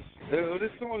is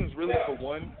really for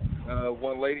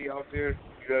one lady out there.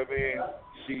 You know what I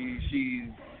mean? She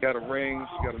got a ring.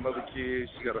 She got another kid.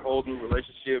 She got a whole new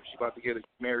relationship. She about to get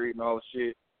married and all the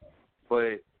shit.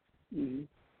 But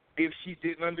if she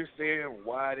didn't understand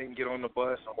why I didn't get on the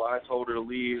bus and why I told her to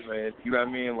leave, and you know what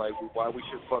I mean, like why we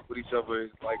should fuck with each other,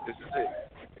 like this is it.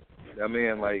 You know what I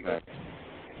mean, like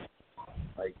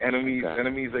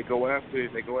enemies they go after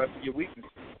your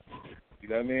weaknesses. You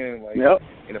know what I mean? Like,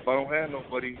 and if I don't have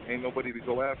nobody, ain't nobody to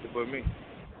go after but me.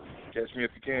 Catch me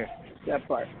if you can. That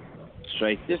part.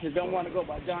 Straight. This is Don't Want to Go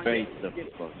by John. Straight the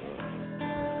fuck up.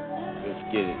 Let's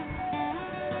get it.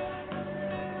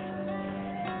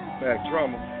 Back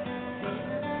drama.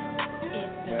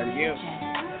 Matty M.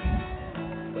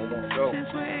 Don't want to go. Since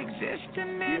we're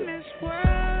existing in this world,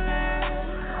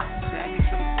 take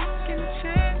some fucking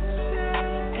chances.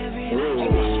 Every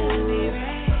night should be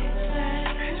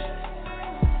restless.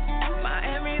 My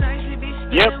every night should be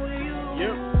spent with you.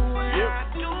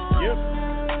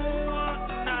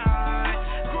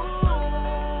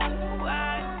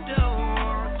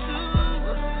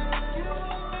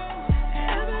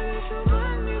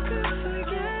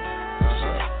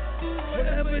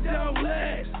 Don't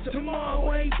last. Tomorrow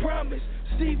ain't promised.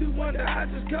 Stevie Wonder, I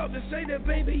just called to say that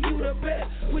baby you the best.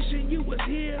 Wishing you was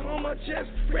here on my chest,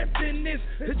 wrapped in this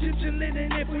Egyptian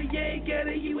linen. If we ain't got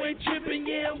it, you ain't tripping,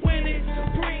 yeah, winning.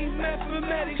 Supreme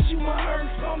mathematics, you my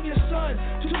earth, I'm your sun.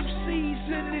 2 seeds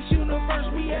in this universe,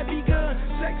 we have begun.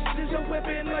 Sex is a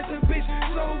weapon like a bitch,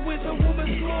 so with a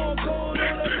woman's long cold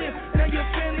on her lip. Now your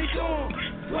family gone.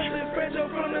 Was it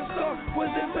fragile from the start? Was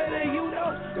it better, you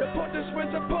know? Report the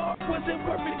spreads apart. Was it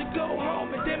worth it to go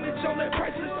home and damage all that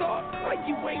prices are? Like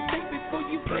you ain't think before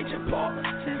you played your part.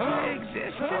 Since we're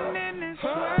existing in this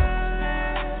world,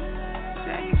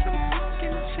 take some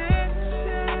fucking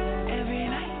chances.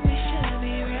 Every night we should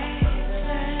be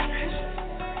restless.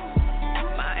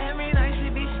 My every night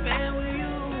should be spent with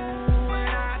you.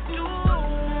 And I do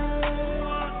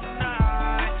all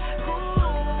night.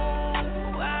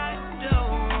 Ooh, I do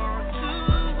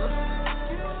too.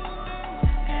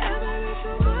 Ever be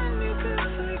someone you could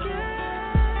forget?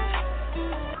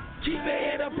 Keep your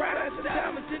head up bright as the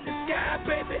diamonds in the sky,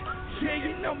 baby. Yeah,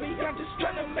 you know me, I'm just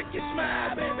trying to make you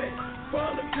smile, baby. For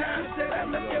all the times that I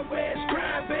left your ass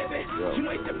crying, baby. You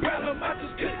ain't the problem, I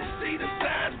just couldn't see the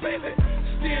signs, baby.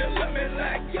 Still love me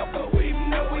like Yoko, even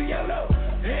though we yellow.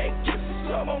 Hey, kisses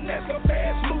slow on that so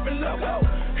fast moving logo.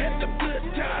 Had some good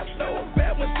times, no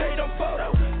bad ones, they don't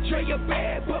photo. Trey, you're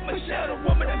bad, but Michelle, the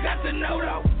woman I got to know,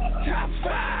 though. Top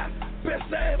 5, best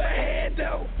I ever had,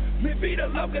 though. Maybe the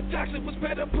love got toxic, was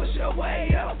better push your way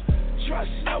up.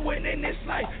 Trust no one in this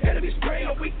life, enemies prey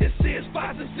on weaknesses,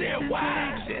 positives and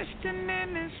why. Existing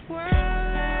in this world,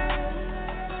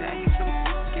 take some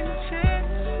fucking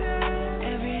chances.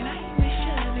 Every night we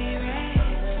should be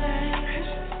restless.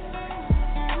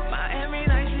 My every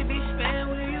night should be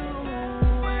spent with you.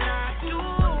 And I do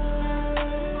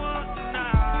all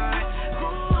night.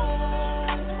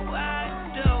 Ooh, I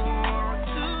do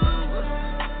too.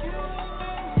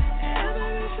 Ever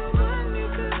be someone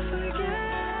you could forget?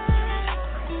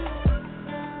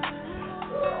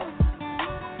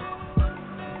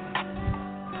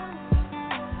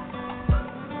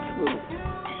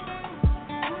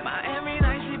 My every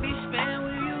night should be spent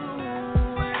with you.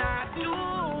 And I do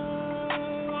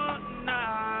all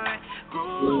night.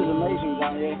 This is amazing,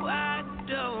 Kanye.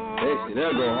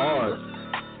 That'll go hard.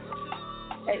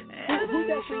 Hey, who's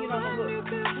that singing on the hook?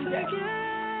 Who's that?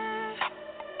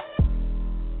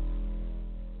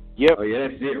 Yep. Oh yeah,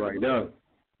 that's it right there.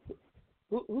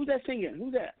 Who's that singing?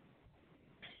 Who's that?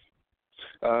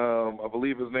 I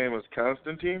believe his name is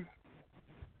Constantine.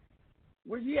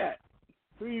 Where's he at?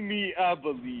 What do you mean, I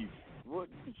believe? What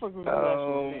the fuck was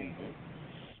that name?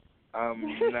 I'm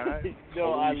not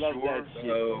No, I totally love sure. that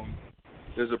shit.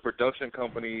 There's a production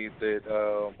company that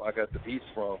I got the beats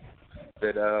from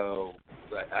that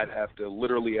I'd have to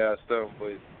literally ask them,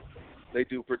 but they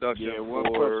do production for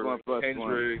 1+1+1.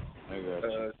 Kendrick,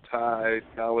 Ty,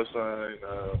 Dollar Sign,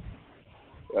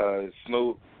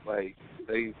 Snoop, like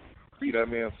they, you know what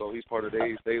I mean? So he's part of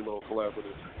they little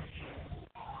collaborative.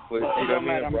 But you know what I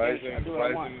mean? Rising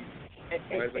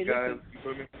guys, you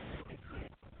feel me?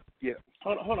 Yeah.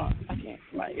 Hold on. I can't.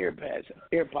 My AirPods.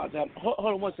 Hold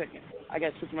on 1 second. I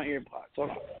got to switch my AirPods.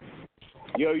 Hold on.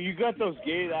 Yo, you got those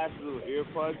gay ass little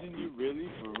AirPods in you? Really?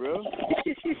 For real?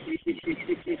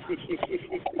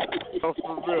 Oh,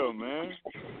 for real, man.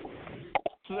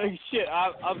 Like shit,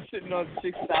 I'm sitting on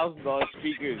 $6,000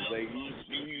 speakers. Like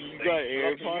you got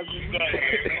AirPods in you?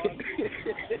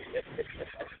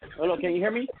 Hold on. Can you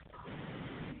hear me?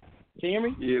 Can you hear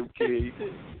me? Yeah. Okay.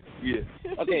 Yeah.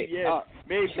 Okay. Yeah.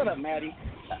 Maybe. Shut up, Maddie.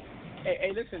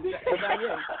 Hey, listen.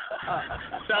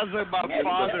 Sounds like my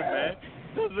father, man.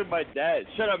 Sounds like my dad.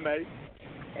 Shut up, Maddie.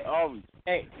 Always.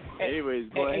 Hey. Anyways,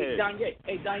 go ahead.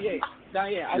 Hey, Danye.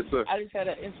 Diane, Yes, sir. I just had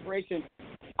an inspiration.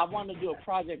 I want to do a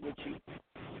project with you.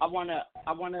 I wanna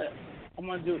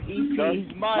do an EP. No,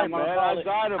 he's mine, man. I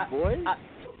got him, boy.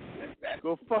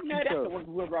 Go fuck man, yourself. I can work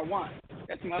with whoever I want.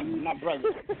 That's my brother.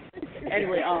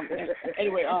 anyway, I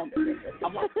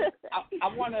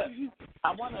wanna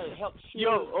help share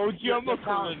Yo, OG, I'm the gonna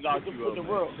come and knock you with the up,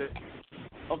 world. man.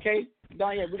 Okay,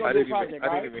 Diane, we're gonna do a project, I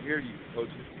right? didn't even hear you, OG.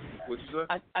 What you say?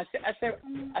 I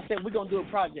said we're gonna do a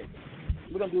project.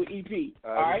 We're gonna do an EP.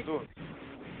 All right.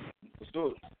 Let's do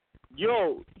it.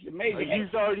 Yo, it's amazing.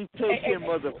 He's already taken,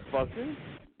 motherfucker.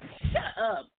 Shut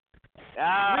up.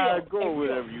 Real, go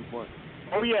whatever you want.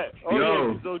 Oh yeah,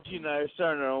 it's OG and I are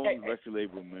starting our own record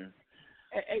label, man.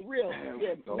 Hey, real.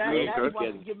 Yeah, now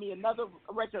wants to give me another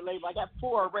record label. I got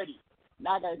 4 already.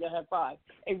 Now I gotta have 5.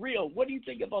 Hey, real. What do you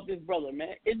think about this brother,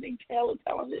 man? Isn't he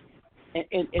talented? And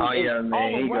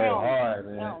man, he go hard,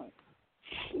 man. Talent.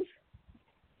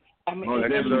 I mean,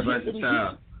 definitely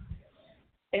versatile.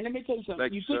 And let me tell you something.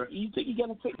 Thank You think you're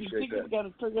gonna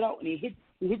figure it out, and he hit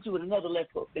you with another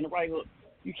left hook and a right hook.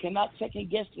 You cannot second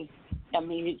guess him. I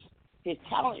mean, his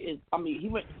talent is. I mean, he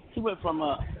went from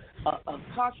a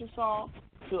country song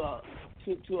to a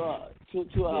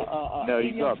no,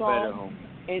 you got song, better, homie.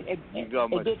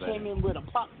 And they came in with a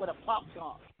pop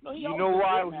song. No, you know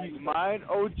why he's mine,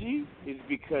 OG? Is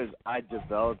because I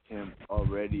developed him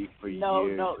already for years.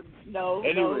 No.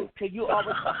 Anyway. Cause you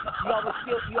always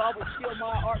steal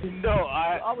my art. No,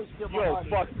 you always steal my art.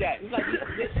 fuck that.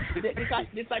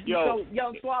 It's like you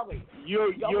Young Suave.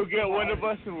 You'll get one of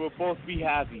us and we'll both be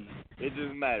happy. It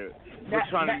doesn't matter. We're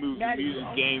trying to move the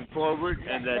music game forward,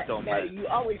 and that don't matter. You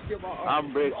always steal my art.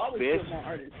 I'm rich, you always bitch. Steal my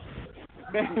artist.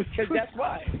 Cause that's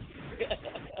why.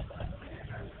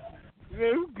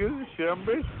 Man, who gives a shit? I'm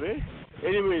rich, bitch.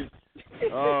 Anyways,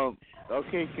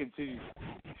 okay, continue.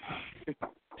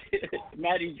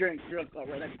 Maddie drinks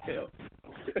alright, I can tell.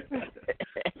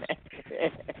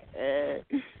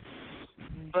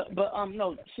 but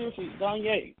no, seriously,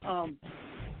 Kanye.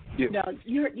 Yeah. Now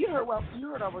you heard what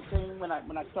I was saying when I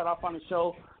started off on the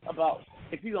show about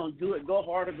if you're gonna do it, go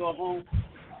hard or go home,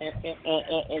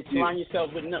 and surround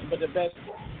yourself with nothing but the best.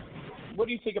 What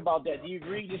do you think about that? Do you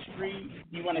agree, disagree?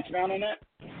 Do you want to expound on that?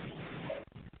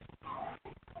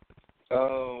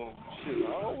 Shit,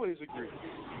 I always agree.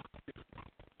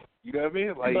 You know what I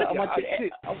mean? Like,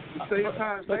 same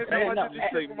time I did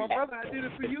this for my brother, I did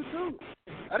it for you too.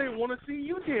 I didn't want to see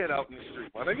you dead out in the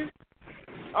street, my nigga.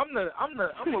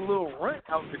 I'm a little runt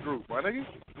out the group, my nigga.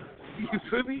 You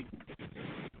feel me?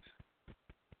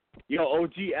 Yo,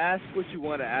 OG, ask what you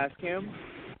want to ask him,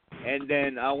 and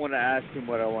then I want to ask him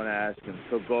what I want to ask him.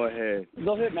 So go ahead.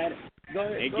 Go ahead, man. Go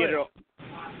ahead. And go get ahead. it.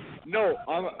 No,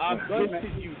 I'm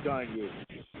pissing you, Kanye,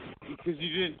 because you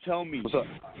didn't tell me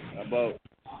about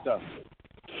stuff.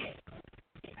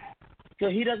 So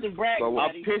he doesn't brag.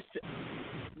 I'm pissed.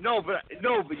 No, but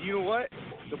you know what?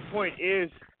 The point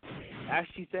is,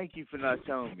 actually, thank you for not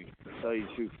telling me. To tell you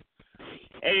the truth.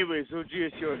 Anyways, OG,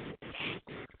 it's yours.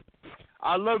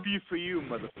 I love you for you,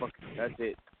 motherfucker. That's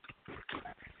it.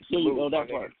 There you go, that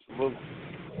part.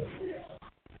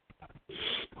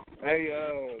 Hey,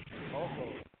 also,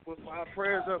 put 5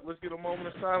 prayers up. Let's get a moment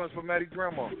of silence for Maddie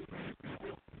Grandma.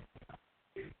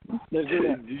 Let's do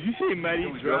that. Did you say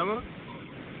Maddie's Drama?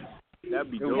 That'd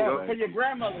be dope. Yeah, for your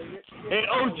grandmother. Hey,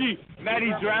 OG,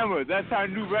 Maddie's Drama. That's our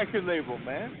new record label,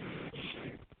 man.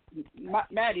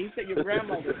 Maddie, he said your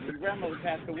grandmother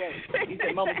passed away. He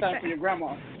said moment time for your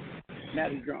grandma.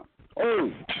 Maddie's drunk.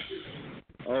 Oh,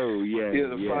 yeah. Yeah,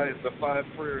 the 5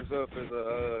 prayers up is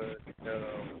a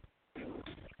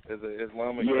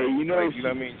Islamic. Yeah, you know. Like, you know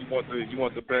what I mean? You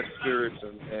want the best spirits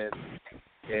and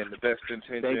the best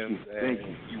intentions, Thank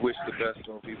you wish the best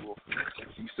on people.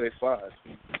 You say 5,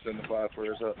 send the 5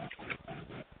 prayers up.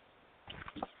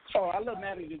 Oh, I love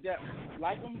Maddie to death.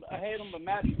 Like him, I hate him, but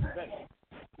Maddie's the best.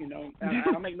 You know, and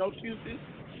I don't make no excuses.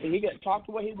 And he got to talk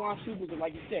the way he wants to, because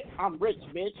like you said, I'm rich,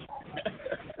 bitch.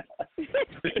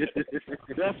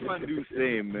 That's my new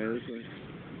saying, man.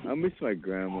 I miss my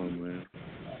grandma, man.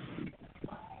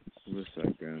 I miss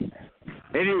my grandma.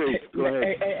 Anyways, go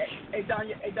ahead. Hey,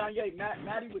 Danye,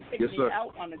 Maddie would take me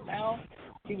out on the town.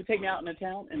 He would take me out in the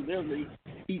town, and literally,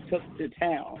 he took the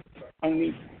town. I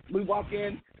mean, we walk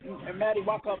in, and Maddie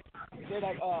walk up. They're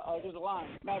like, there's a line.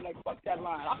 Maddie like, fuck that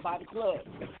line. I'll buy the club.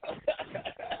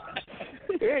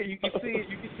 Yeah, you can see it.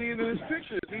 You can see it in his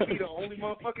pictures. He'd be the only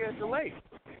motherfucker at the lake.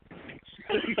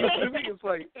 It's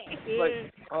like,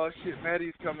 oh shit,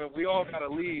 Maddie's coming. We all gotta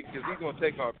leave because he's gonna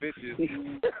take our bitches.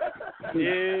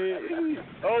 Yeah.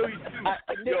 Oh,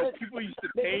 yo, people used to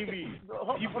pay me.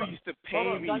 People used to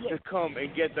pay me to come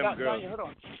and get them girls. Hold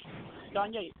on.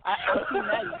 Danye, I see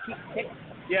Maddie.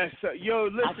 Yes, yo,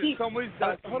 listen, someone's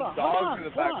got some dogs in the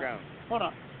background. Hold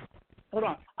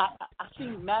on. I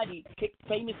seen Maddie kick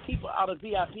famous people out of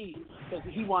VIP because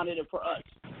he wanted it for us.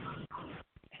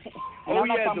 Oh,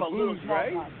 yeah, the booze,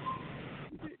 right?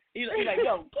 He's like,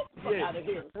 yo, get the fuck out of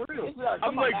here. For real.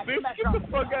 I'm like, bitch, get the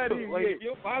fuck out of here.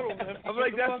 I'm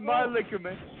like, that's my liquor,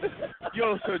 man.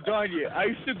 Yo, so Danya, I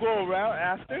used to go around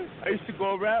after. I used to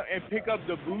go around and pick up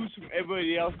the booze from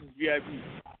everybody else's VIP.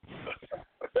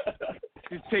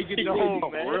 Just take it to home,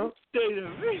 man.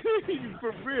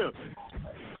 For real.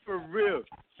 For real.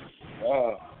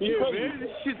 Yeah, man.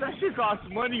 That shit costs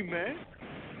money, man.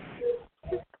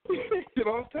 Shit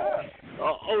on time.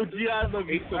 OG, I love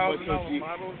you so much, OG.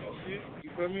 Models and shit. You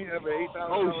feel me? Have an $8,000.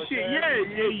 Oh shit,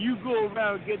 yeah. You go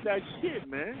around and get that shit,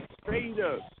 man. Straight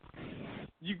up.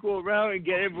 You go around and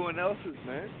get everyone else's,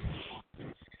 man.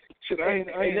 Shit, I ain't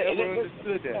ever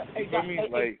understood that. Hey,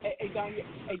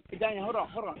 Daniel, hold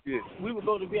on. Yeah. We would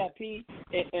go to VIP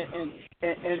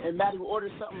and Maddie would order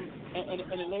something and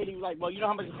the lady was like, well, you know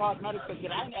how much it costs? Maddie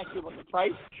said, I didn't ask you about the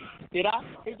price. Did I?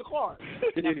 Here's the card.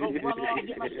 Now go run along and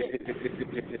get my shit.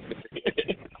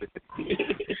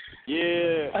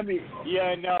 Yeah. I mean,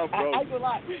 yeah, no, bro. I go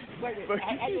lie. Wait a minute.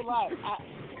 I go lie.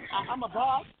 I'm a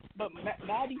boss, but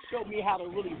Maddie showed me how to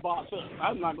really boss up.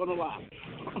 I'm not going to lie.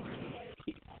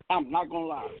 I'm not going to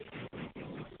lie.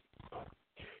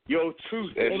 Yo,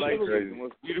 truth is like the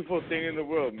most beautiful thing in the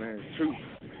world, man. Truth.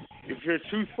 If you're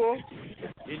truthful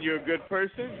and you're a good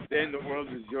person, then the world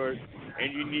is yours,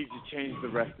 and you need to change the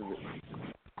rest of it.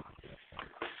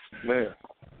 Man,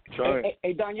 try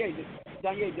Hey, Danye,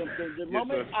 the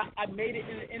moment I made it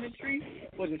in the industry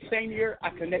was the same year I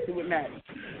connected with Maddie.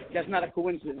 That's not a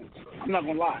coincidence. I'm not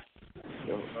going to lie.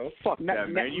 Yo, fuck that,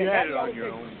 man. You had it on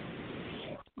your own.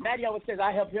 Maddie always says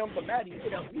I help him, but Maddie, you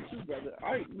help me too, brother.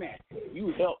 All right, man,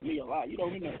 you helped me a lot. You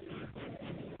don't even know.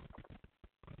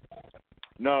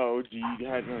 No, OG, you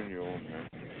had it on your own, man.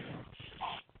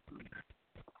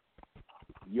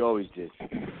 You always did.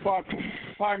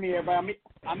 Pardon me, everybody.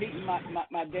 I'm eating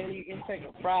my daily intake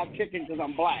of fried chicken because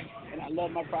I'm black, and I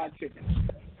love my fried chicken.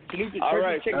 All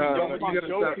right, chicken. you gotta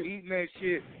stop eating that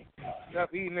shit.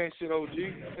 Stop eating that shit, OG.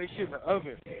 That shit in the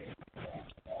oven.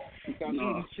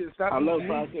 I love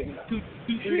fried chicken.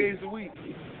 2-3 days a week.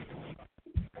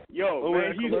 Yo,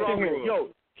 man, he's wrong. Yo,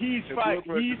 he's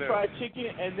fried chicken,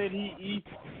 and then he eats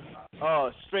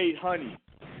straight honey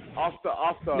off the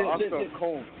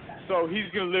cone. So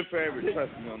he's gonna live forever.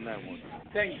 Trust me on that one.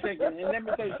 Thank you. And let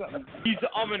me tell you something. He's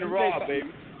almond raw,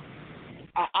 baby.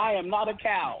 I am not a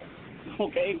cow.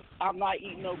 Okay, I'm not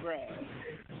eating no grass.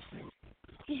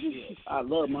 I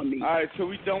love my meat. All right, so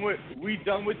we done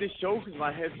with this show because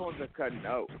my headphones are cutting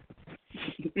out.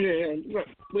 Yeah, we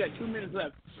got 2 minutes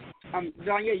left.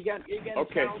 John, you got any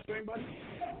shout-outs for anybody?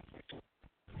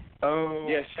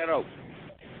 Yeah, shout out.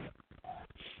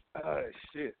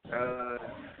 Shit.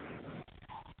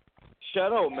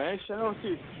 Shout out, man. Shout out to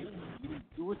you.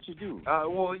 Do what you do.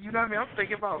 Well, you know what I mean? I'm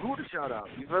thinking about who to shout out.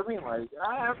 You feel me? Like,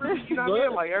 you know what I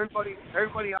mean? Like,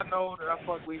 everybody I know that I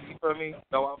fuck with, you feel me?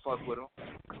 Know I fuck with them.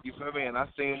 You feel me? And I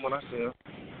see him when I see him.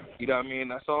 You know what I mean?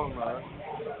 That's all, man.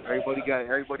 Everybody got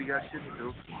shit to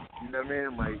do. You know what I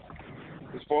mean? Like,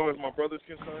 as far as my brother's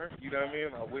concerned, you know what I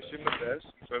mean? I wish him the best.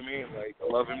 You feel me? Like, I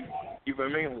love him. You feel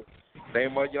me?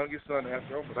 Name my youngest son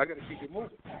after him, but I got to keep it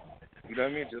moving. You know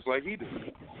what I mean? Just like he did.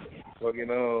 Fucking,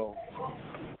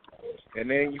 and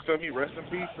then, you feel me, rest in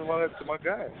peace to my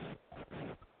guys.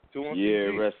 Rest in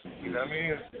peace. You know what I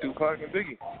mean? Tupac and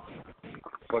Biggie.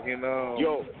 Fucking,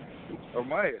 yo,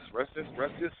 Ermias, rest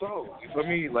his soul. You feel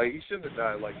me? Like, he shouldn't have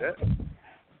died like that.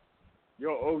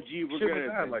 Yo, OG, we're going to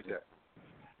die like that.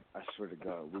 I swear to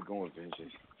God, we're going with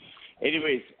vengeance.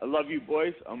 Anyways, I love you,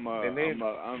 boys. I'm a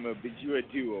bid you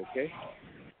adieu, okay?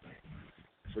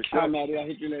 For sure. Hi, Maddie. I'll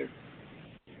hit you later.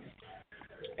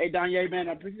 Hey, Danye, man,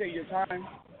 I appreciate your time.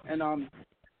 And I'm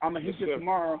going to hit you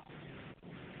tomorrow.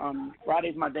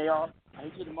 Friday's my day off. I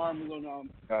hit you tomorrow and we're going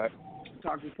to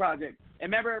talk this project.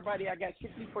 And remember, everybody, I got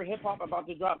 64 Hip Hop about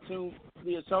to drop soon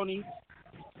via Sony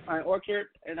and Orchard.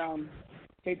 And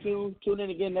stay tuned. Tune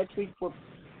in again next week for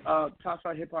Top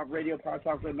Star Hip Hop Radio, Power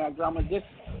Talk with Mac Drama.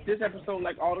 This episode,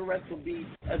 like all the rest, will be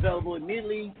available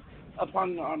immediately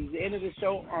upon the end of the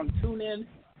show on TuneIn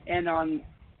and on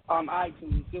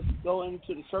iTunes. Just go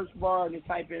into the search bar and just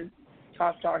type in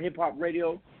Top Star Hip Hop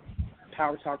Radio,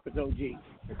 Power Talk with OG.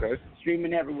 Okay.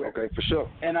 Streaming everywhere. Okay, for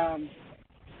sure. And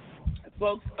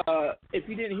folks, if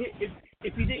you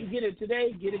didn't get it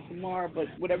today, get it tomorrow. But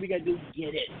whatever you gotta do,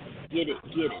 get it. This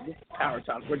is Power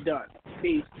Talk. We're done.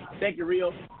 Peace. Thank you,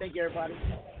 Rio. Thank you, everybody.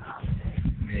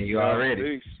 Man, you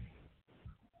already. Peace.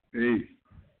 Peace.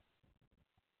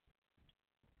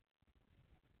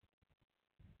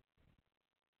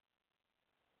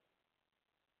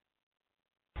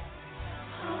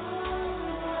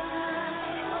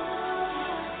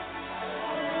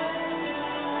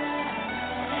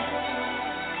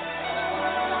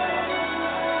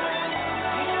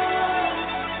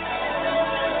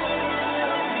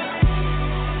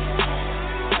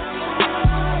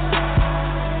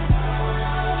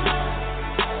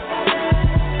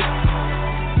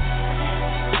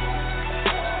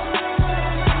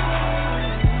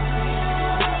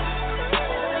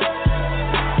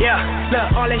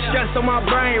 Look, all that stress on my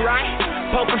brain, right?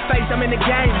 Poker face, I'm in the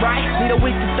game, right? Need a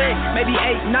week to think, maybe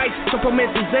 8 nights. So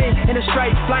promethazine in a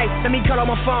straight flight. Let me cut on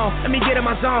my phone, let me get in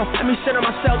my zone. Let me center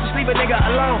myself, just leave a nigga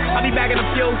alone. I'll be back in a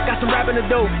few, got some rapping to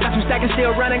do. Got some stacking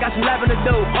still running, got some laughing to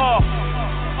do.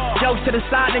 Jokes to the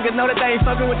side, niggas know that they ain't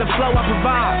fucking with the flow I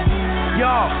provide.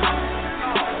 Y'all.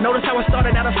 Notice how I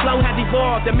started out, the flow had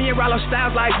evolved. And me and Rollo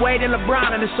styles like Wade and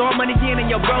LeBron. And it's all money in and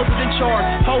your bros is in charge.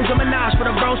 Hoes a menage for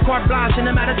the bros carte blanche. And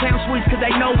them out of town suites cause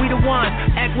they know we the one.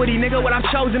 Equity, nigga, what I've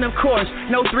chosen, of course.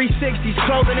 No 360s,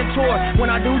 clothing and tour. When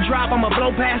I do drop, I'ma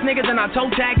blow past niggas and I toe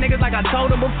tag niggas like I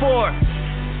told them before.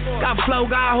 Got flow,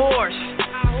 got horse.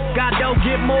 Got dope,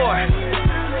 get more.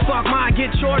 Fuck mine,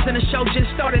 get yours. And the show just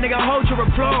started, nigga, hold your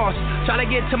applause. Try to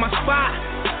get to my spot.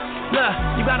 Look,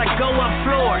 you gotta go up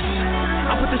floors.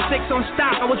 I put the 6 on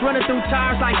stock. I was running through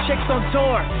tires like chicks on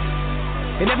tour.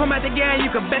 And if I'm at the game,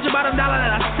 you can bet your bottom dollar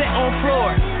that I sit on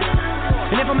floor.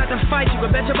 And if I'm at the fight, you can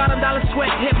bet your bottom dollar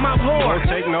sweat hit my whore. Won't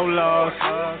take no loss,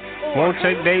 won't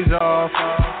take days off.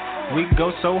 We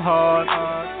go so hard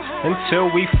until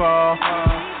we fall.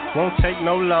 Won't take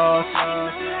no loss,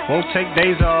 won't take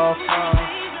days off.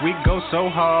 We go so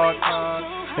hard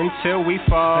until we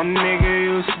fall. A nigga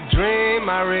used to dream,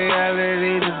 my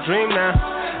reality's a dream now.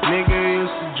 Nigga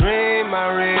used to dream, my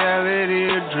reality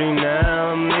a dream now.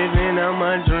 I'm living out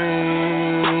my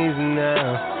dreams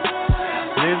now.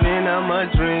 Living out my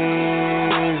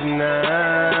dreams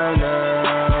now.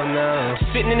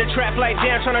 Sitting in the trap like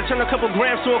damn, trying to turn a couple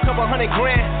grams to a couple $100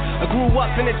 grand. I grew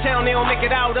up in the town, they don't make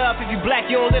it out up. If you black,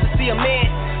 you don't live to see a man.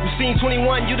 You seen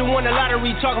 21, you done won the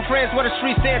lottery. Talking friends where the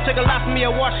streets stand. Took a lot from me, I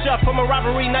washed up from a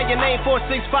robbery. Now your name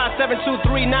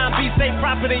 4657239 B safe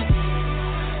property.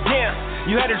 Yeah.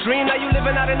 You had a dream, now you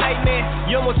living out a nightmare.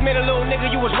 You almost met a little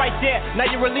nigga, you was right there. Now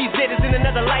your release date is in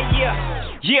another light year.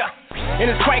 Yeah, and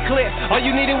it's quite clear. All you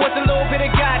needed was a little bit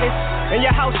of guidance. In your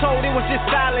household, it was just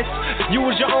silence. You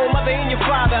was your own mother and your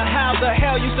father. How the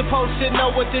hell you supposed to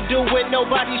know what to do when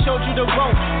nobody showed you the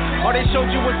ropes? All they showed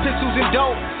you was pistols and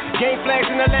dope. Game flags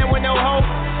in the land with no hope.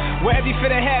 Where every fit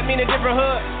of hat mean a different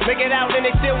hood. Make it out and they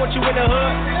still want you in the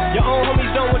hood. Your own homies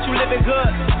don't want you living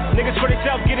good. Niggas for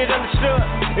themselves get it understood.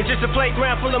 It's just a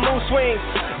playground full of moon swings.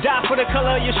 Die for the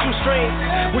color of your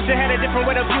shoestrings. Wish I had a different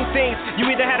way to view things. You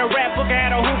either had a rap book or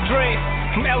had a hoop dream.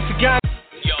 From El Sagan.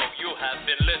 Yo, you have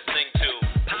been listening to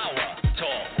Power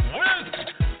Talk with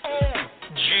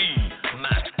OG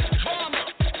Mac Drama.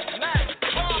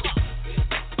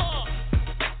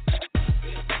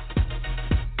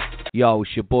 Yo,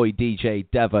 it's your boy DJ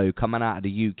Devo coming out of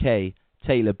the UK.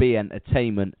 Taylor B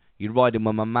Entertainment. You're riding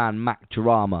with my man Mac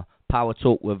Drama. Power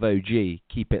Talk with OG.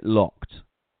 Keep it locked.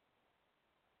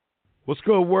 What's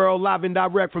good, world? Live and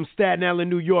direct from Staten Island,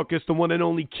 New York. It's the one and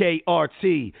only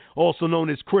KRT, also known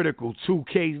as Critical. 2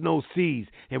 Ks, no Cs.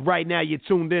 And right now you're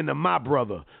tuned in to my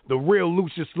brother, the real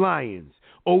Lucius Lyons,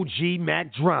 OG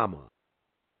Mac Drama.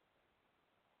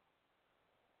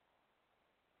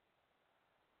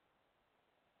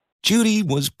 Judy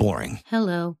was boring.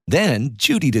 Hello. Then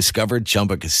Judy discovered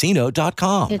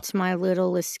ChumbaCasino.com. It's my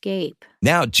little escape.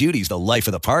 Now Judy's the life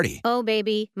of the party. Oh,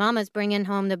 baby, mama's bringing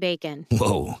home the bacon.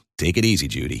 Whoa, take it easy,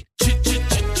 Judy.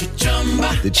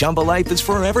 The Chumba life is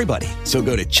for everybody. So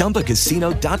go to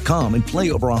ChumbaCasino.com and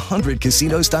play over 100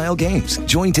 casino-style games.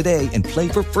 Join today and play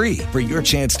for free for your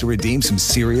chance to redeem some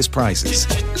serious prizes.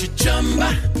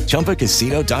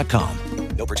 ChumbaCasino.com.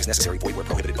 No purchase necessary. Void where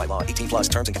prohibited by law. 18+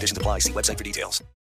 terms and conditions apply. See website for details.